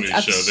a comedy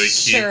show. They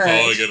keep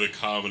calling it a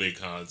comedy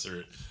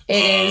concert.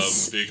 It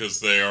is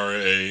because they are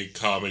a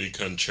comedy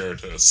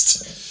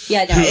concertist.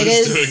 Yeah, no, it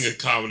is doing a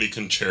comedy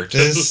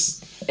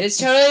concertist. It is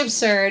totally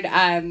absurd.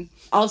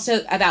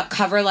 Also about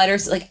cover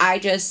letters, like I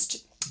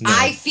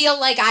feel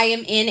like I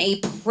am in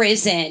a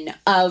prison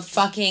of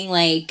fucking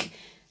like,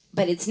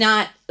 but it's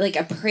not like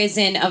a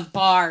prison of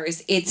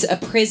bars. It's a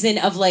prison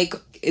of like,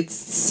 it's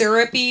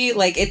syrupy,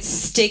 like it's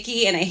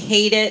sticky and I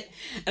hate it.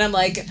 And I'm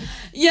like,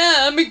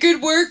 yeah, I'm a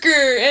good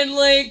worker and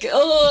like,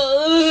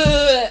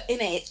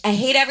 and I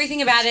hate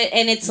everything about it.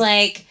 And it's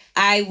like,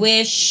 I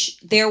wish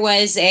there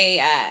was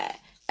a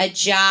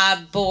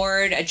job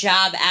board, a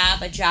job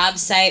app, a job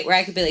site where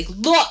I could be like,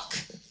 look,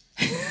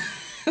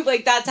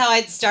 like that's how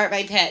I'd start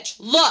my pitch.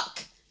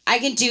 Look, I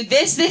can do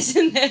this, this,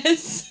 and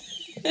this.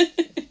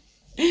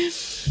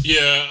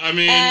 Yeah, I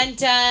mean,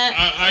 and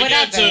I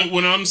get to,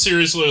 when I'm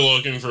seriously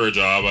looking for a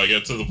job, I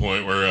get to the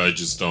point where I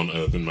just don't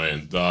open my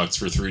inbox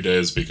for 3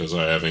 days because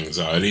I have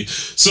anxiety.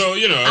 So,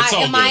 you know, it's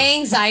all my good.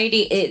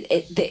 anxiety,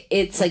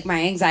 it's like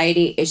my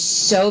anxiety is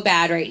so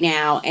bad right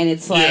now, and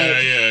it's like...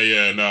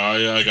 Yeah, no,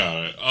 I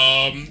got it.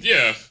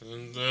 Yeah.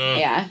 And,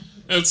 yeah.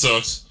 It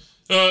sucks.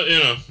 You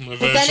know, eventually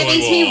but then it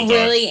makes me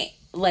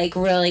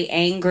really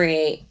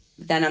angry.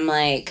 Then I'm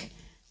like,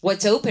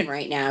 what's open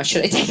right now?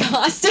 Should I take a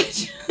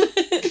hostage?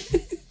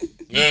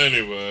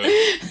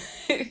 Anyway.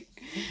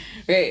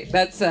 Right,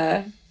 that's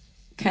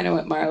kind of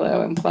what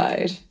Marlo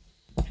implied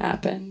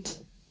happened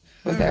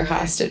with their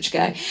hostage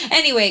guy.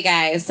 Anyway,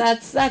 guys,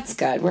 that's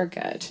good. We're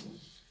good.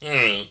 All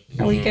right.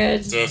 Are we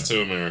good? Death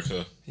to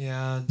America.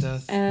 Yeah,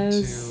 death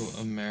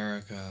to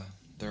America.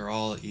 They're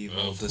all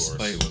evil,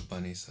 despite what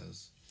Bunny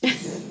says.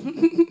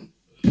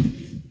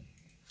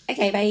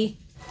 Okay, bye.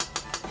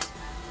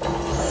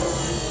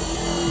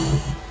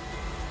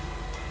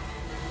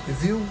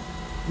 Is you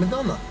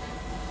Madonna?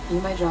 You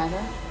my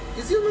driver?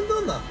 Is you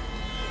Madonna?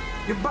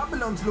 Your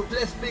Babylons look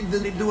less big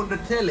than they do on the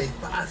telly,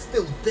 but I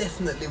still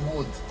definitely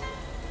would.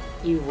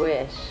 You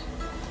wish.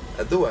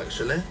 I do,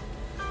 actually.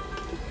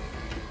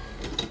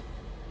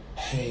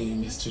 Hey,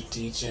 Mr.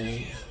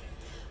 DJ,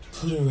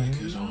 put a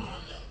record on.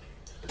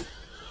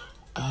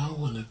 I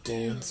wanna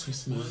dance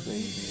with my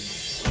baby.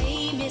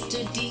 Hey,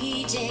 Mr.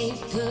 DJ,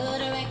 put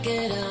a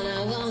record on.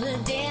 I wanna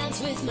dance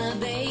with my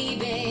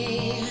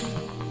baby.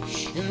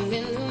 And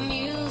when the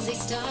music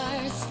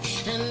starts,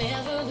 I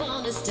never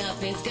wanna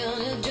stop. It's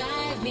gonna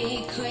drive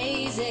me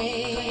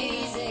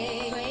crazy.